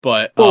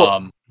 But,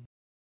 go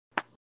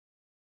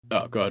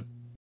ahead.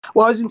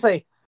 Well, I was going to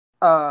say,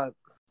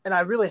 and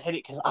I really hate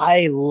it because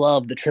I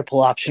love the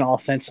triple option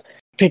offense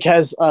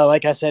because,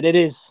 like I said, it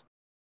is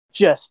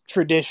just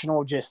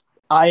traditional. Just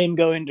I'm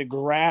going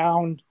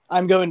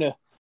to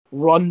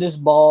run this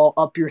ball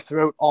up your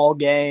throat all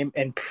game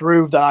and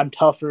prove that I'm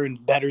tougher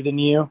and better than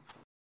you.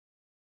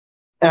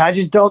 And I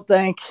just don't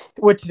think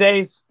with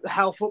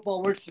how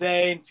football works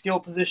today and skill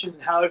positions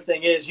and how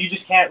everything is, you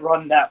just can't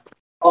run that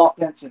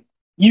offense and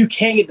you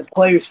can't get the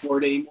players for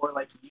it anymore.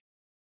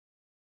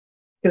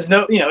 Because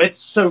it's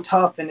so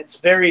tough and it's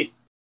very,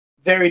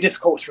 very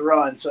difficult to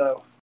run.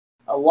 So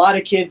a lot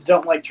of kids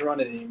don't like to run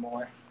it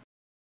anymore.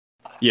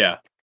 Yeah.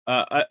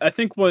 I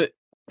think what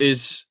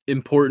is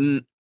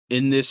important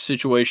in this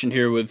situation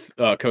here with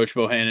Coach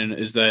Bohannon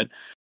is that,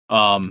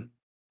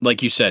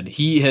 like you said,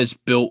 he has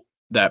built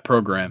that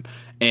program.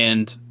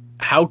 And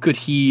how could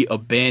he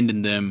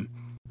abandon them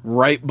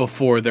right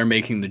before they're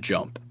making the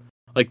jump?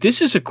 Like, this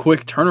is a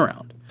quick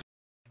turnaround.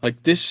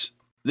 Like, this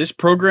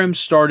program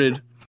started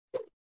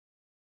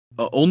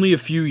only a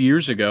few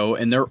years ago,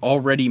 and they're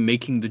already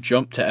making the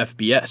jump to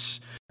FBS.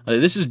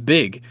 This is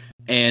big.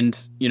 And,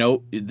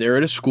 they're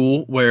at a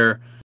school where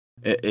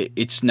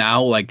it's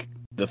now like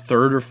the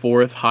 3rd or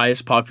 4th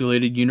highest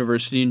populated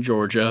university in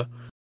Georgia.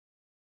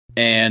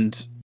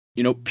 And,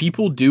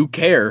 people do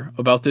care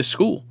about this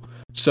school.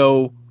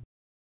 So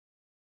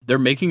they're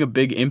making a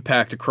big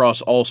impact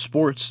across all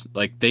sports.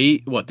 Like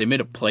they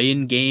made a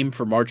play-in game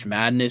for March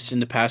Madness in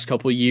the past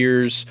couple of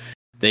years.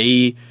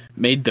 They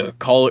made it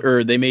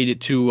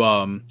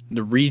to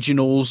the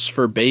regionals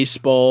for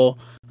baseball.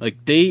 Like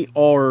they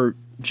are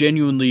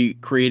genuinely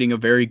creating a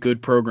very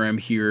good program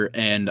here,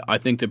 and I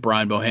think that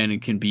Brian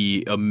Bohannon can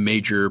be a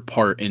major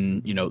part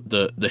in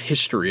the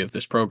history of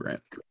this program.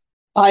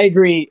 I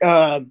agree.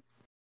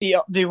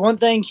 The one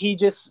thing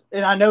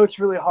and I know it's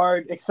really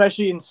hard,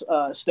 especially in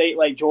a state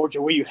like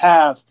Georgia, where you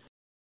have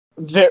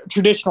the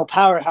traditional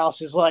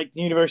powerhouses like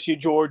the University of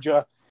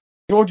Georgia,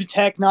 Georgia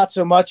Tech, not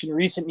so much in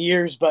recent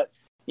years, but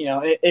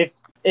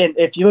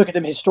if you look at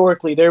them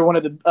historically, they're one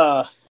of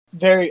the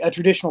a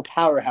traditional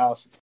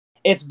powerhouse.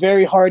 It's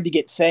very hard to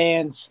get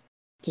fans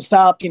to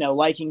stop,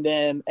 liking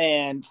them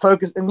and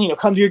focus and,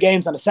 come to your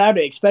games on a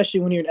Saturday, especially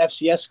when you're an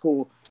FCS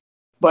school.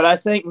 But I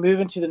think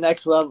moving to the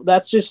next level,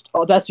 that's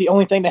the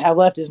only thing they have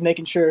left is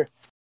making sure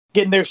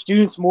getting their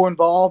students more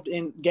involved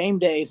in game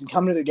days and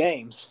coming to their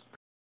games.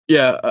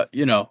 Yeah,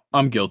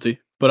 I'm guilty,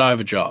 but I have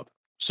a job,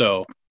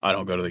 so I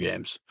don't go to the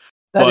games.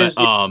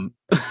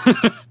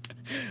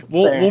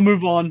 We'll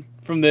move on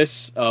from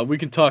this. We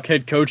can talk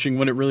head coaching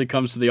when it really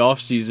comes to the off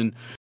season,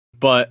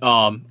 but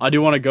I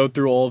do want to go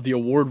through all of the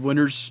award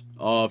winners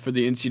for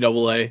the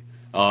NCAA,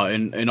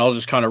 and I'll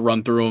just kind of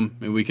run through them,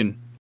 and we can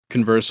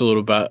converse a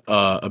little bit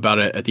about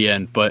it at the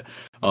end. But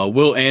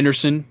Will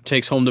Anderson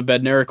takes home the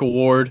Bednarik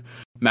Award.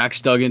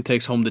 Max Duggan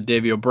takes home the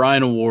Davy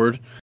O'Brien Award.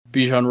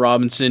 Bijan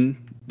Robinson,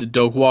 the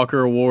Doak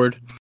Walker Award.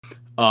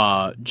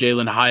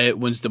 Jalen Hyatt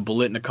wins the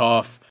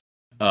Bolitnikoff.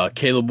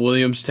 Caleb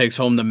Williams takes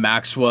home the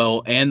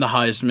Maxwell and the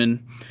Heisman.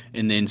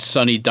 And then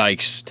Sonny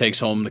Dykes takes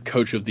home the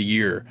Coach of the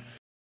Year.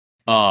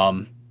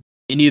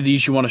 Any of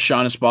these you want to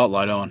shine a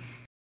spotlight on?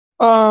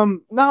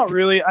 Not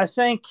really. I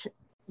think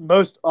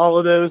all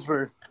of those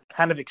were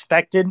kind of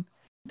expected,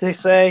 to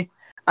say.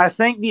 I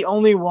think the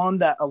only one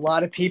that a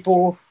lot of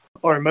people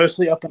are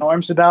mostly up in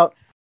arms about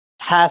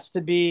has to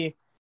be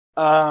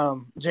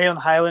Jalen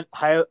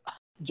Hyatt.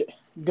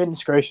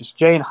 Goodness gracious,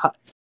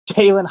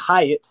 Jalen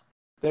Hyatt.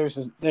 There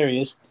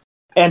he is,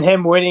 and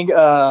him winning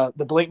the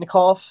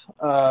Bolitnikoff.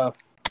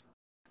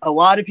 A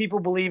lot of people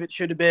believe it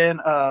should have been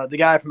the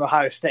guy from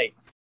Ohio State.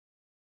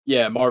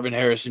 Yeah, Marvin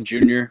Harrison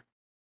Jr.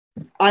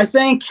 I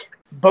think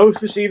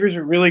both receivers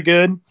are really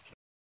good,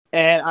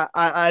 and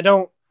I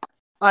don't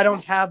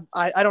have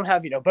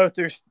both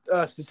their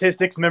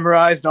statistics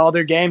memorized and all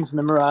their games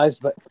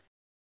memorized, but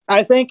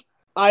I think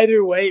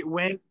either way it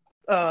went,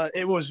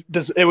 it would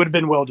have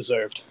been well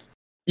deserved.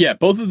 Yeah,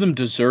 both of them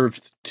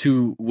deserved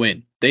to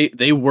win.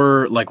 They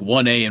were like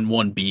 1A and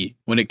 1B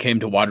when it came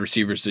to wide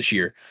receivers this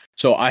year.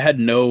 So I had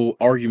no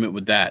argument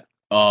with that.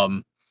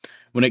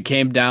 When it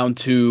came down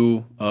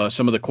to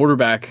some of the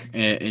quarterback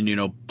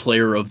and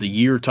player of the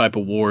year type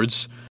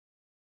awards,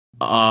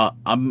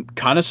 I'm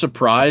kind of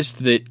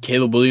surprised that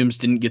Caleb Williams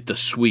didn't get the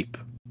sweep.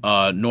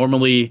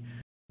 Normally,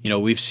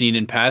 we've seen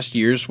in past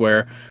years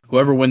where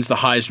whoever wins the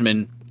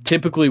Heisman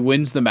typically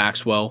wins the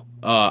Maxwell.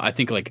 I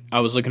think, like I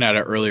was looking at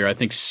it earlier, I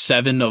think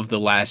 7 of the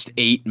last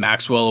 8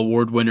 Maxwell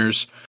Award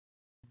winners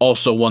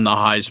also won the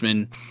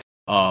Heisman.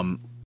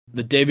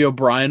 The Davy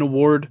O'Brien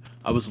Award,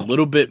 I was a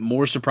little bit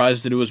more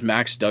surprised that it was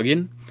Max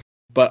Duggan,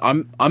 but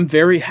I'm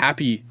very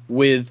happy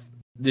with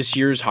this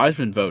year's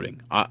Heisman voting.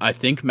 I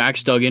think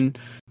Max Duggan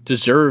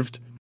deserved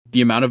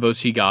the amount of votes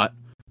he got.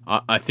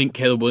 I think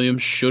Caleb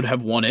Williams should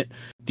have won it.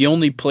 The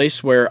only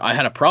place where I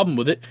had a problem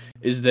with it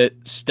is that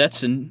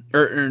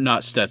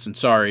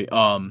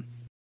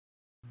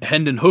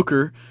Hendon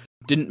Hooker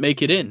didn't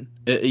make it in,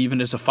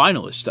 even as a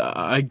finalist.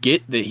 I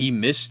get that he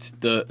missed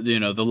the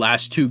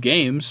last 2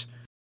 games,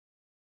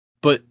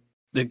 but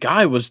the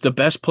guy was the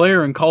best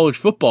player in college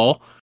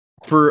football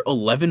for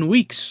 11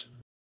 weeks.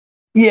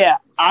 Yeah,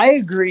 I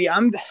agree.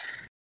 Don't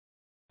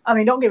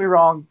get me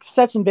wrong.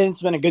 Stetson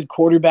Bennett's been a good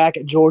quarterback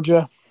at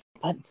Georgia,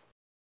 but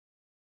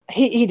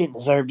he didn't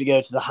deserve to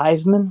go to the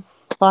Heisman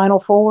Final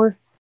Four.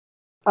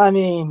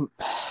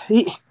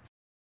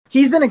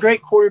 He's been a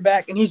great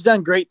quarterback, and he's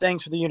done great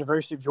things for the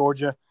University of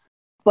Georgia,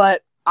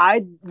 but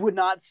I would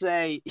not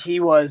say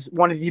he was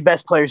one of the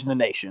best players in the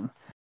nation.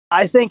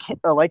 I think,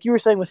 like you were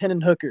saying with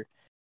Hendon Hooker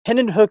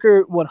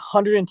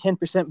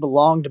 110%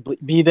 belonged to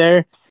be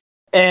there,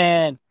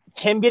 and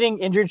him getting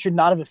injured should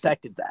not have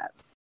affected that.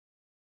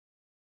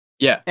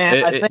 Yeah,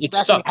 and I think it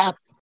that's sucks. what happened.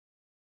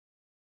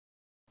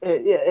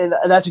 And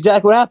that's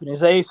exactly what happened. Is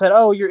they said,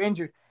 "Oh, you're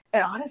injured,"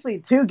 and honestly,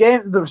 2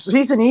 games, the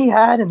season he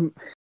had, and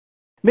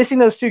missing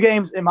those 2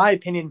 games, in my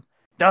opinion,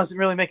 doesn't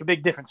really make a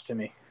big difference to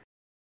me.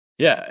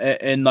 Yeah,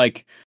 and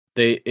like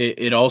they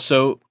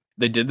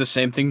did the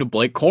same thing to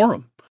Blake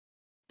Corum.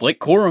 Blake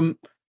Corum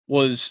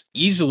was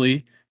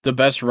easily the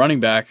best running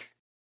back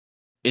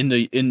in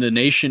the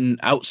nation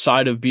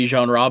outside of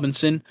Bijan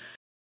Robinson,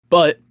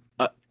 but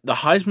the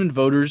Heisman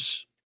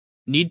voters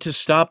need to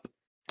stop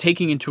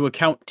taking into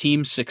account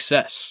team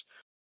success.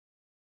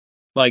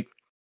 Like,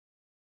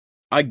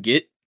 I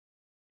get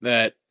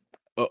that,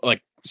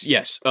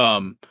 yes,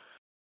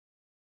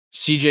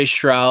 CJ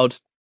Stroud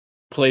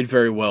played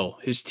very well.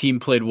 His team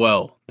played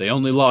well. They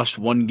only lost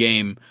 1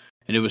 game,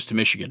 and it was to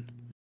Michigan.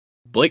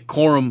 Blake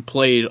Corum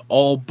played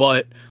all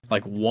but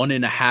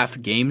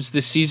 1.5 games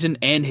this season,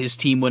 and his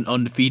team went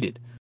undefeated.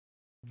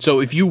 So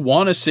if you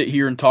want to sit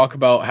here and talk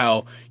about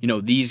how,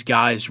 these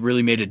guys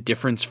really made a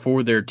difference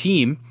for their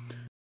team,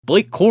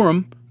 Blake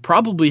Corum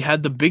probably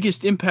had the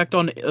biggest impact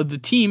on the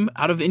team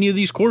out of any of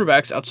these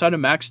quarterbacks outside of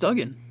Max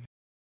Duggan.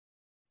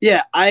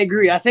 Yeah, I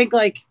agree. I think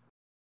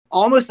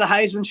almost the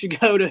Heisman should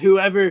go to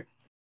whoever,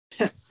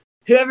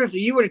 if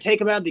you were to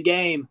take him out of the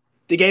game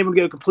would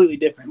go completely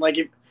different.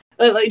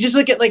 Just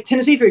look at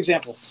Tennessee, for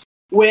example.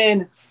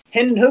 When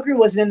Hendon Hooker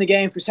wasn't in the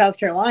game for South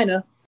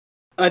Carolina,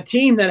 a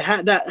team that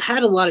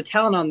had a lot of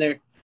talent on there,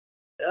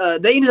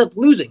 they ended up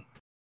losing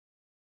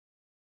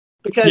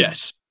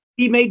because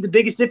he made the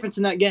biggest difference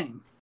in that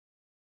game.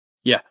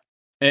 Yeah.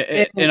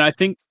 And I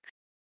think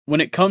when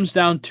it comes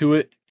down to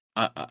it,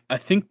 I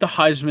think the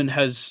Heisman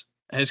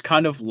has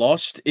kind of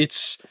lost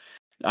its,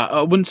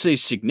 I wouldn't say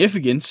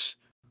significance,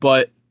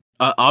 but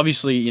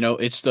obviously,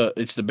 it's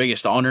the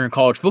biggest honor in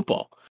college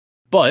football.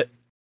 But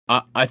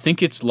I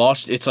think it's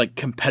lost its like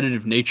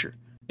competitive nature.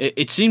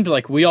 It seemed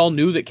like we all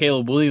knew that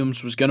Caleb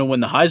Williams was going to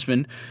win the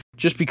Heisman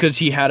just because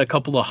he had a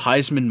couple of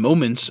Heisman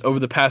moments over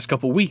the past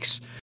couple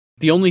weeks.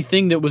 The only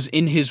thing that was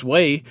in his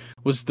way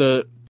was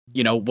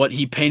what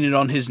he painted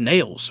on his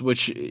nails,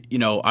 which,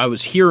 I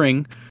was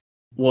hearing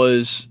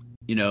was,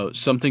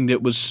 something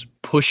that was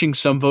pushing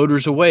some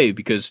voters away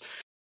because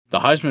the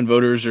Heisman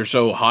voters are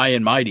so high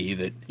and mighty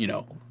that,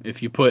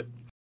 if you put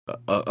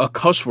a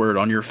cuss word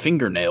on your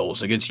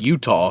fingernails against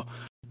Utah,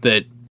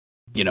 that,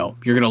 you're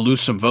going to lose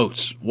some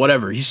votes.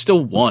 Whatever. He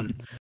still won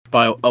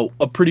by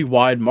a pretty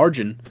wide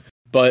margin.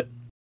 But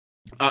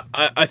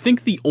I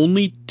think the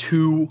only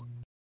two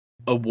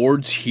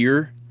awards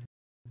here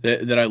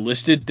that I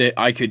listed that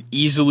I could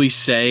easily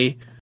say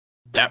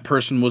that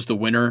person was the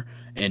winner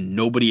and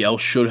nobody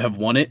else should have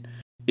won it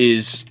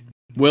is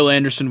Will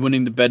Anderson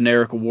winning the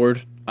Bednarik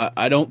Award.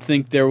 I don't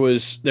think there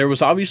was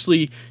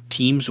obviously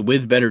teams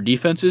with better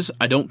defenses.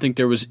 I don't think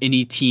there was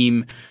any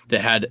team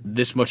that had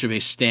this much of a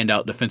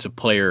standout defensive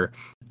player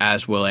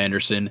as Will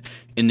Anderson.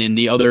 And then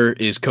the other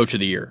is Coach of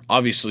the Year.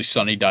 Obviously,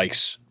 Sonny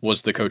Dykes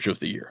was the Coach of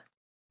the Year.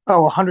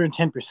 Oh,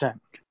 110%.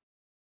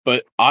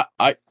 But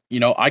I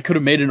could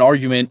have made an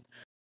argument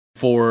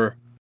for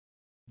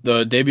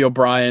the Davey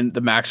O'Brien,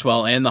 the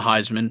Maxwell, and the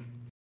Heisman.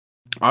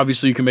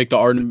 Obviously, you can make the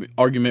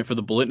argument for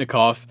the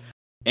Biletnikoff,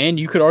 and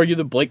you could argue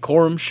that Blake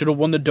Corum should have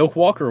won the Doak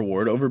Walker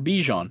Award over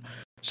Bijan.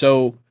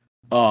 So,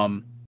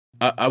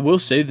 I will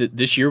say that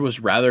this year was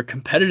rather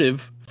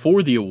competitive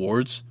for the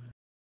awards,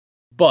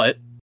 but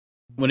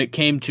when it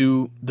came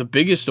to the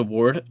biggest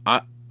award,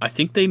 I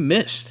think they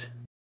missed.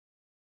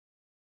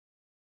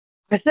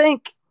 I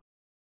think,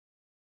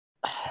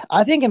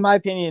 in my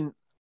opinion,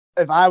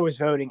 if I was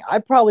voting, I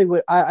probably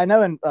would. I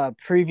know in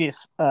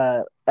previous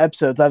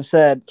episodes I've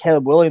said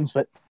Caleb Williams,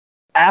 but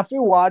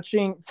after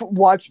watching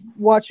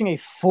a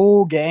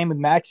full game with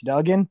Max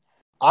Duggan,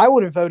 I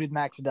would have voted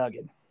Max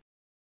Duggan.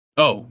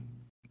 Oh,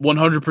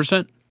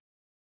 100%.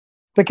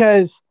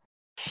 Because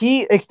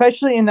he,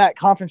 especially in that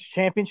conference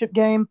championship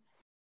game,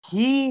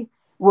 he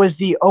was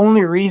the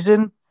only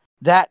reason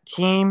that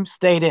team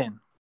stayed in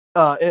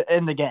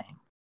the game.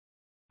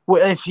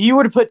 If you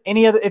were to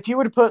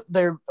put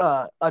their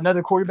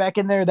another quarterback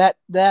in there, that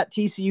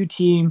TCU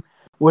team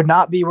would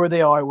not be where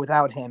they are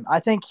without him. I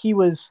think he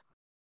was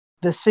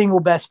the single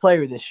best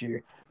player this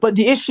year. But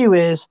the issue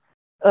is,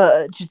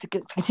 just to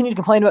continue to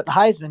complain about the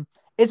Heisman,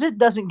 is it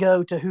doesn't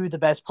go to who the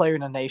best player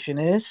in the nation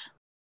is.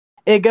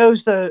 It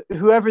goes to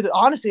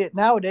honestly,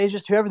 nowadays,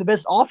 just whoever the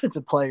best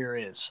offensive player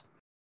is.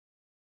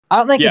 I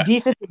don't think a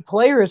defensive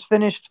player has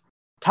finished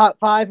top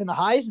 5 in the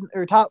Heisman,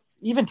 or top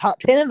 10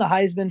 in the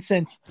Heisman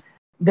since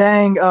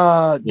Desmond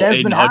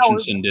Aiden Howard.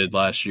 Hutchinson did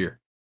last year.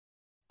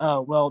 Oh,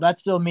 well,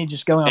 that's still me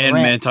just going on and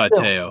the rant. Manti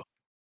Te'o.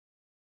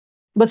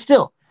 But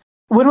still,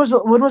 when was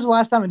the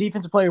last time a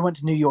defensive player went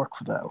to New York,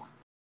 though?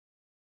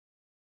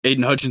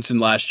 Aiden Hutchinson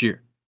last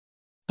year.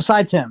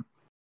 Besides him.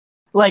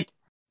 Like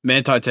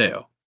Manti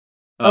Te'o.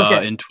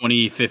 Okay. In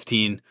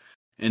 2015.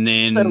 And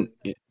then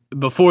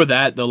before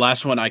that, the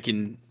last one I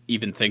can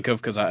even think of,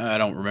 because I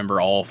don't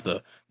remember all of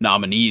the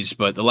nominees,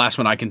 but the last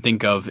one I can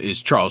think of is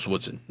Charles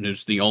Woodson,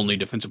 who's the only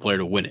defensive player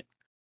to win it.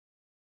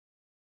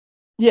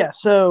 Yeah,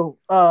 so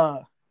I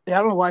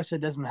don't know why I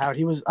said Desmond Howard.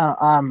 He was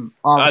I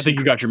think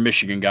you got your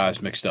Michigan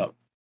guys mixed up.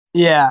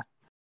 Yeah.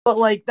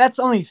 But that's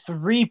only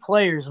 3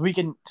 players we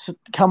can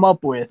come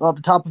up with off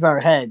the top of our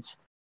heads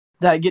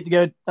that get to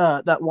go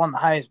that won the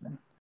Heisman.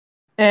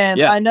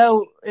 And I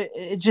know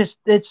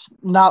it's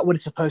not what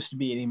it's supposed to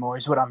be anymore,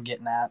 is what I'm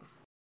getting at.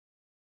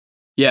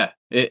 Yeah,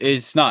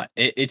 it's not.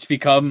 It's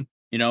become,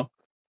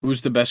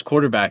 who's the best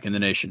quarterback in the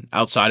nation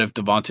outside of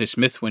Devontae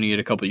Smith winning it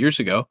a couple years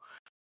ago.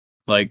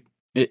 Like,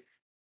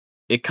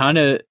 it kind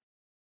of,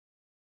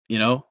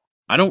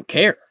 I don't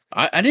care.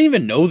 I didn't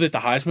even know that the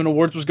Heisman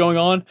Awards was going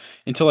on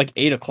until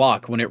 8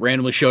 o'clock when it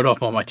randomly showed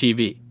up on my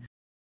TV.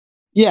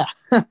 Yeah.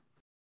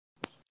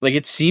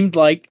 It seemed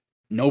like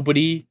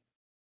nobody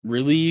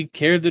really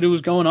cared that it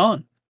was going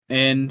on.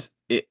 And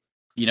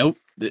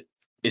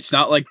it's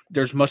not like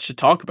there's much to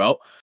talk about.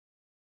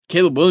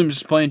 Caleb Williams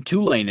is playing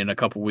Tulane in a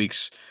couple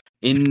weeks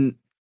in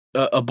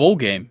a bowl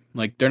game.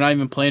 They're not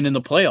even playing in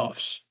the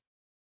playoffs.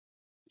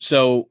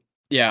 So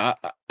yeah,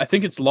 I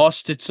think it's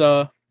lost its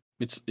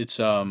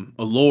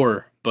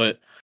allure. But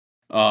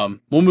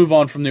we'll move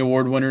on from the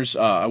award winners.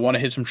 I want to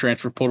hit some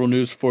transfer portal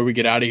news before we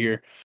get out of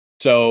here.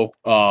 So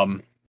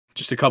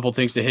just a couple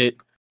things to hit.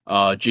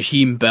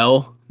 Jaheim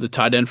Bell, the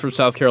tight end from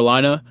South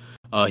Carolina,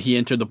 he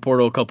entered the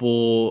portal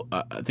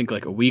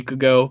a week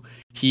ago.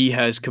 He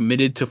has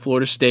committed to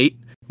Florida State,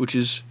 which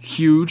is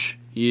huge.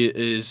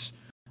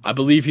 I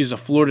believe he's a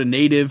Florida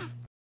native,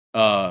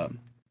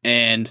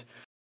 and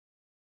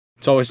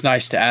it's always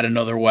nice to add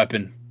another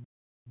weapon.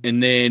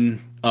 And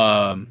then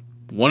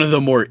one of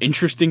the more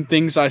interesting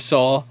things I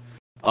saw,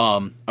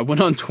 I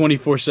went on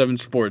 24/7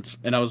 Sports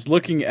and I was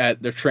looking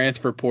at the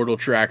transfer portal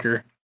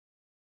tracker,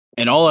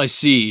 and all I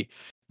see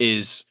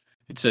is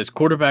it says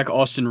quarterback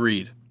Austin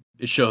Reed.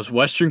 It shows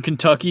Western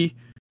Kentucky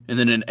and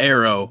then an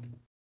arrow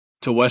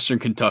to Western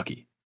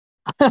Kentucky.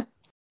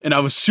 And I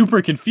was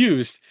super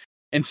confused.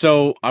 And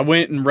so I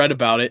went and read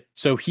about it.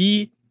 So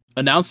he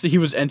announced that he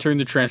was entering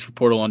the transfer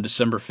portal on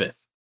December 5th.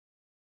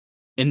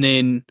 And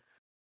then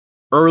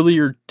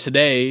earlier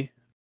today,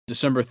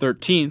 December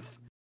 13th,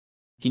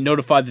 he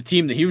notified the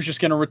team that he was just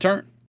going to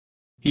return.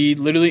 He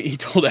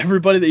told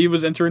everybody that he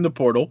was entering the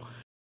portal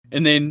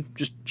and then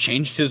just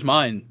changed his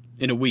mind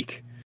in a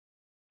week.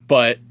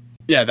 But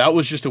yeah, that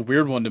was just a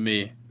weird one to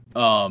me.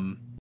 Have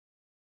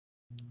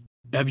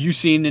you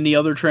seen any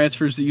other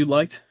transfers that you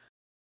liked?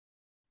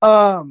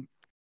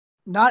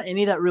 Not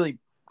any that really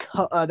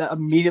that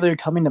immediately are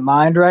coming to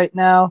mind right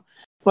now,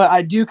 but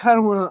I do kind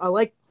of want to. I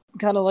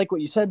like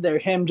what you said there.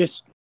 Him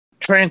just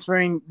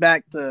transferring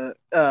back to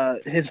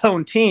his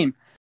own team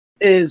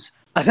is.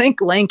 I think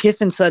Lane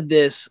Kiffin said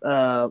this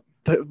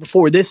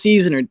before this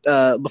season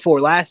or before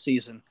last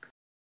season.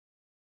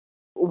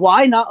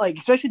 Why not, like,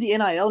 especially the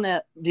NIL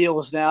net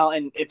deals now,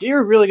 and if you're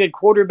a really good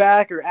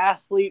quarterback or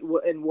athlete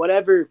and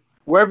whatever,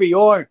 wherever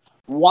you are,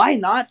 why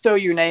not throw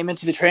your name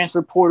into the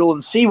transfer portal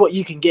and see what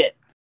you can get?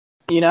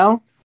 You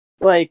know,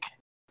 like,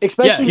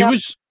 especially yeah, he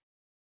was.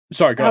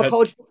 Sorry, go ahead.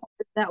 College,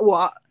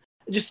 well,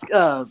 just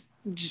gonna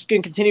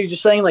continue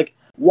just saying, like,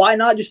 why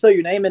not just throw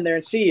your name in there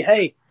and see?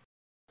 Hey,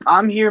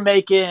 I'm here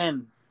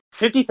making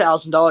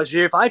 $50,000 a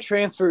year. If I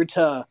transfer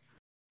to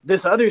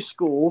this other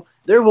school,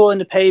 they're willing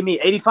to pay me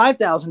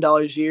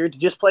 $85,000 a year to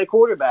just play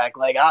quarterback.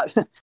 Like,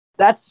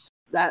 that's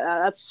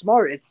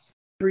smart. It's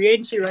free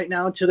agency right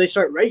now until they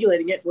start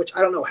regulating it, which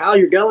I don't know how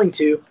you're going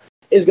to.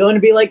 Is going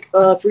to be like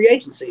free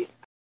agency.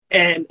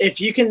 And if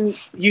you can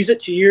use it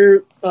to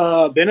your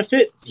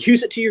benefit,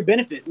 use it to your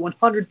benefit,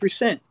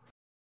 100%.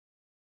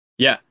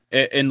 Yeah,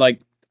 and like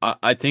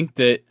I think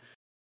that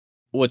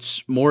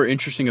what's more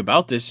interesting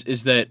about this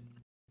is that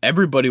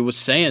everybody was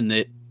saying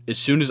that as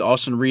soon as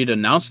Austin Reed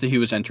announced that he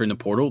was entering the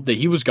portal, that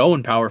he was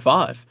going Power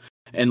 5.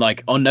 And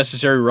like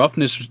Unnecessary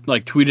Roughness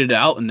like tweeted it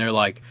out, and they're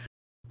like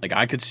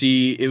I could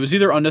see it was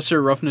either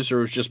Unnecessary Roughness or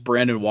it was just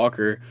Brandon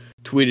Walker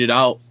tweeted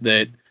out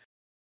that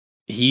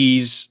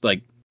he's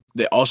like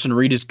that Austin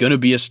Reed is going to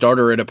be a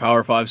starter at a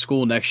Power 5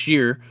 school next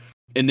year.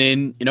 And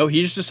then,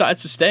 he just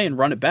decides to stay and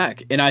run it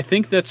back. And I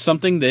think that's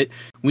something that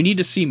we need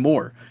to see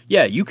more.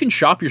 Yeah, you can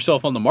shop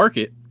yourself on the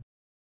market,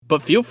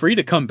 but feel free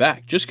to come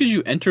back. Just because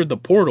you entered the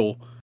portal,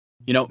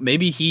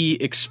 maybe he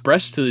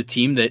expressed to the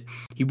team that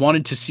he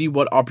wanted to see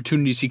what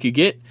opportunities he could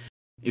get.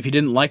 If he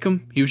didn't like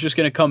them, he was just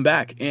going to come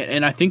back.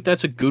 And I think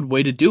that's a good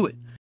way to do it.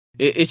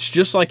 It's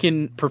just like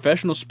in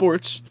professional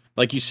sports.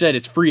 Like you said,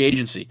 it's free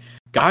agency.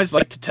 Guys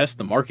like to test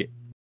the market.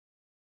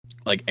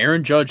 Like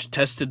Aaron Judge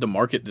tested the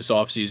market this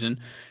offseason,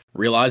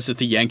 realized that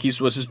the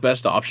Yankees was his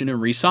best option, and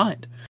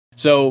re-signed.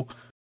 So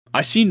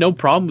I see no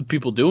problem with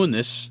people doing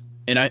this.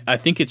 And I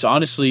think it's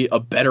honestly a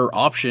better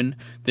option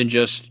than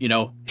just,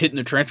 hitting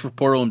the transfer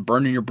portal and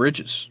burning your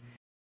bridges.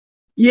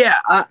 Yeah,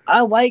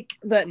 I like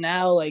that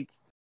now. Like,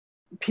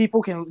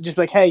 people can just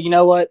be like, hey, you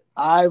know what?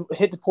 I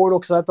hit the portal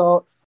because I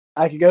thought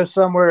I could go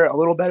somewhere a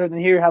little better than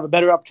here, have a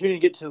better opportunity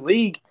to get to the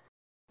league.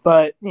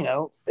 But,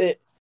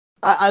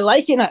 I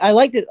like it. I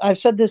like it. I've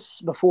said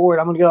this before, and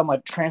I'm going to go on my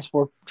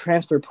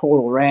transfer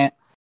portal rant.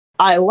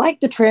 I like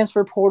the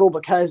transfer portal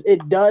because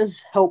it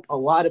does help a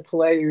lot of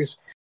players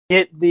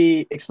get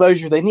the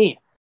exposure they need.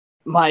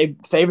 My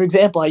favorite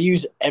example I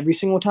use every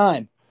single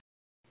time,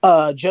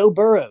 Joe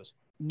Burrows.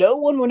 No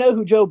one would know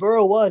who Joe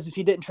Burrow was if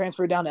he didn't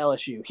transfer down to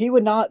LSU. He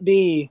would not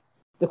be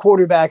the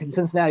quarterback of the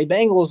Cincinnati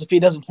Bengals if he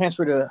doesn't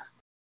transfer to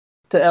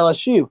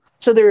LSU.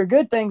 So there are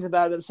good things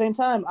about it. At the same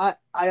time,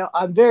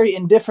 I'm very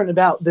indifferent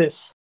about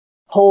this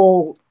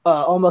whole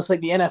almost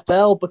like the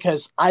NFL,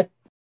 because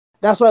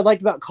that's what I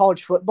liked about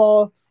college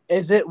football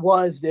is it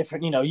was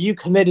different. You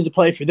committed to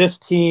play for this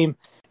team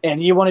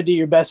and you want to do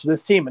your best for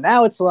this team. And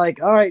now it's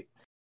like, all right,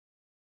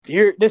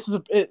 now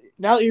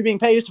that you're being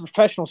paid, it's a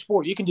professional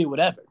sport. You can do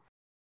whatever.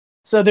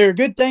 So there are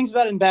good things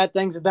about it and bad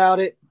things about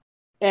it.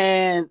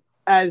 And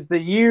as the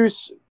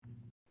years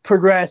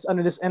progress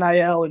under this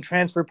NIL and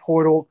transfer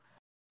portal,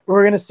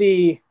 we're going to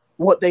see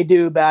what they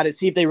do about it,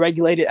 see if they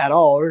regulate it at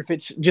all, or if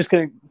it's just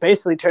going to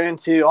basically turn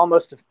into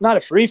almost not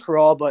a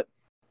free-for-all, but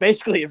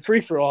basically a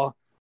free-for-all.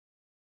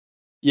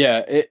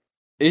 Yeah,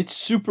 it's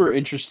super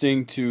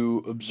interesting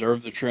to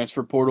observe the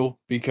transfer portal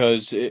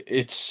because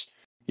it's,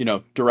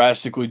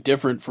 drastically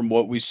different from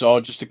what we saw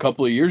just a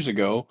couple of years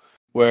ago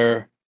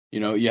where,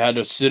 you had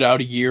to sit out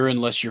a year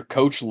unless your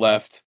coach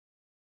left.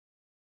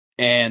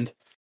 And,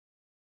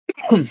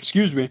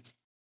 excuse me,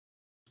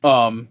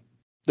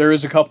 there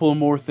is a couple of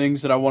more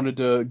things that I wanted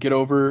to get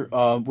over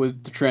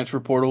with the transfer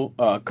portal.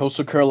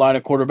 Coastal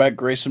Carolina quarterback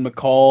Grayson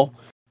McCall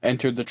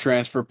entered the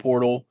transfer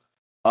portal.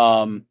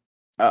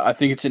 I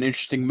think it's an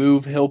interesting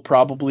move. He'll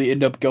probably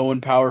end up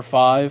going Power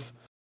 5.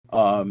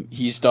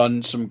 He's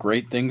done some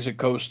great things at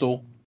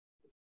Coastal.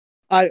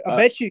 I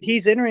bet you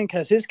he's entering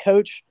because his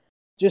coach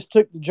just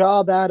took the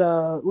job at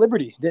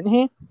Liberty, didn't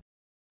he?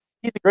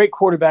 He's a great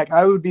quarterback.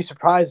 I would be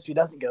surprised if he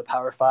doesn't go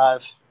Power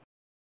 5.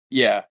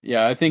 Yeah,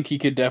 I think he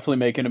could definitely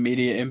make an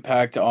immediate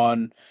impact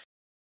on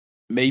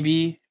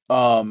maybe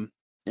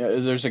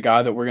there's a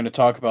guy that we're going to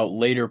talk about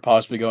later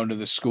possibly going to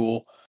the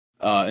school.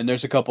 And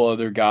there's a couple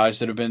other guys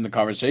that have been in the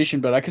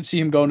conversation, but I could see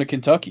him going to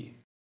Kentucky.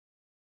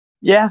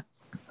 Yeah.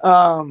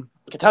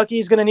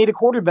 Kentucky's going to need a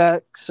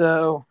quarterback,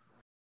 so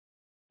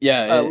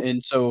yeah,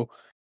 and so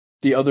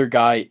the other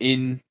guy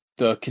in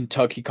the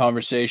Kentucky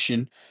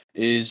conversation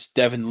is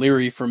Devin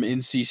Leary from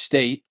NC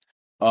State.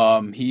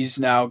 He's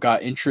now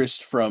got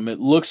interest from, it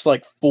looks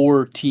like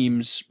 4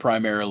 teams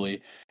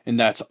primarily, and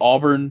that's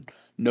Auburn,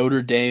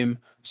 Notre Dame,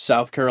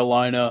 South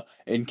Carolina,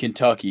 and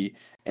Kentucky.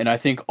 And I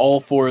think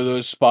all 4 of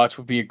those spots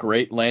would be a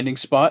great landing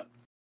spot.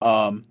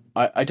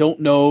 I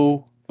don't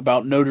know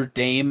about Notre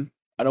Dame.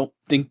 I don't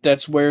think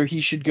that's where he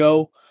should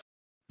go,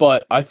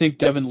 but I think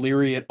Devin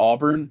Leary at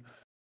Auburn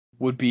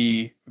would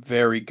be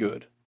very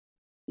good.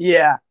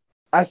 Yeah,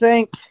 I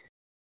don't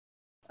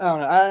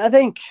know. I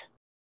think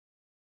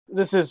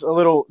this is a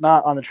little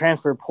not on the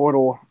transfer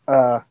portal.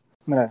 I'm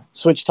going to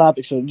switch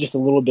topics just a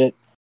little bit.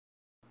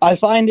 I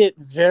find it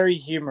very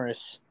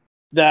humorous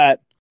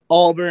that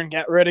Auburn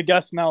got rid of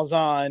Gus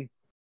Malzahn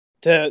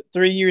to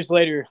 3 years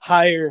later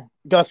hire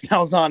Gus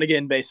Malzahn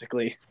again,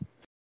 basically.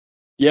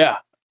 Yeah.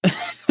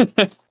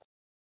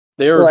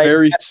 They are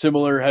very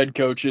similar head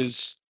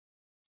coaches,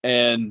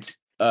 and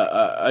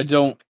I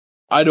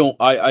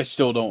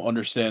still don't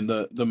understand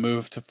the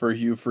move for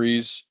Hugh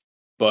Freeze,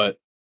 but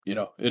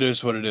it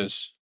is what it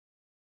is.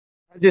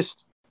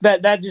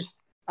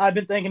 I've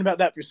been thinking about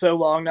that for so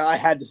long now. I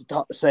had to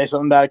say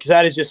something about it because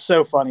that is just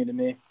so funny to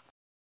me.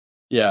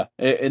 Yeah,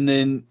 and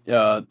then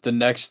the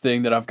next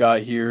thing that I've got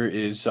here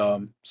is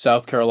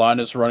South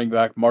Carolina's running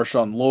back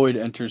Marshawn Lloyd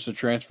enters the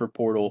transfer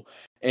portal,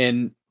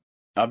 and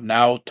I've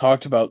now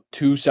talked about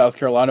 2 South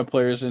Carolina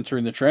players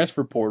entering the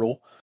transfer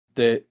portal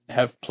that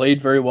have played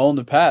very well in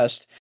the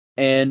past,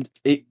 and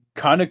it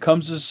kind of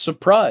comes as a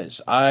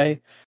surprise.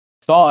 I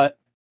thought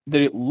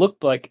that it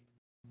looked like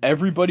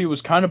everybody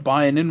was kind of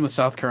buying in with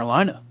South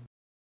Carolina,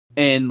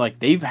 and like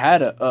they've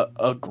had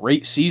a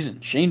great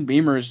season. Shane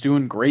Beamer is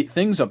doing great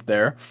things up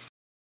there,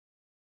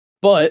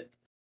 but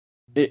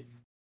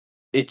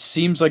it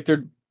seems like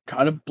they're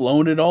kind of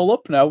blowing it all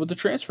up now with the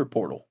transfer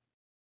portal.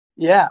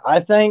 Yeah, I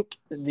think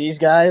these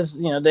guys,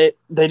 they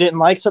didn't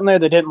like something there.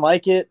 They didn't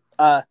like it.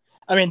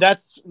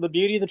 That's the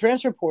beauty of the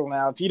transfer portal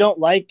now. If you don't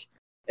like,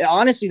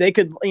 honestly, they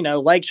could,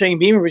 like Shane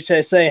Beamer would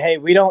say, hey,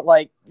 we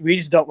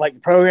just don't like the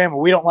program,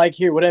 or we don't like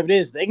here, whatever it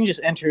is. They can just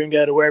enter and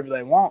go to wherever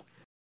they want.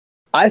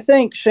 I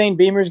think Shane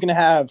Beamer is going to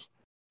have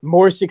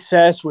more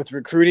success with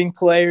recruiting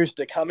players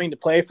to coming to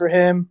play for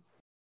him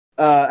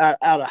out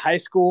of high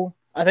school.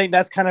 I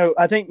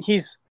think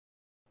he's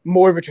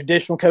more of a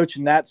traditional coach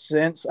in that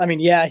sense. I mean,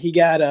 yeah, he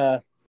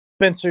got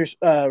Spencer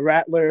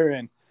Rattler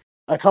and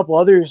a couple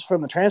others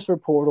from the transfer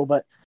portal,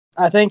 but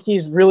I think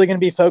he's really going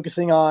to be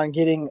focusing on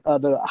getting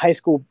the high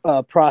school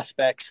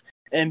prospects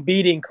and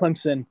beating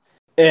Clemson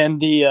in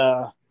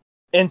the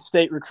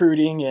in-state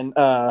recruiting and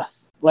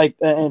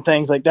and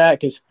things like that.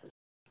 Because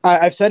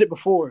I've said it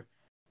before,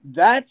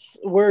 that's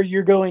where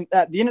you're going.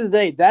 At the end of the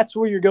day, that's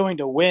where you're going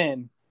to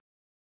win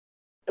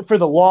for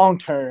the long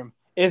term.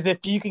 Is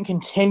if you can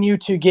continue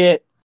to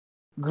get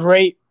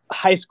great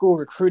high school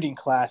recruiting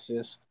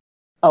classes.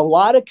 A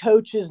lot of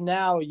coaches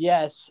now,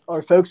 yes,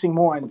 are focusing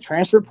more on the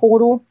transfer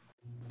portal,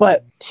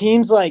 but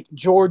teams like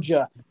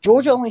Georgia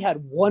only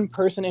had 1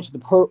 person into the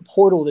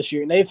portal this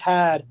year, and they've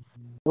had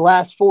the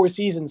last 4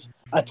 seasons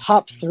a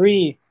top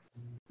 2,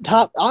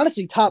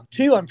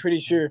 I'm pretty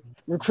sure,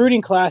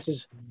 recruiting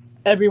classes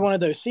every one of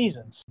those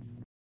seasons.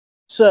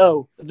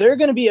 So they're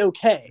going to be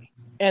okay,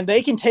 and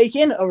they can take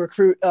in a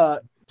recruit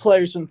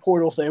players from the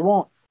portal if they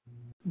want.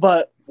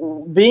 But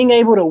being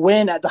able to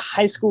win at the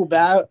high school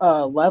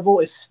level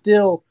is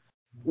still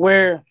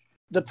where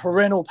the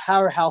perennial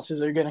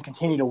powerhouses are going to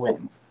continue to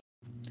win.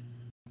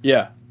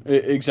 Yeah,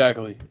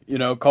 exactly.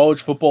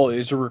 College football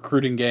is a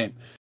recruiting game.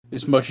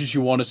 As much as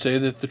you want to say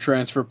that the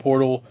transfer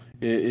portal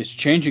is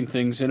changing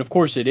things, and of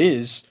course it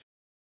is,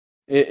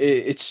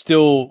 it's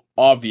still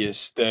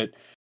obvious that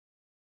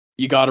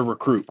you got to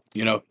recruit.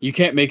 You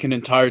can't make an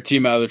entire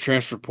team out of the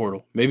transfer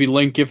portal. Maybe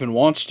Lane Kiffin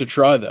wants to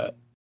try that,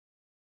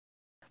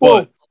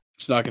 but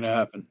it's not going to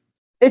happen.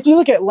 If you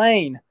look at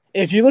Lane,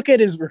 if you look at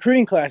his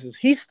recruiting classes,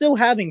 he's still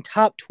having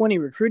top 20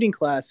 recruiting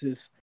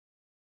classes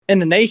in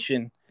the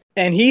nation.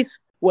 And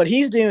what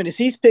he's doing is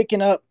he's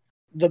picking up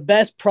the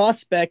best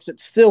prospects that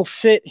still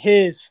fit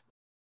his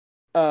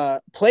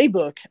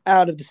playbook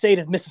out of the state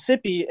of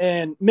Mississippi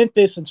and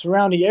Memphis and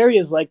surrounding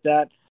areas like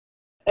that,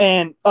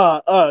 and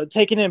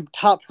taking in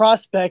top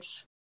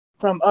prospects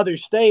from other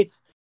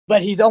states,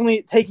 but he's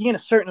only taking in a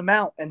certain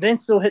amount and then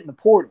still hitting the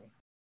portal.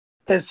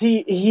 Because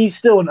he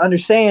still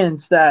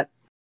understands that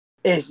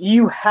if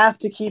you have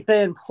to keep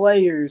in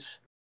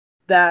players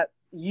that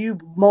you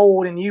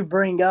mold and you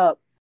bring up,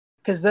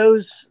 because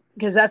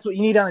that's what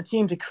you need on a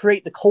team to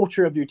create the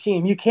culture of your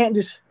team. You can't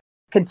just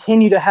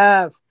continue to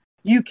have.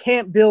 You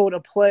can't build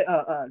a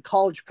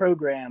college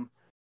program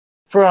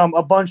from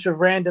a bunch of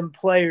random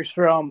players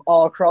from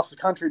all across the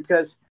country,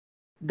 because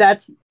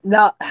that's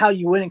not how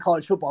you win in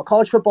college football.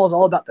 College football is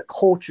all about the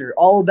culture,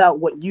 all about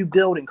what you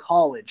build in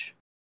college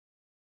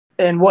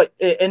and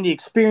the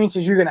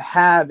experiences you're going to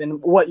have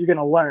and what you're going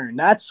to learn.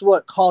 That's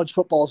what college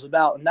football is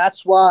about. And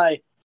that's why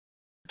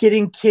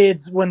getting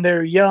kids when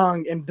they're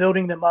young and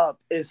building them up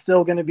is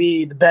still going to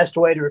be the best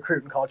way to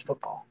recruit in college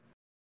football.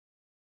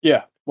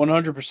 Yeah,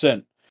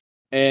 100%.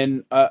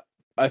 And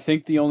I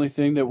think the only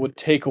thing that would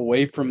take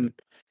away from,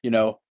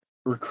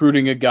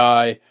 recruiting a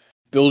guy,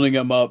 building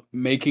him up,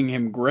 making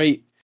him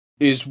great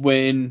is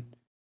when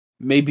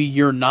maybe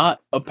you're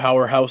not a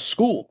powerhouse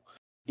school.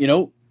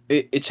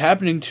 It's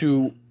happening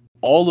to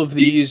all of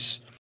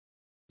these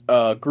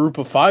group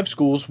of 5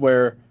 schools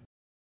where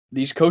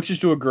these coaches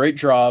do a great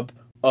job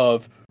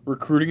of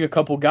recruiting a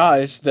couple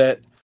guys that,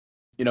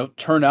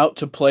 turn out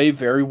to play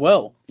very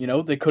well.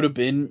 They could have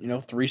been,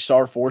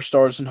 3-star,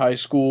 4-stars in high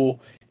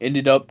school,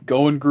 ended up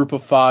going group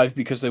of 5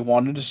 because they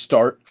wanted to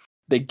start.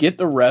 They get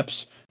the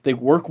reps, they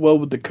work well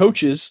with the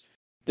coaches,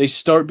 they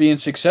start being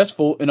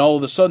successful, and all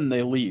of a sudden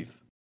they leave.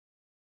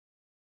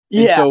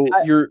 Yeah. And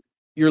so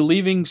you're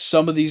leaving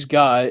some of these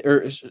guys,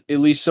 or at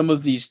least some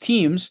of these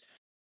teams,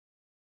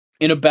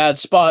 in a bad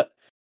spot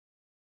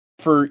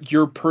for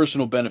your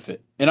personal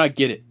benefit. And I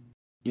get it.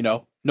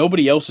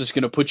 Nobody else is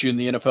going to put you in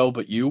the NFL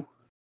but you.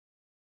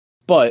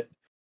 But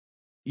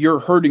you're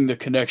hurting the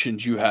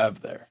connections you have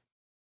there.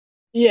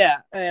 Yeah,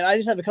 and I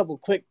just have a couple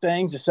quick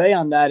things to say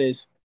on that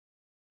is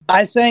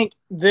I think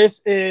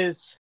this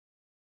is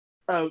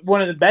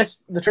one of the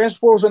best – the transfer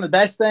portal is one of the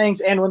best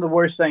things and one of the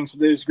worst things for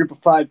those group of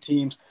 5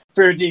 teams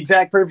for the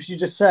exact purpose you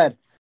just said.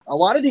 A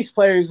lot of these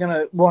players are going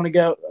to want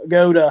to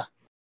go to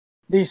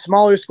these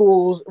smaller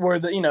schools where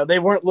they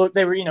weren't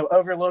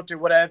overlooked or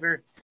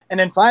whatever. And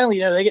then finally,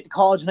 they get to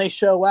college and they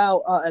show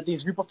out at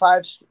these group of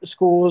 5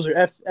 schools or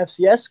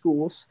FCS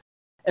schools.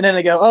 And then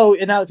they go, oh,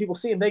 and now that people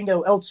see them, they can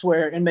go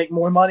elsewhere and make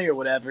more money or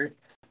whatever.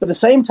 But at the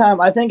same time,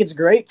 I think it's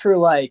great for,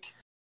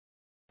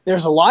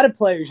 there's a lot of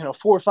players, 4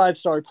 or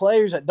 5-star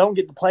players that don't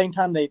get the playing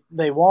time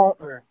they want.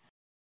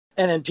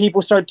 And then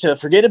people start to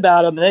forget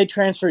about them and they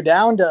transfer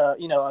down to,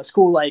 a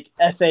school like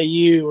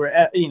FAU or,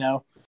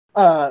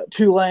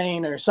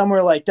 Tulane or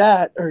somewhere like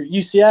that, or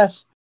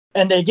UCF.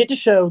 And they get to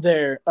show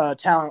their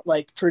talent.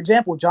 Like, for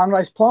example, John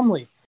Rice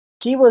Plumlee.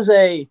 He was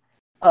a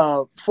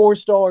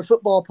 4-star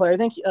football player. I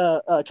think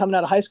coming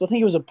out of high school, I think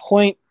he was a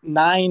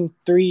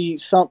 .93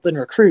 something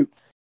recruit.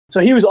 So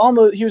he was on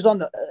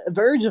the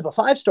verge of a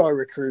 5-star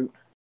recruit.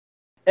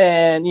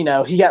 And,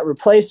 he got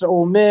replaced at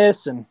Ole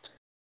Miss, and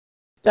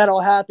that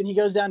all happened. He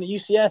goes down to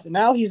UCF, and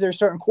now he's their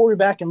starting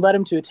quarterback and led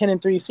him to a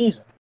 10-3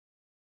 season.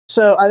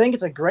 So I think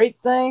it's a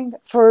great thing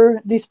for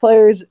these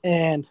players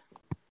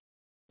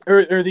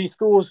or these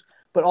schools,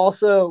 but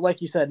also,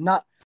 like you said,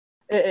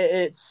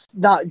 it's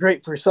not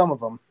great for some of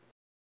them.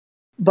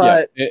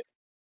 But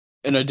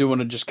and I do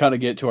want to just kind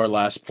of get to our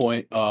last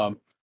point.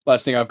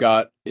 Last thing I've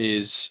got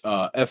is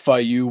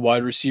FIU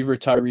wide receiver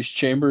Tyrese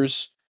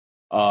Chambers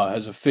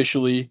has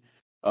officially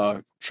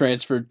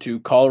transferred to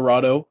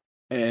Colorado,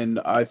 and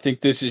I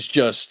think this is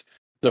just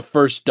the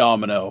first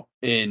domino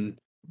in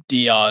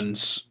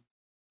Deion's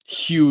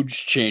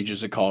huge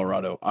changes at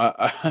Colorado.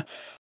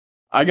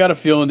 I got a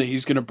feeling that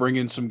he's going to bring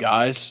in some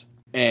guys,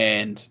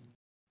 and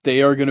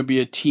they are going to be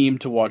a team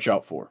to watch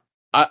out for.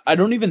 I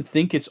don't even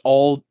think it's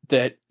all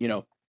that,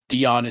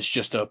 Deion is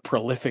just a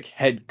prolific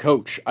head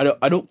coach.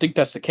 I don't think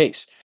that's the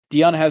case.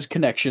 Deion has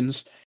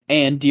connections,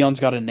 and Deion's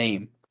got a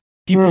name.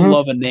 People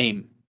love a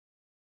name.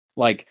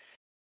 Like,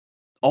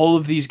 all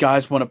of these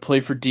guys want to play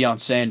for Deion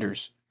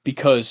Sanders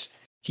because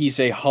he's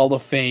a Hall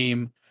of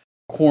Fame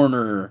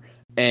corner,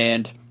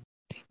 and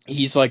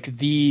he's like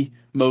the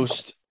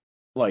most,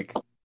 like,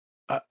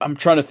 I'm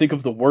trying to think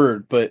of the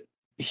word, but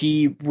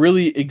he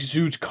really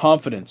exudes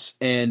confidence,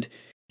 and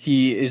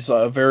he is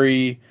a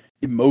very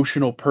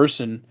emotional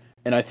person,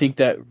 and I think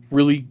that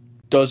really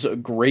does a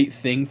great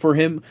thing for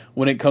him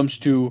when it comes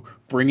to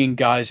bringing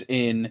guys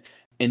in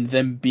and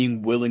them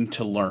being willing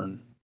to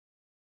learn.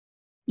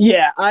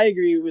 Yeah, I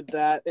agree with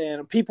that,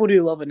 and people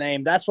do love a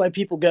name. That's why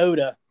people go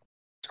to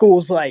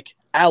schools like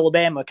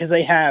Alabama, because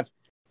they have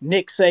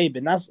Nick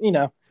Saban. That's,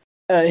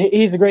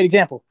 he's a great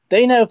example.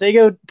 They know if they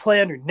go play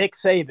under Nick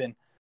Saban,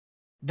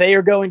 they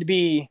are going to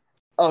be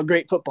a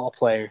great football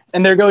player,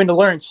 and they're going to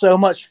learn so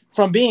much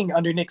from being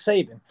under Nick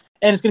Saban.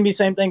 And it's going to be the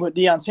same thing with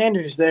Deion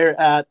Sanders there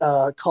at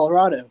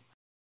Colorado.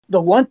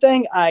 The one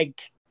thing I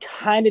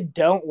kind of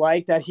don't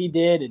like that he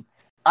did, and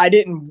I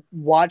didn't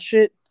watch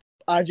it,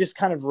 I just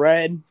kind of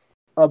read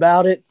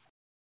about it,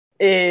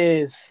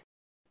 is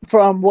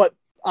from what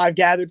I've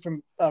gathered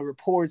from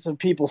reports of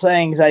people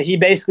saying, is that he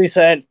basically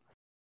said,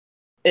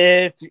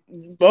 if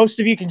most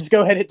of you can just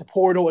go ahead and hit the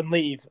portal and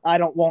leave, I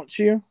don't want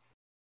you.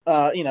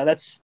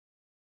 That's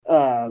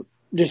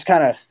just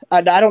kind of,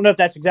 I don't know if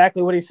that's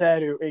exactly what he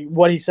said or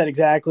what he said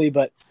exactly,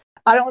 but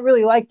I don't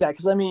really like that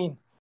because,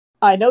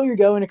 I know you're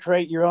going to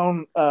create your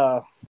own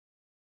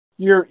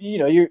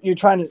you're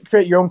trying to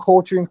create your own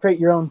culture and create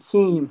your own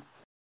team.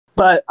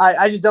 But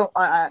I just don't.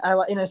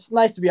 And it's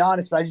nice to be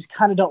honest, but I just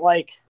kind of don't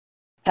like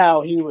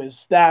how he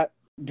was that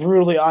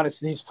brutally honest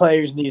to these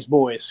players and these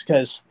boys.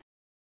 Because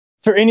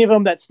for any of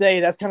them that stay,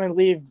 that's going to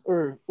leave,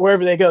 or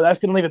wherever they go, that's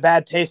going to leave a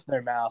bad taste in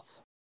their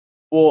mouth.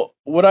 Well,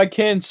 what I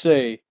can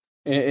say,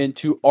 and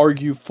to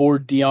argue for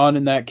Deion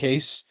in that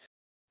case,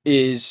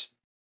 is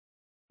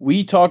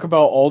we talk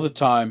about all the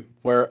time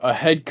where a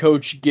head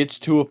coach gets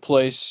to a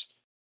place,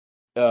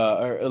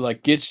 or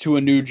like gets to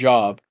a new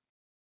job,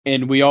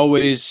 and we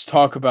always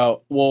talk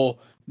about, well,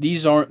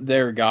 these aren't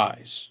their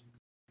guys.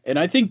 And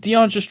I think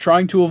Deion's just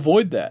trying to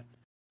avoid that.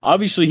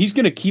 Obviously, he's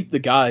going to keep the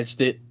guys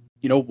that,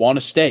 want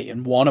to stay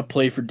and want to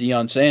play for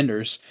Deion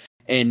Sanders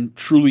and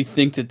truly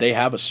think that they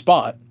have a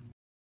spot.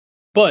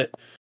 But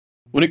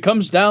when it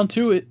comes down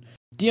to it,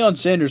 Deion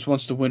Sanders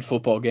wants to win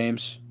football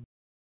games.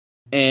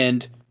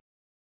 And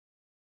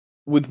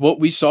with what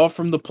we saw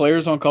from the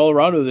players on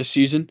Colorado this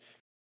season,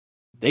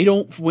 they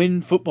don't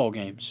win football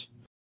games.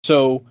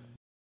 So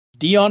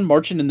Deion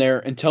marching in there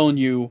and telling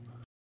you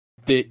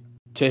that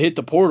to hit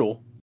the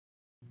portal,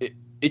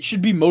 it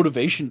should be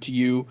motivation to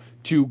you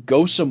to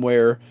go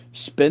somewhere,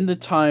 spend the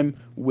time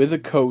with a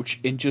coach,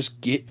 and just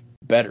get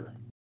better.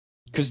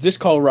 Because this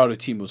Colorado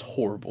team was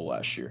horrible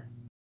last year.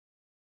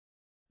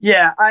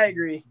 Yeah, I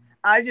agree.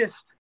 I'm a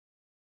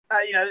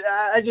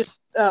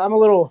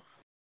little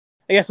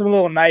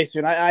nicer,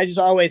 and I just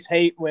always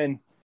hate when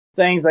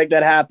things like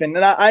that happen.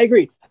 And I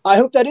agree. I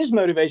hope that is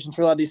motivation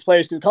for a lot of these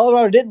players, because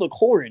Colorado did look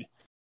horrid.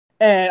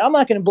 And I'm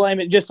not going to blame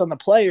it just on the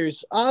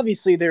players.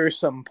 Obviously, there was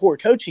some poor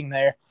coaching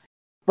there.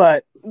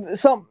 But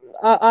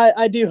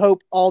I do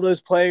hope all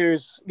those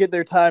players get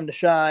their time to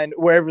shine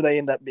wherever they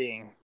end up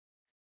being.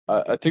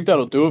 I think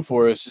that'll do it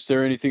for us. Is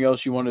there anything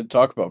else you wanted to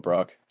talk about,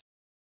 Brock?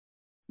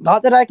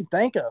 Not that I can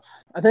think of.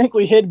 I think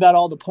we hit about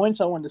all the points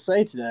I wanted to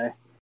say today.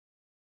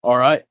 All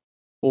right.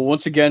 Well,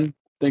 once again,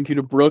 thank you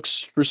to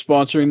Brooks for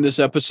sponsoring this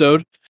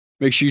episode.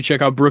 Make sure you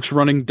check out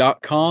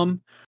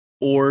brooksrunning.com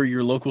or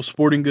your local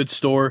sporting goods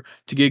store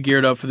to get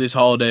geared up for these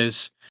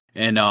holidays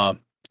and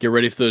get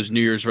ready for those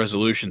New Year's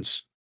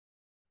resolutions.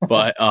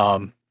 But,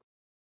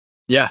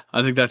 yeah,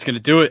 I think that's going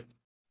to do it.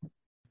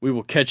 We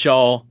will catch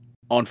y'all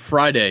on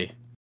Friday,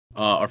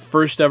 our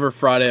first ever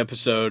Friday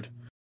episode,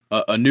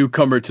 a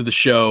newcomer to the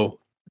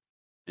show,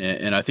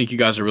 and I think you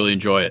guys will really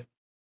enjoy it.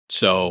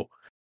 So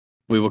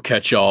we will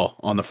catch y'all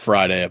on the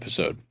Friday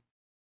episode.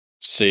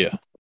 See ya.